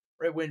stuff,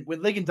 right? When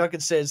Ligon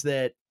Duncan says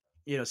that,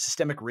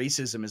 systemic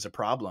racism is a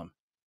problem,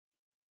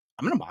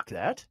 I'm going to mock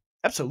that.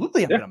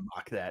 Absolutely, I'm going to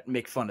mock that and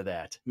make fun of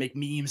that, make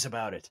memes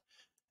about it.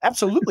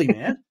 Absolutely,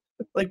 man.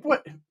 Like,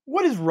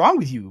 what is wrong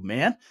with you,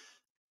 man?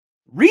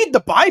 Read the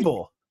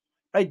Bible,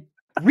 right?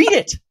 Read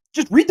it.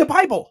 Just read the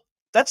Bible.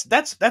 That's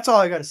all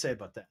I got to say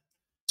about that.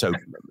 So,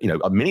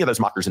 many of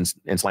those mockers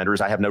and slanderers,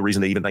 I have no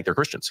reason to even think they're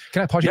Christians.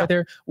 Can I pause you right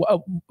there?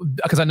 Well,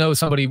 because I know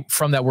somebody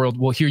from that world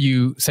will hear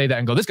you say that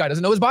and go, "This guy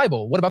doesn't know his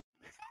Bible." What about?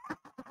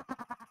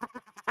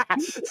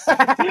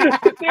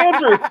 It's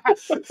Andrew.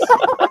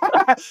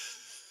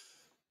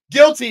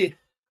 Guilty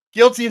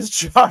as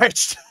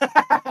charged.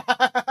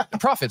 The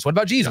prophets. What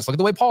about Jesus? Look at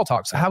the way Paul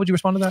talks. How would you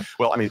respond to that?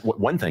 Well, I mean,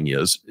 one thing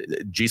is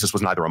Jesus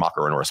was neither a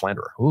mocker nor a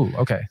slanderer. Ooh,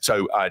 okay.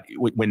 So if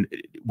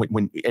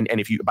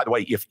you, by the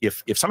way, if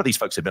some of these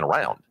folks had been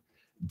around,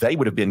 they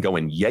would have been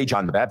going, yay,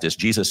 John the Baptist,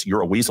 Jesus,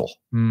 you're a weasel.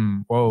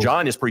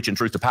 John is preaching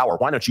truth to power.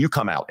 Why don't you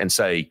come out and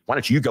say, why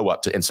don't you go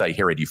up to and say,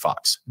 Herod, you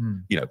fox?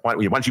 You know, why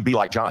don't you be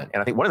like John?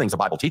 And I think one of the things the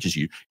Bible teaches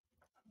you.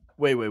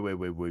 Wait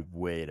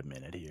a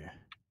minute here.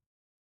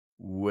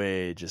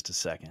 Wait just a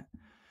second.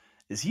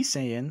 Is he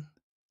saying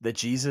that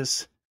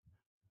Jesus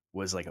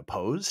was like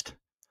opposed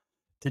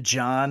to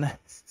John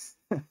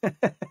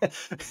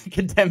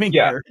condemning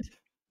Herod?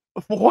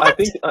 What?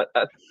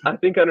 I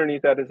think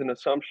underneath that is an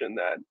assumption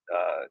that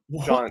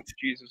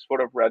Jesus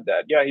would have read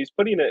that. Yeah, he's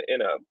putting it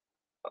in a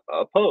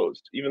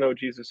opposed, even though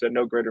Jesus said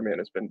no greater man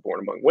has been born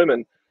among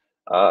women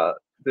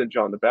than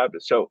John the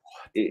Baptist. So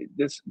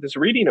this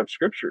reading of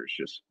scripture is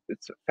just,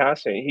 it's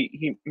fascinating.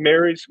 He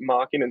marries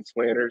mocking and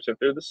slanders if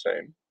they're the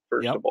same,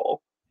 first of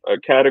all. A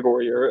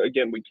category, or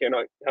again, we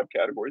cannot have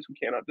categories, we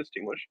cannot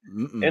distinguish.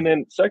 And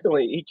then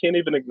secondly, he can't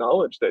even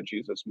acknowledge that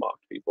Jesus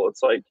mocked people.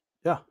 It's like,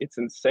 it's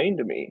insane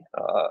to me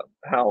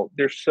how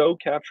they're so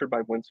captured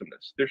by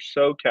winsomeness. They're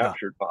so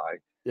captured by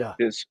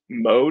this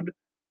mode,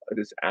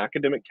 this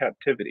academic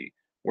captivity,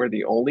 where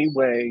the only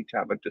way to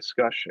have a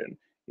discussion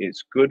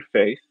is good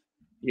faith,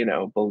 you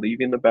know,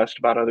 believing the best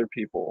about other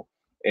people,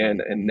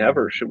 and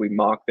never should we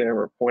mock them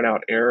or point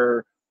out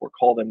error or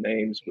call them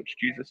names, which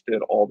Jesus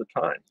did all the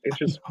time. It's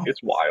just,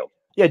 it's wild.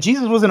 Yeah,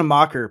 Jesus wasn't a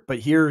mocker, but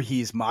here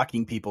he's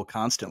mocking people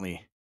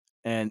constantly.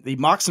 And he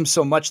mocks them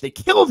so much, they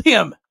killed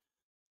him.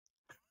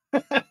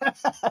 This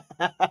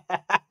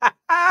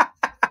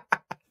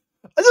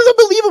is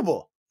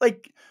unbelievable.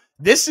 Like,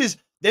 this is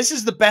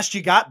the best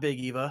you got,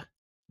 Big Eva.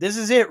 This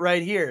is it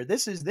right here.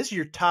 This is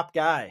your top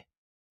guy.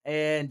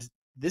 And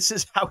this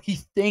is how he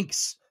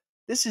thinks.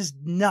 This is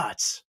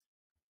nuts.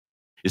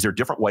 Is there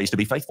different ways to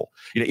be faithful?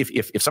 You know,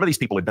 if some of these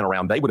people had been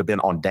around, they would have been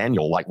on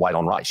Daniel like white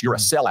on rice. You're a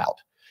sellout.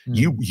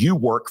 You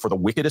work for the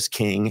wickedest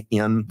king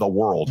in the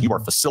world. You are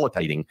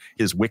facilitating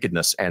his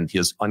wickedness and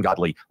his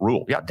ungodly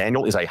rule. Yeah,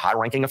 Daniel is a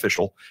high-ranking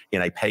official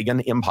in a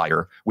pagan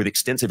empire with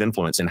extensive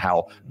influence in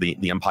how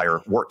the empire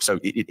works. So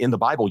in the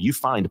Bible, you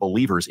find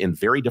believers in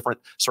very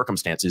different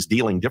circumstances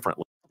dealing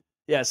differently.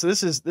 Yeah, so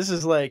this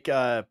is like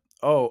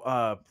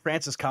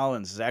Francis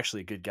Collins is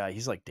actually a good guy.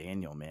 He's like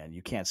Daniel, man.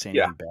 You can't say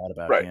anything bad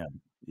about him.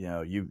 You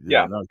know,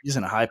 no, he's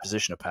in a high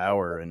position of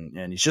power,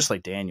 and he's just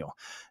like Daniel.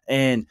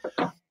 And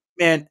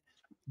man,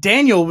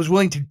 Daniel was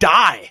willing to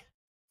die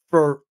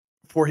for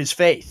his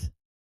faith,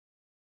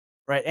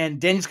 right? And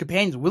Daniel's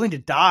companions were willing to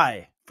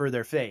die for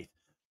their faith.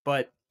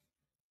 But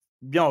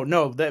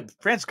no, that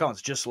Francis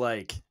Collins just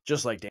like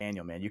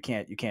Daniel, man. You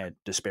can't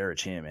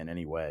disparage him in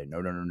any way.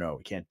 No.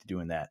 We can't be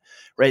doing that,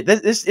 right?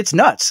 It's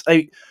nuts.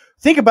 Like,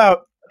 think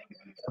about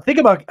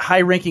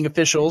high-ranking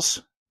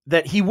officials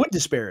that he would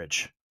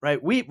disparage. Right,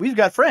 we've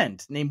got a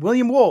friend named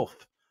William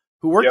Wolf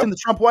who worked in the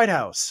Trump White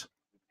House,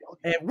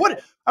 and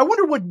I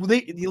wonder what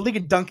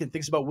Ligon Duncan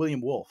thinks about William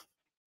Wolf.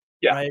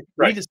 Right.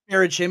 We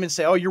disparage him and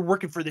say, "Oh, you're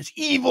working for this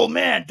evil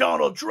man,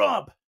 Donald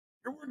Trump.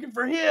 You're working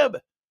for him.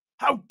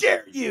 How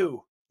dare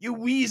you, you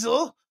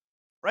weasel!"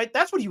 Right?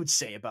 That's what he would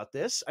say about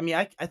this. I mean,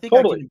 I think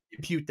I can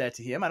impute that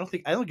to him. I don't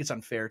think it's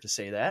unfair to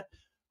say that.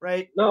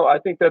 Right? No, I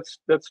think that's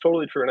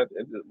totally true. And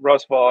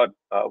Russ Vaught,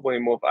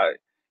 William Wolf,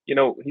 you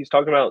know, he's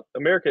talking about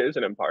America is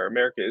an empire.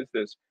 America is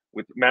this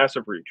with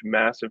massive reach,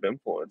 massive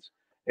influence.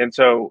 And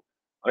so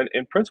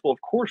in principle,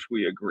 of course,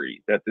 we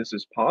agree that this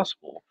is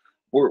possible.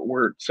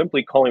 We're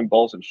simply calling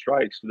balls and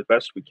strikes to the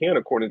best we can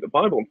according to the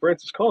Bible. And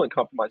Francis Collins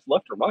compromised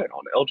left or right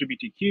on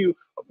LGBTQ,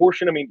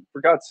 abortion. I mean,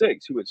 for God's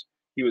sakes, he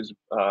was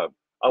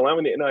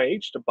allowing the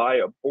NIH to buy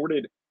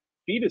aborted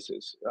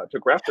fetuses to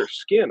graft their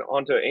skin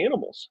onto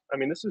animals. I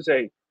mean, this is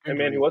a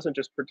man who wasn't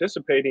just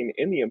participating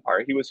in the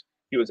empire. He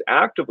was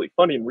actively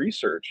funding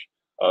research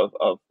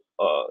of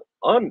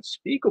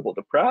unspeakable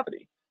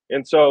depravity.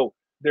 And so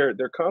they're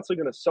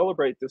constantly going to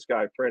celebrate this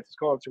guy, Francis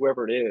Collins,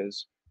 whoever it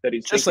is that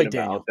he's just thinking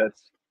like about. Daniel.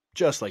 That's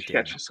just like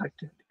Daniel. just like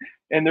Daniel.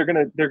 And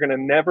they're gonna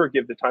never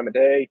give the time of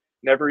day,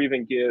 never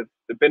even give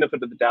the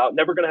benefit of the doubt,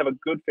 never gonna have a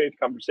good faith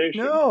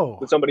conversation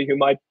with somebody who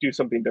might do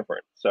something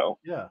different. So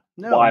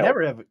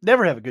never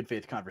have a good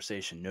faith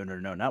conversation. No,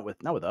 not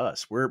with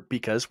us.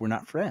 Because we're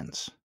not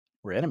friends.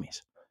 We're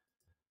enemies.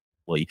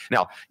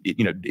 Now,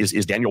 you know,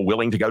 is Daniel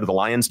willing to go to the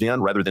lion's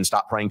den rather than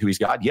stop praying to his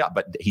God? Yeah,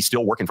 but he's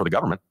still working for the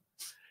government.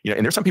 You know,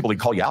 and there's some people that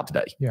call you out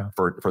today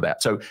for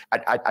that. So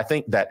I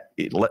think that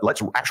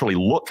let's actually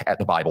look at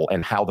the Bible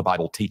and how the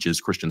Bible teaches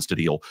Christians to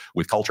deal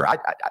with culture.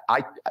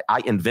 I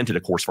invented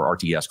a course for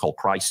RTS called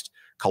Christ,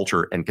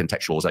 Culture, and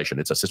Contextualization.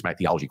 It's a systematic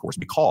theology course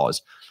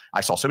because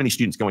I saw so many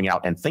students going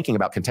out and thinking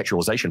about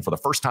contextualization for the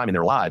first time in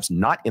their lives,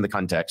 not in the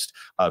context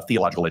of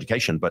theological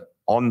education, but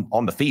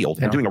on the field,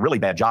 and doing a really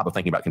bad job of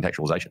thinking about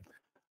contextualization.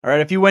 All right,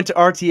 if you went to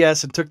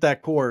RTS and took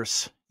that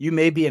course, you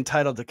may be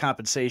entitled to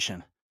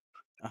compensation.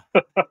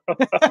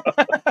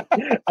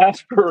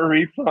 Ask for a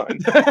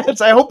refund.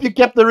 I hope you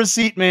kept the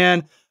receipt,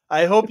 man.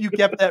 I hope you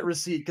kept that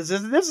receipt, because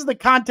this is the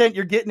content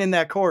you're getting in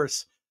that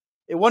course.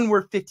 It wasn't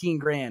worth 15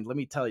 grand, let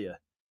me tell you.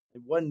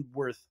 It wasn't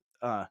worth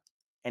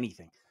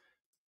anything.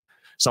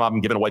 Some of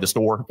them giving away the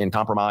store in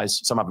compromise.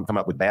 Some of them come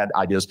up with bad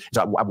ideas.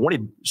 So I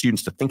wanted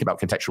students to think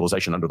about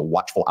contextualization under the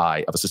watchful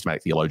eye of a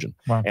systematic theologian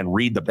and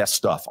read the best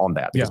stuff on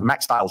that. Because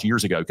Max Stiles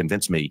years ago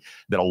convinced me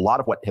that a lot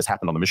of what has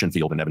happened on the mission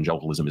field in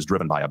evangelicalism is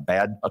driven by a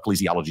bad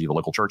ecclesiology of the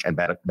local church and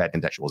bad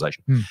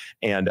contextualization.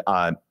 And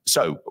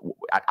so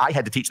I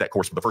had to teach that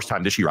course for the first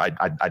time this year.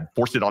 I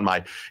forced it on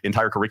my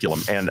entire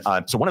curriculum. And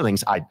so one of the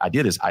things I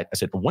did is I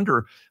said, I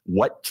wonder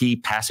what key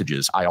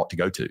passages I ought to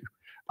go to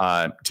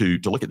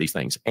look at these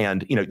things.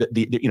 And,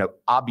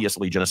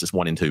 obviously Genesis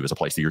 1 and 2 is a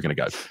place that you're going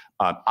to go.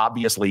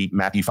 Obviously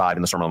Matthew 5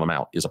 in the Sermon on the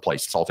Mount is a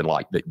place, salt and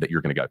light, that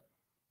you're going to go.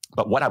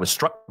 But what I was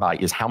struck by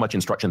is how much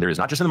instruction there is,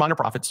 not just in the minor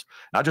prophets,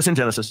 not just in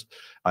Genesis,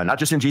 not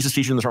just in Jesus'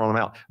 teaching in the Sermon on the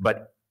Mount,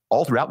 but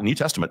all throughout the New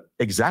Testament,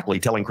 exactly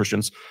telling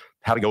Christians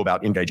how to go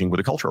about engaging with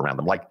the culture around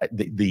them. Like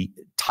the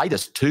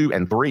Titus 2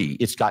 and 3,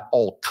 it's got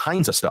all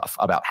kinds of stuff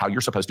about how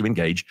you're supposed to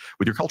engage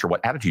with your culture, what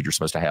attitude you're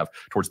supposed to have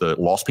towards the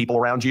lost people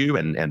around you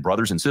and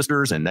brothers and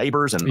sisters and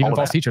neighbors and even all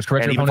false that. teachers,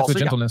 correct your opponents with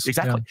gentleness.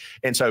 Exactly.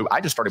 Yeah. And so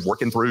I just started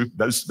working through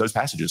those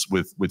passages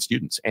with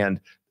students. And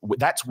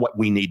that's what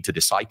we need to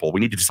disciple. We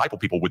need to disciple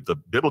people with the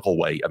biblical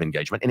way of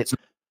engagement. And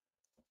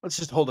let's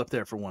just hold up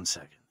there for 1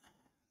 second.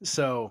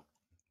 So,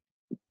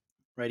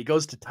 right, he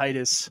goes to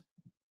Titus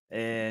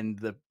and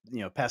the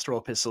pastoral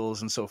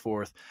epistles and so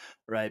forth,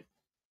 right?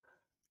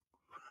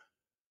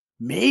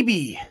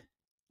 Maybe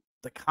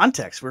the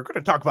context, we're going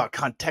to talk about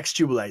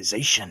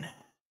contextualization,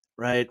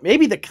 right?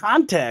 Maybe the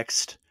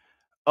context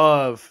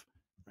of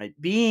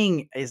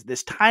being as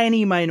this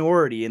tiny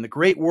minority in the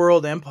great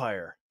world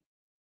empire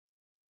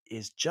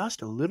is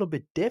just a little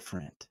bit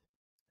different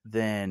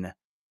than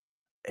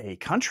a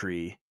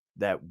country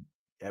that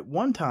at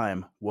one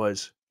time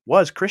was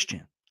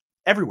Christian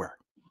everywhere.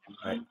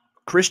 Right.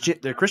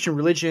 The Christian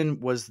religion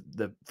was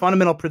the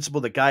fundamental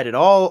principle that guided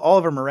all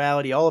of our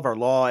morality, all of our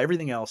law,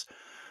 everything else.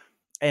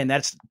 And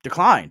that's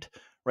declined,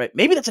 right?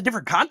 Maybe that's a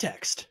different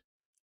context,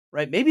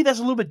 right? Maybe that's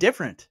a little bit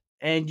different.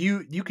 And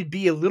you could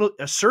be a little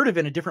assertive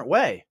in a different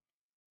way,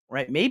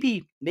 right?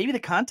 Maybe the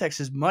context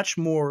is much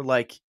more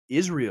like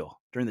Israel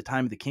during the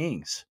time of the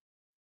kings.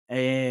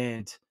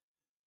 And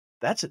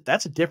that's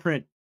a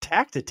different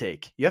tack to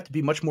take. You have to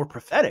be much more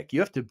prophetic.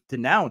 You have to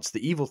denounce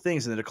the evil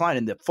things and the decline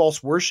and the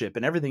false worship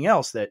and everything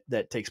else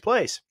that takes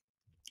place.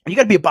 And you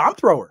got to be a bomb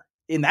thrower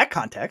in that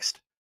context,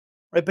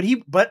 right?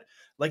 But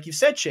like you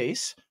said,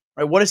 Chase,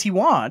 right? What does he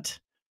want?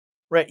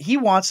 Right? He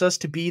wants us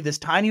to be this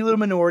tiny little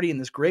minority in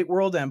this great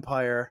world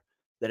empire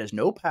that has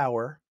no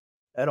power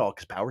at all,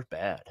 because power is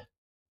bad.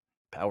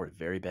 Power is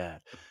very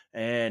bad.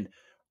 And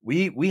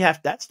we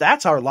have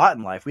that's our lot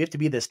in life. We have to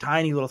be this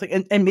tiny little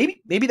thing. And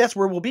maybe that's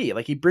where we'll be.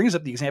 Like he brings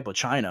up the example of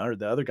China, or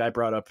the other guy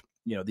brought up,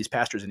 these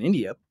pastors in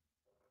India.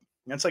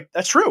 And it's like,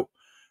 that's true,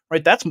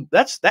 right?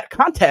 That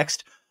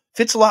context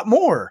fits a lot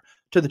more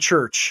to the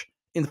church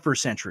in the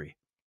first century.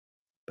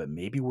 But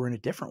maybe we're in a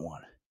different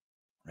one.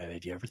 Right?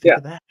 Did you ever think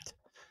of that?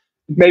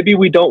 Maybe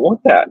we don't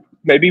want that.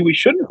 Maybe we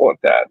shouldn't want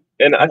that.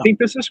 And I think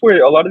this is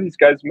where a lot of these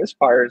guys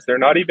misfire, is they're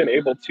not even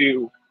able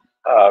to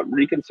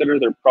reconsider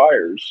their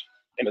priors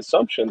and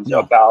assumptions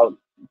about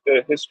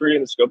the history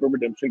and the scope of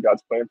redemption,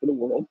 God's plan for the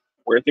world,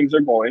 where things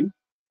are going.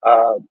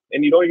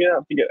 And you don't even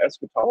have to get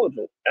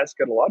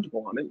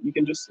eschatological on it. You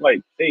can just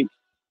think,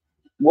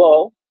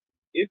 well,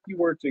 if you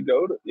were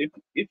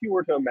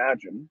to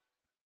imagine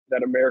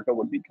that America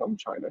would become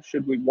China,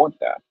 should we want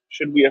that?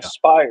 Should we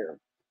aspire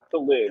to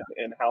live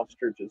in house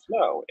churches?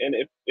 No. And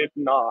if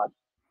not,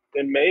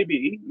 then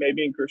maybe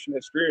in Christian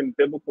history and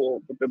the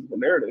biblical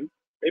narrative,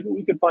 maybe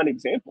we could find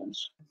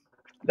examples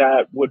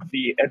that would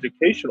be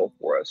educational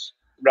for us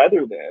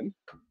rather than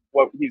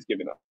what he's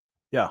giving us.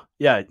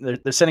 Yeah.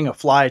 They're sending a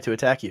fly to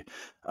attack you.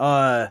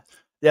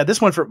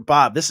 This one for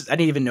Bob. I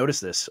didn't even notice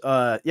this.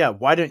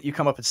 Why don't you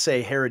come up and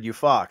say, Herod, you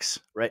fox,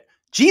 right?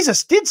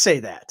 Jesus did say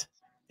that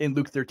in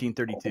Luke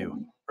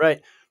 13:32, right?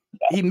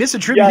 He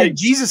misattributed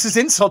Jesus'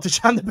 insult to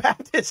John the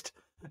Baptist.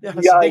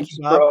 Thank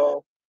you, Bob.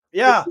 Bro.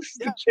 Yeah.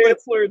 The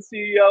chancellor and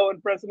CEO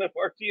and president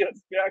of RTS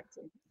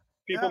Jackson.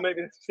 People make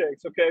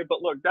mistakes, okay?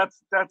 But look,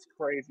 that's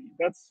crazy.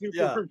 That's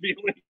super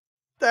revealing.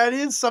 That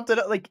is something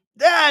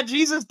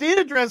Jesus did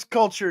address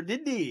culture,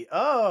 didn't he?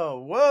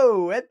 Oh,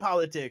 whoa, and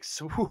politics.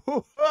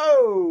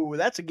 Whoa,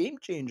 that's a game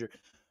changer.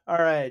 All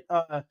right,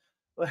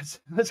 let's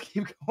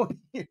keep going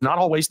here. Not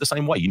always the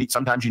same way.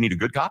 Sometimes you need a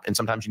good cop, and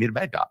sometimes you need a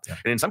bad cop. Yeah.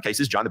 And in some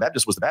cases, John the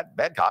Baptist was the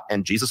bad cop,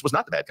 and Jesus was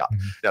not the bad cop.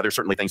 Mm-hmm. Now, there's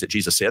certainly things that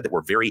Jesus said that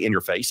were very in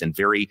your face and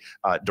very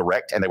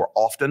direct, and they were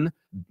often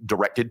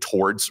directed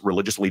towards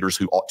religious leaders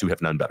who ought to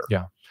have known better.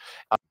 Yeah.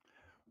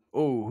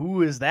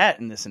 Who is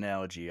that in this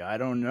analogy? I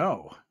don't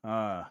know.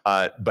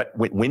 But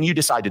when you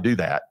decide to do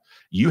that,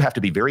 you have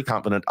to be very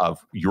confident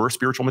of your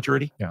spiritual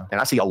maturity. Yeah. And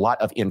I see a lot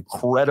of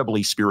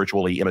incredibly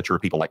spiritually immature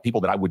people, like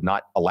people that I would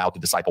not allow to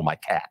disciple my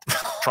cat,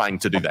 trying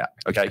to do that.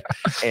 Okay.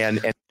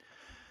 And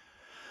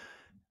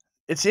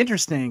it's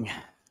interesting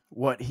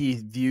what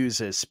he views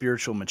as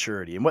spiritual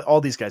maturity, and what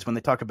all these guys, when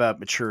they talk about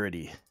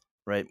maturity,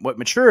 right? What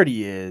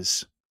maturity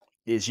is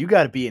you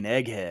got to be an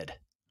egghead,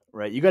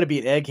 right? You got to be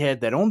an egghead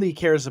that only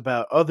cares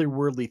about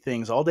otherworldly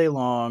things all day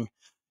long.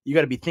 you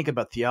got to be thinking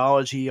about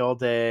theology all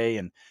day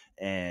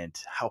and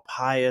how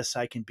pious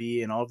I can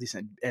be and all of these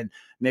things, and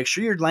make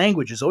sure your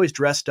language is always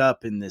dressed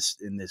up in this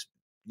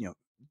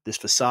this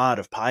facade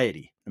of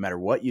piety, no matter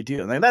what you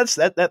do. And that's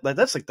like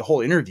the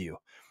whole interview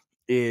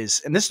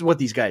is, and this is what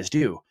these guys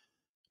do.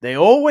 They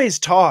always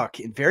talk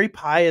in very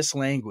pious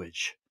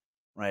language,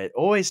 right?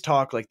 Always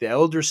talk like the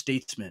elder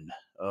statesmen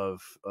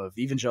of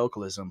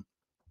evangelicalism.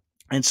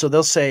 And so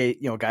they'll say,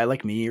 a guy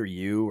like me or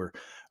you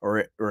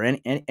or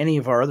any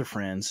of our other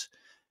friends,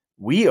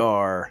 we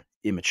are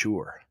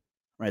immature,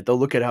 right? They'll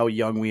look at how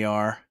young we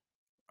are,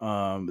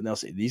 and they'll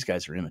say these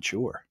guys are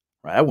immature,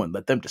 right? I wouldn't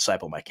let them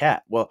disciple my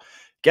cat. Well,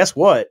 guess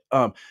what?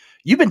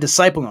 You've been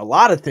discipling a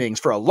lot of things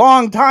for a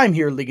long time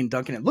here, Ligon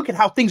Duncan, and look at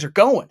how things are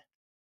going,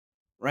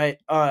 right?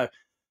 I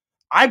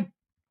don't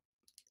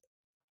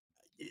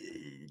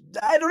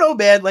know,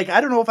 man. Like,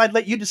 I don't know if I'd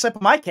let you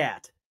disciple my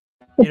cat,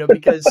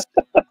 because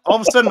all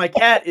of a sudden my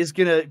cat is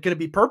gonna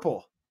be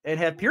purple and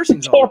have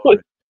piercings all over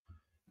it,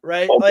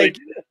 right?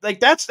 Like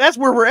that's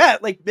where we're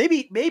at. Like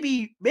maybe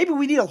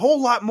we need a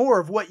whole lot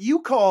more of what you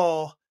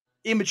call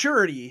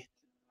immaturity,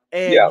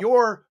 and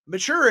your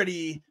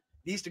maturity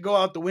needs to go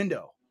out the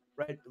window,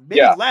 right?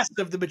 Maybe less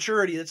of the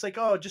maturity that's like,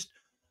 oh, just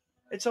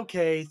it's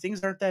okay,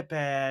 things aren't that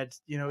bad,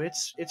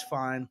 it's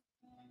fine,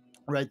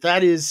 right?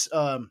 That is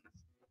that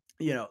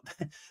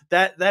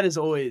is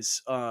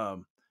always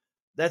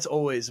that's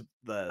always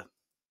the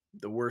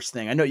worst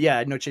thing. I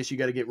know, Chase, you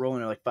got to get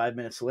rolling in like 5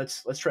 minutes, so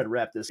let's try to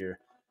wrap this here.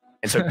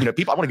 And so,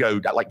 people, I want to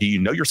go, like, do you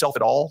know yourself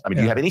at all? I mean,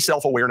 do you have any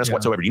self-awareness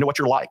whatsoever? Do you know what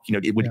you're like?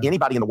 Would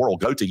anybody in the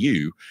world go to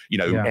you,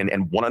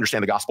 and want to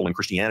understand the gospel and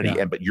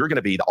Christianity, but you're going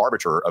to be the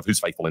arbiter of who's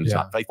faithful and who's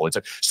not faithful. And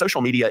so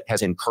social media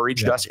has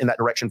encouraged us in that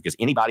direction, because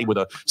anybody with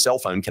a cell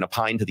phone can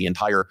opine to the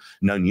entire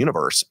known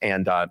universe.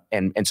 And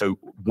so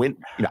when,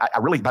 I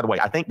really, by the way,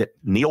 I think that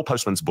Neil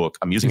Postman's book,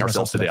 Amusing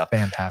Ourselves to Death,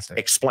 fantastic,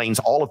 explains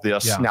all of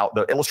this. Now,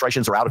 the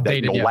illustrations are out of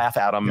date. You'll laugh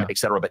at them, et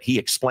cetera, but he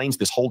explains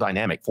this whole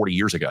dynamic 40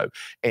 years ago.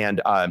 And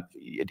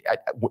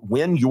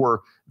when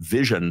your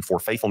vision for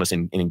faithfulness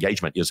and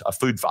engagement is a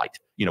food fight,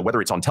 whether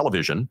it's on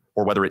television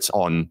or whether it's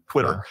on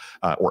Twitter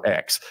or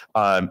X,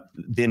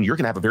 then you're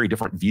going to have a very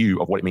different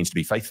view of what it means to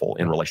be faithful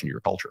in relation to your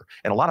culture.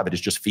 And a lot of it is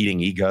just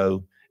feeding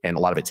ego, and a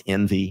lot of it's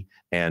envy,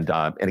 and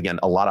again,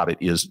 a lot of it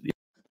is.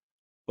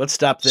 Let's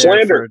stop there.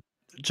 Slander.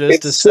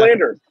 Just it's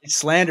slander. It's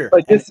slander.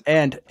 Like this,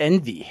 and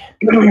envy.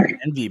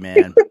 Envy,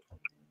 man.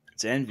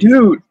 It's envy,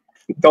 dude.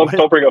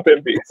 Don't bring up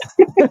envy.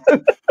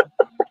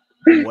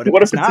 What if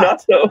it's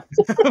not though?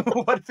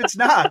 What if it's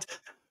not?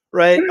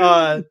 Right.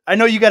 I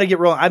know you got to get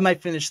rolling. I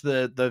might finish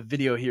the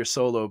video here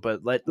solo,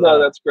 but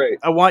no, that's great.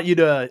 I want you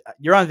to.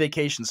 You're on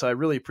vacation, so I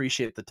really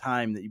appreciate the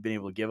time that you've been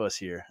able to give us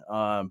here.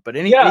 But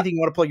anything you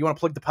want to plug? You want to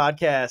plug the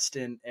podcast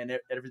and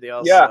everything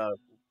else? Yeah.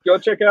 Go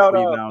check out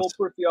Full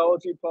Proof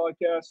Theology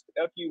podcast.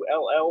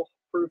 FULL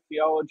Proof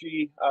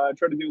Theology.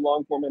 Try to do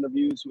long form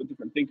interviews with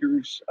different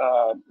thinkers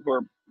who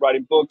are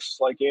writing books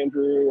like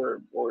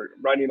Andrew, or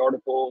writing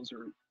articles,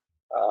 or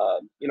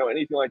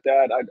anything like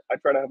that. I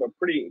try to have a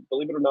pretty,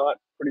 believe it or not,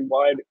 pretty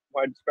wide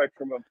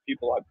spectrum of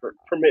people I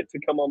permit to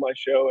come on my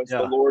show as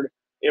the Lord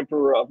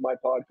Emperor of my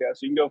podcast.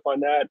 So you can go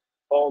find that.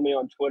 Follow me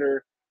on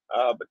Twitter.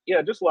 But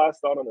just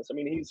last thought on this. I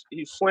mean,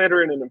 he's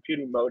slandering and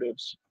imputing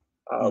motives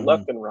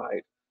left and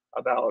right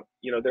about,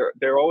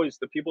 they're always,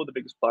 the people with the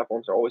biggest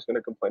platforms are always going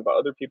to complain about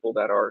other people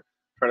that are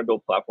trying to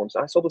build platforms.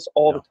 I saw this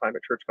all the time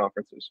at church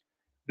conferences.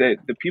 The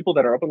people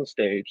that are up on the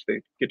stage,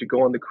 they get to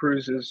go on the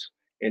cruises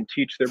and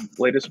teach their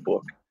latest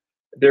book.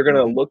 They're going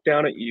to look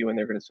down at you and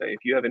they're going to say,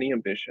 if you have any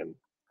ambition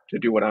to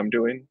do what I'm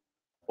doing,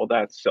 well,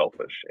 that's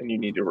selfish and you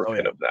need to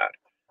repent of that.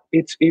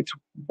 It's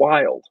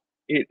wild.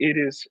 It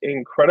is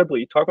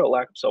incredibly, talk about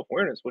lack of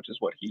self-awareness, which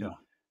is what he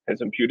has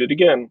imputed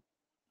again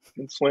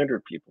and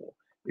slandered people.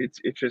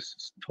 It's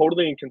just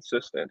totally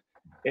inconsistent.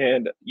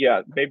 And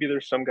maybe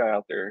there's some guy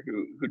out there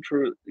who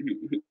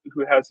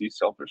has these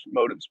selfish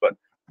motives, but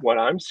what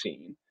I'm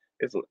seeing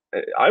is,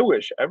 I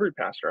wish every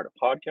pastor had a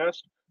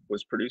podcast,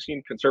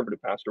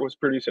 conservative pastor was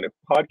producing a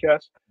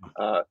podcast,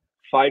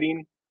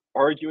 fighting,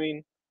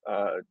 arguing,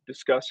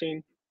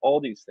 discussing all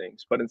these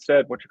things. But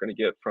instead, what you're going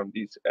to get from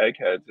these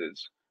eggheads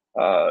is,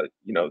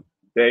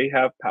 they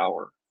have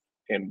power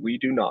and we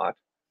do not,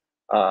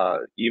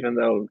 even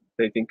though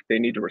they think they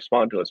need to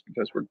respond to us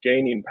because we're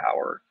gaining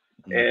power.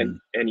 And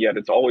yet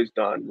it's always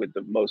done with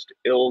the most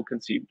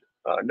ill-conceived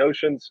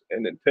notions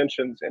and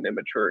intentions and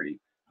immaturity.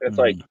 And it's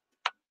like,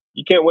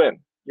 you can't win.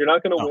 You're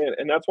not going to win.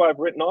 And that's why I've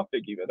written off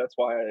Big Eva. That's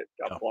why I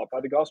got blocked by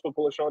the Gospel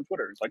Coalition on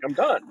Twitter. It's like, I'm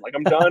done.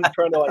 I'm done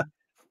trying to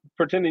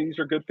pretending these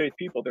are good faith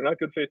people. They're not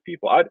good faith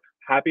people. I'm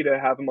happy to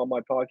have them on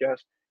my podcast.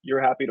 You're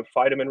happy to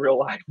fight them in real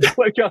life. I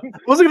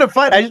wasn't going to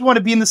fight. I just want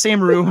to be in the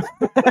same room.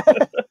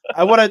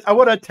 I want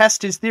to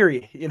test his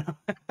theory,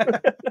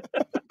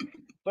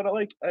 But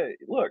look,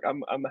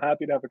 I'm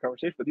happy to have a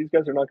conversation, but these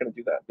guys are not going to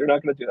do that. They're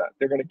not going to do that.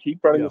 They're going to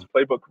keep running this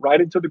playbook right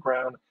into the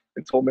ground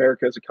until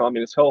America is a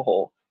communist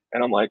hellhole.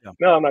 And I'm like,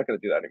 no, I'm not going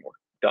to do that anymore.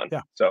 Done.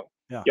 So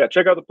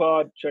check out the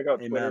pod, check out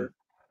Twitter.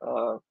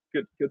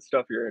 Good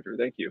stuff here, Andrew.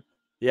 Thank you.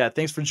 Yeah,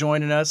 thanks for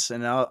joining us,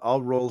 and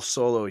I'll roll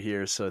solo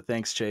here. So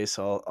thanks, Chase.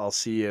 I'll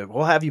see you.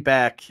 We'll have you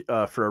back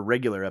for a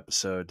regular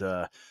episode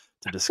to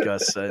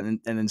discuss, and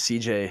then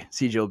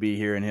CJ will be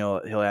here, and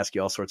he'll ask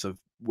you all sorts of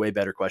way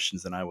better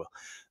questions than I will.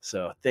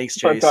 So thanks,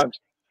 Fun Chase. times.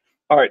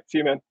 All right, see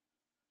you, man.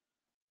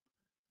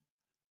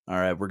 All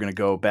right, we're gonna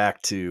go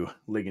back to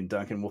Ligon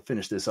Duncan. We'll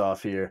finish this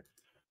off here.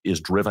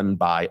 Is driven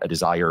by a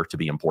desire to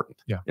be important.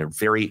 Yeah, they're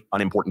very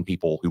unimportant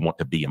people who want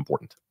to be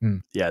important.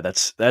 Yeah,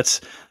 that's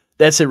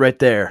it right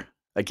there.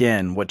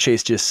 Again, what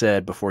Chase just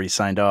said before he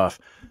signed off.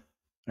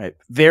 Right,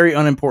 very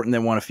unimportant. They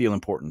want to feel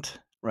important.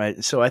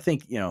 Right, so I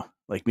think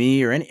like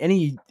me or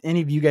any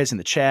of you guys in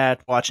the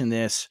chat watching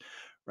this,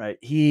 right?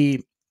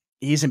 He's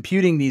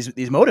imputing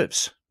these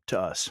motives to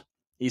us.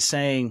 He's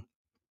saying,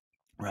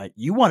 right,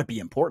 you want to be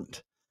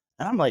important,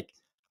 and I'm like,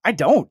 I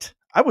don't.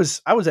 I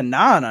was a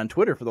non on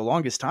Twitter for the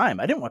longest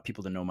time. I didn't want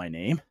people to know my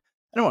name.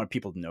 I don't want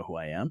people to know who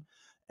I am,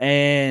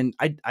 and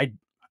I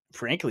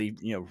frankly,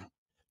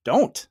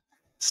 don't.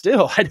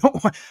 Still, I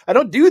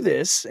don't do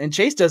this, and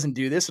Chase doesn't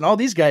do this, and all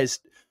these guys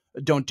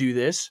don't do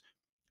this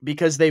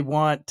because they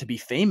want to be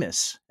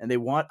famous, and they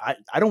want.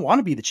 I don't want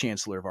to be the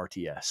chancellor of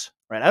RTS,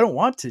 right? I don't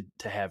want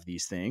to have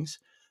these things.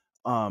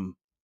 I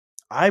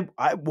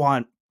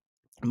want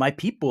my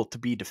people to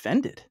be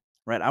defended,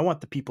 right? I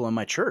want the people in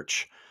my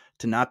church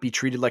to not be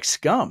treated like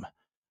scum.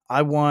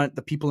 I want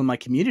the people in my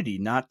community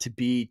not to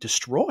be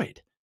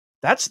destroyed.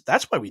 That's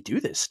why we do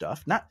this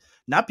stuff.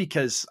 Not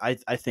because I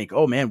think,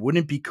 oh man,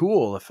 wouldn't it be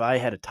cool if I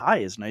had a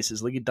tie as nice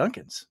as Ligon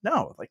Duncan's?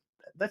 No, like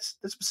that's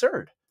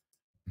absurd.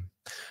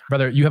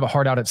 Brother, you have a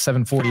hard out at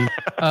 7:40.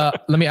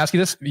 Let me ask you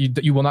this.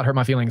 You will not hurt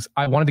my feelings.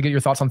 I wanted to get your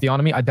thoughts on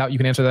theonomy. I doubt you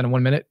can answer that in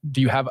 1 minute.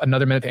 Do you have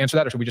another minute to answer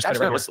that, or should we just cut it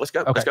right here? Let's go.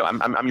 Okay. Let's go.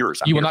 I'm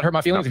yours. You will not hurt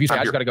my feelings if you say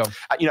I just got to go.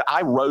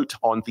 I wrote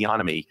on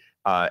theonomy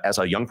as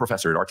a young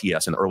professor at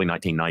RTS in the early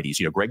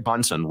 1990s. Greg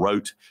Bonson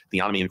wrote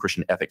Theonomy and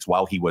Christian Ethics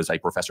while he was a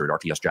professor at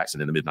RTS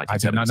Jackson in the mid 1970s. I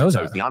did not know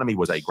that. So theonomy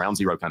was a ground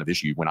zero kind of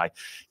issue when I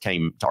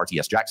came to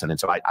RTS Jackson. And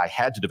so I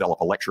had to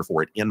develop a lecture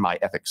for it in my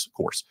ethics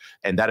course.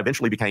 And that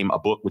eventually became a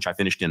book, which I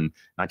finished in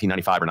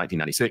 1995 or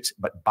 1996.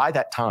 But by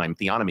that time,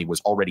 theonomy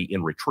was already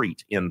in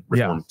retreat in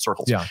reform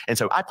circles. Yeah. And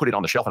so I put it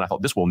on the shelf and I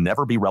thought, this will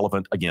never be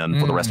relevant again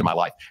for the rest of my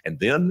life. And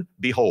then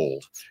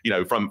behold,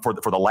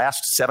 for the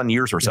last 7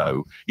 years or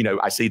so,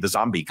 I see the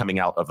zombie coming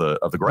out of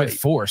the grave.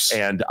 Force.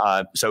 And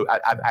so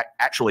I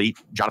actually,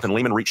 Jonathan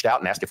Lehman reached out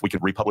and asked if we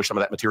could republish some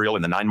of that material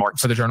in the 9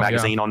 Marks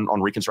magazine on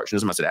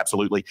Reconstructionism. I said,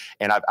 absolutely.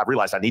 And I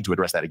realized I need to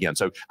address that again.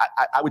 So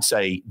I would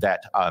say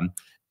that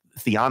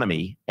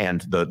theonomy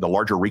and the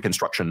larger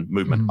Reconstruction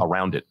movement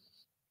around it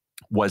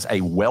was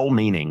a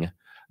well-meaning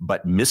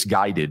but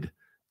misguided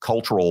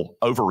cultural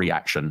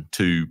overreaction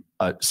to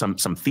some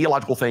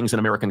theological things in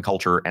American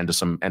culture and to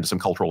some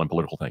cultural and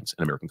political things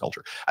in American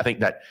culture. I think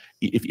that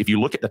if you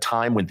look at the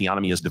time when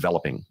theonomy is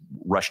developing,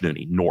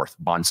 Rushdoony, North,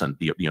 Bonson,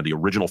 the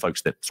original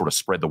folks that sort of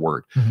spread the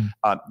word,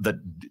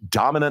 the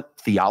dominant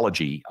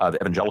theology of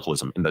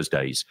evangelicalism in those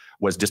days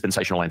was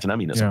dispensational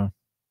antinomianism. Yeah.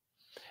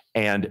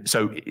 And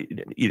so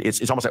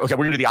it's almost like, okay,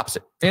 we're going to do the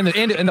opposite. And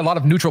a lot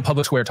of neutral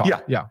public square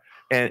talk. Yeah.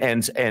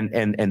 And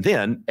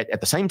then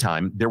at the same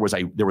time, there was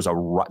a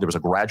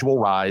gradual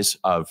rise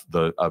of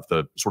the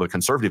sort of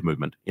conservative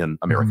movement in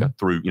America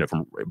through,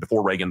 from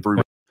before Reagan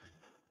through.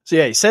 So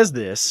yeah, he says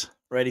this,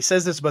 right? He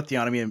says this about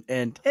theonomy,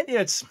 and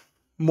it's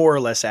more or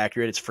less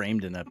accurate. It's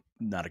framed in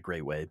not a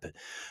great way, but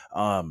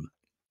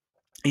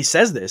he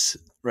says this,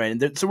 right?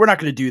 And so we're not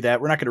going to do that.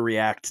 We're not going to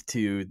react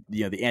to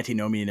the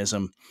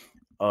antinomianism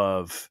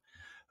of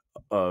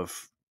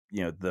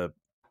the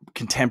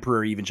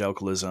contemporary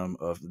evangelicalism,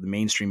 of the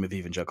mainstream of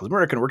evangelicalism.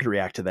 We're going to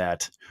react to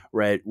that,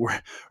 right?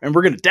 We're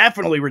going to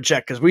definitely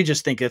reject, because we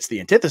just think it's the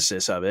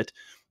antithesis of it.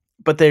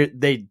 But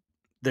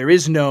there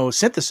is no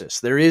synthesis.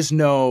 There is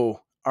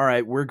no, all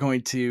right, we're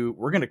going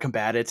to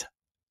combat it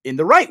in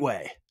the right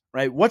way,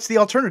 right? What's the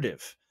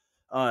alternative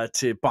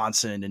to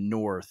Bonson and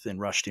North and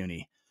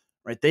Rushdoony,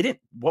 right?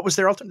 What was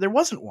their alternative? There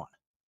wasn't one.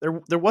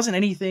 There wasn't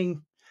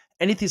anything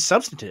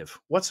substantive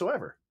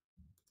whatsoever.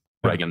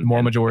 Reagan,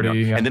 moral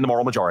majority, and then the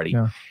moral majority,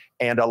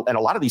 and a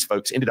lot of these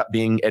folks ended up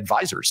being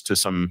advisors to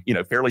some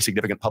fairly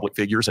significant public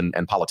figures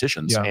and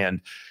politicians.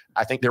 And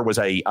I think there was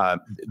a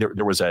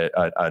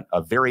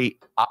very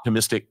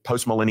optimistic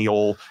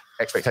post-millennial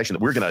expectation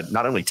that we're going to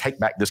not only take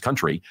back this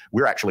country,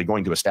 we're actually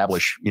going to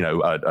establish a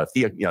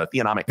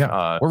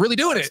theonomic. We're really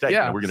doing it. State.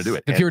 We're going to do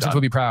it. The Puritans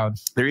would be proud.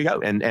 There you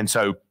go. And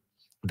so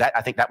that,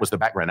 I think that was the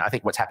background. I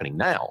think what's happening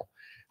now,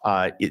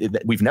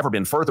 we've never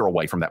been further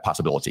away from that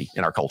possibility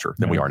in our culture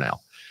than we are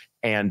now.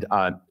 And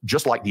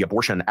just like the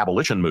abortion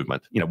abolition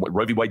movement,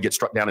 Roe v. Wade gets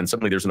struck down and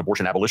suddenly there's an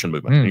abortion abolition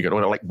movement. And you go,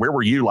 like, where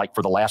were you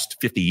for the last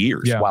 50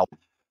 years? While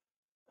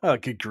oh,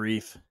 good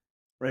grief.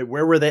 Right.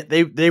 Where were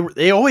they?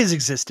 They always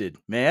existed,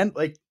 man.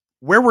 Like,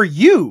 where were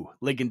you,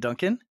 Ligon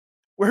Duncan?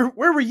 Where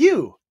were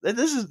you?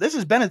 This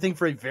has been a thing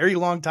for a very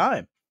long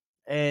time.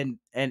 And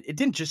it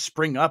didn't just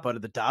spring up out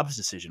of the Dobbs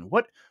decision.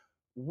 What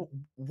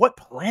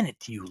planet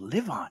do you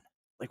live on?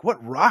 Like,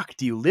 what rock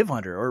do you live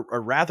under? Or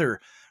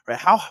rather, right,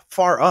 how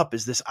far up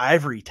is this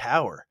ivory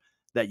tower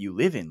that you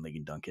live in,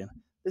 Ligon Duncan.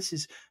 This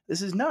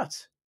is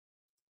nuts.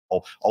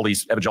 All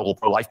these evangelical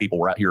pro-life people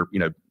were out here,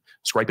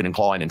 scraping and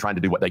clawing and trying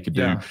to do what they could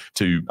do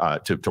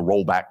to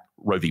roll back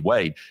Roe v.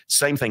 Wade.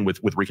 Same thing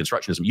with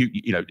Reconstructionism.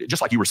 You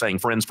just like you were saying,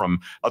 friends from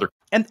other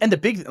and the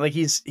big, like,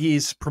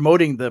 he's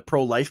promoting the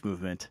pro-life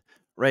movement,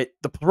 right?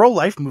 The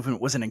pro-life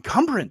movement was an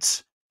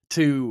encumbrance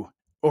to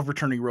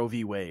overturning Roe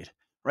v. Wade,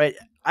 right?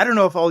 I don't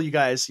know if all you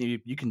guys, you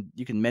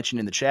can mention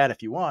in the chat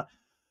if you want,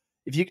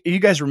 if you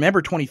guys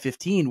remember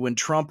 2015 when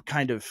Trump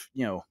kind of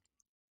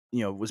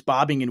was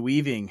bobbing and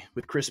weaving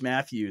with Chris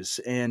Matthews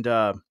and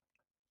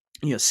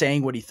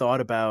saying what he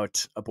thought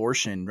about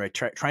abortion, right?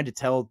 Trying to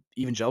tell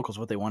evangelicals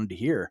what they wanted to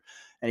hear.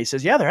 And he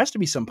says, yeah, there has to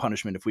be some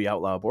punishment if we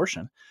outlaw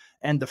abortion.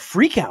 And the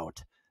freak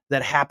out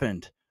that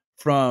happened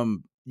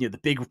from the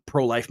big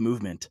pro-life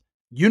movement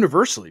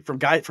universally from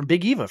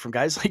Big Eva, from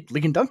guys like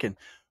Ligon Duncan,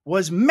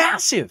 was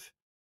massive.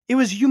 It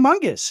was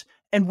humongous.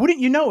 And wouldn't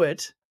you know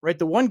it, right?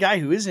 The one guy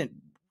who isn't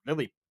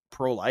really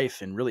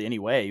pro-life in really any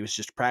way, he was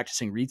just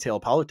practicing retail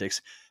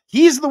politics.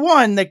 He's the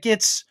one that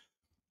gets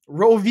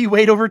Roe v.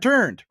 Wade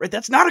overturned, right?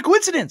 That's not a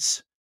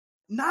coincidence.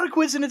 Not a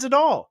coincidence at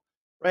all,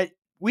 right?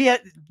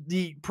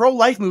 The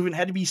pro-life movement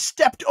had to be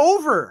stepped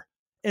over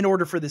in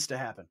order for this to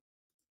happen.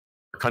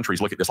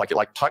 Countries look at this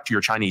like talk to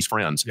your Chinese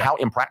friends. How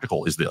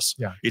impractical is this?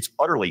 It's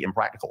utterly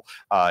impractical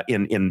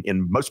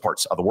in most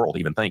parts of the world.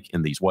 Even think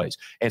in these ways.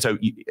 And so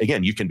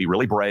again, you can be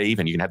really brave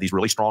and you can have these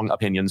really strong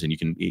opinions and you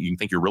can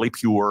think you're really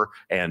pure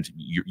and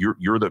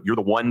you're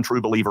the one true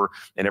believer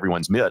in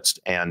everyone's midst.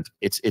 And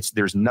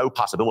there's no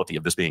possibility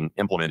of this being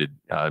implemented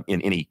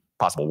in any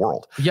possible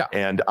world.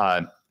 And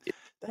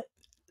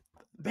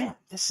man,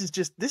 this is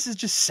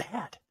just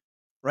sad.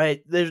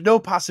 Right? There's no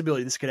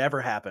possibility this could ever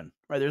happen,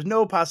 right? There's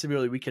no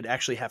possibility we could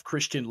actually have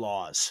Christian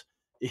laws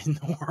in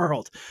the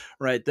world,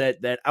 right?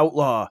 That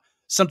outlaw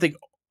something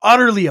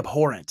utterly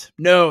abhorrent.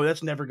 No,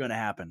 that's never going to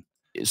happen.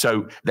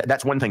 So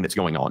that's one thing that's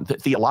going on.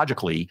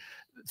 Theologically,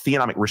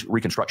 theonomic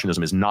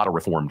reconstructionism is not a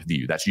reformed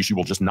view. That's you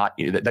will just not.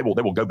 They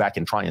will go back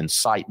and try and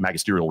cite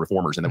magisterial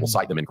reformers, and they will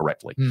cite them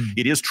incorrectly.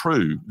 It is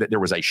true that there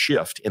was a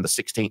shift in the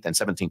 16th and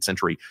 17th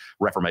century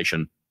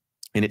Reformation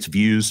in its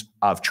views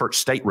of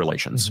church-state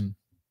relations.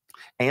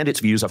 And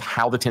its views of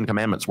how the Ten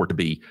Commandments were to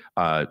be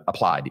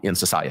applied in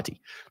society.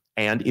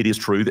 And it is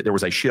true that there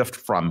was a shift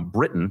from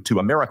Britain to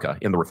America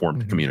in the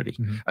Reformed community.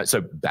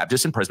 So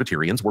Baptists and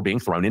Presbyterians were being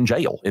thrown in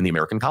jail in the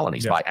American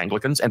colonies by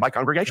Anglicans and by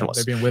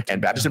Congregationalists. They're being whipped.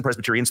 And Baptists and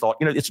Presbyterians thought,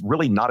 it's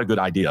really not a good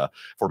idea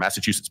for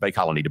Massachusetts Bay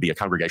Colony to be a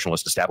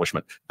Congregationalist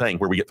establishment thing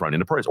where we get thrown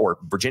into prison, or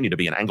Virginia to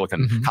be an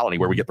Anglican colony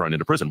where we get thrown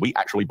into prison. We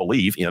actually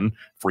believe in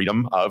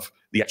freedom of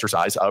the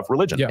exercise of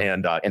religion.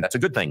 And that's a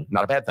good thing,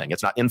 not a bad thing.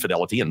 It's not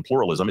infidelity and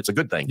pluralism. It's a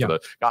good thing for the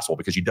gospel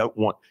because you don't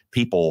want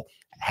people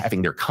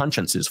having their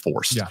consciences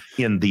forced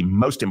in the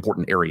most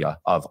important area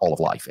of all of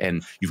life.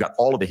 And you've got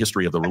all of the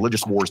history of the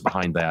religious wars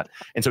behind that.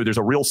 And so there's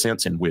a real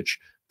sense in which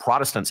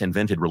Protestants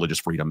invented religious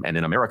freedom. And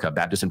in America,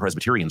 Baptists and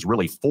Presbyterians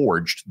really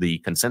forged the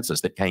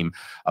consensus that came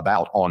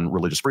about on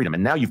religious freedom.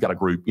 And now you've got a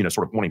group,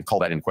 sort of wanting to call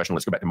that into question.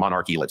 Let's go back to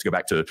monarchy. Let's go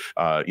back to,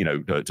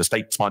 to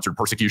state-sponsored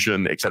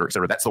persecution, et cetera, et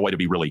cetera. That's the way to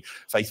be really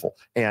faithful.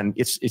 And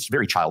it's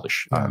very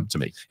childish to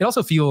me. It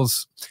also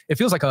feels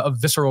like a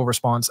visceral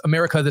response.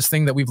 America, this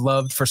thing that we've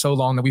loved for so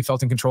long that we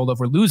felt in control of,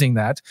 we're losing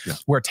that.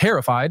 We're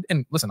terrified.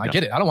 And listen, I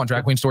get it. I don't want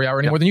Drag Queen Story Hour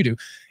any more than you do.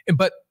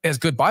 But as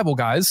good Bible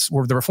guys,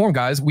 we're the Reform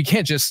guys, we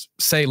can't just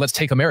say, let's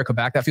take America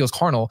back. That feels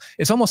carnal.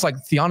 It's almost like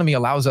theonomy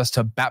allows us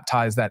to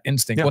baptize that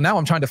instinct. Well, now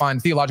I'm trying to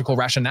find theological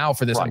rationale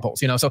for this impulse,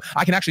 so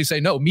I can actually say,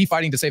 no, me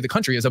fighting to save the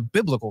country is a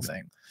biblical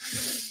thing.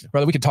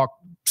 Brother, we could talk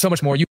so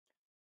much more.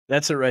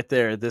 That's it right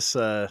there. This,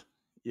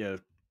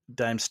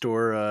 dime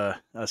store,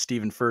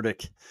 Stephen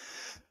Furtick,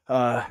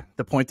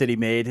 the point that he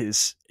made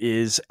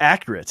is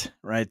accurate,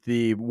 right?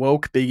 The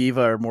woke Big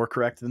Eva are more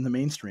correct than the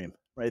mainstream,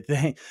 right?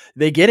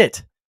 They get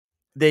it.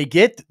 They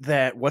get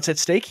that what's at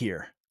stake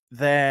here,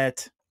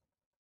 that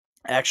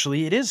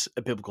actually it is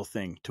a biblical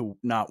thing to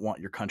not want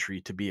your country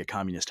to be a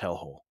communist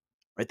hellhole,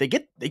 right? They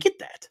get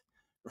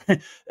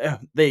that.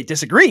 They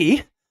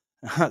disagree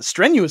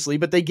strenuously,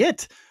 but they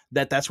get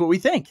that that's what we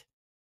think,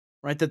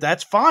 right?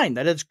 That's fine,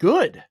 that it's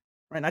good,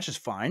 right? Not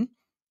just fine,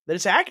 that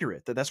it's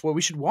accurate, that's what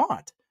we should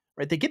want,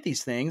 right? They get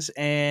these things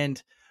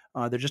and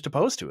they're just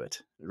opposed to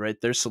it, right?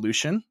 Their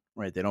solution,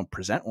 right? They don't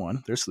present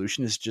one. Their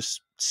solution is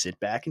just sit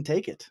back and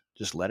take it.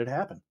 Just let it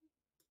happen.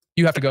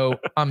 You have to go.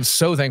 I'm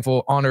so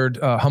thankful, honored,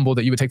 humbled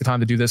that you would take the time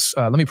to do this.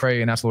 Let me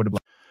pray and ask the Lord to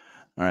bless.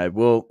 All right,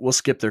 we'll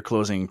skip their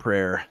closing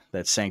prayer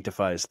that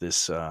sanctifies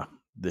this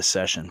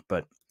session.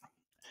 But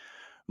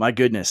my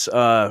goodness,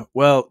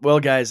 well,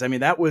 guys. I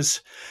mean, that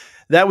was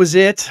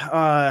it.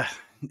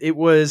 It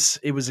was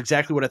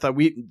exactly what I thought.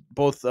 We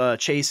both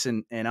Chase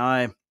and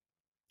I.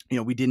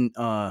 We didn't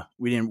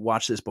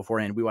watch this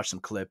beforehand. We watched some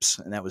clips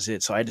and that was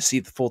it. So I had to see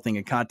the full thing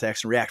in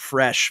context and react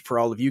fresh for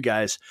all of you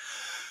guys.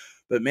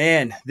 But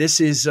man, this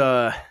is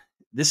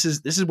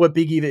what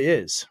Big Eva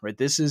is, right?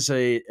 This is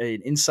an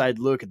inside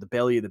look at the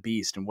belly of the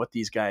beast and what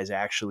these guys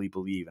actually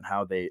believe and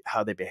how they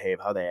behave,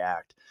 how they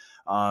act.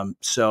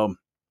 So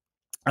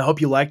I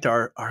hope you liked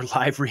our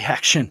live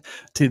reaction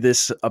to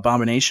this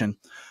abomination.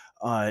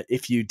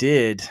 If you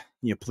did,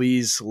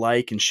 please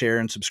like and share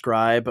and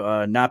subscribe,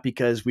 not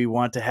because we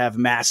want to have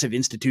massive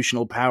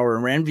institutional power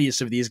and we're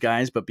envious of these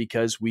guys, but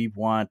because we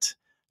want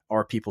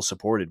our people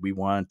supported. We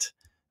want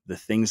the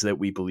things that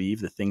we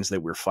believe, the things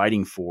that we're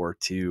fighting for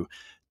to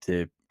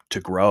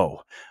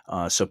grow.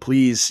 So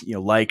please,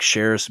 like,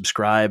 share,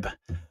 subscribe,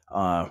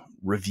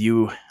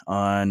 review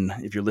on,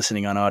 if you're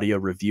listening on audio,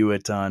 review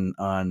it on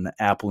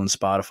Apple and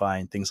Spotify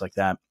and things like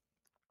that.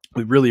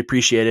 We really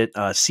appreciate it.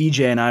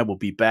 CJay and I will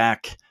be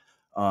back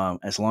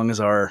as long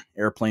as our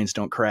airplanes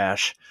don't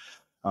crash.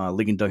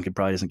 Ligon Duncan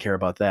probably doesn't care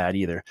about that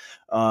either.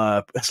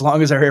 As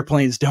long as our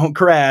airplanes don't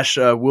crash,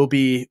 we'll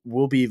be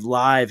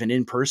live and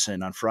in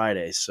person on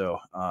Friday. So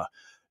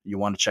you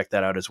want to check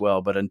that out as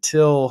well. But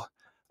until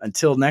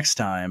next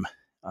time,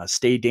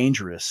 stay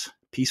dangerous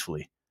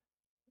peacefully,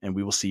 and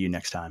we will see you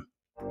next time.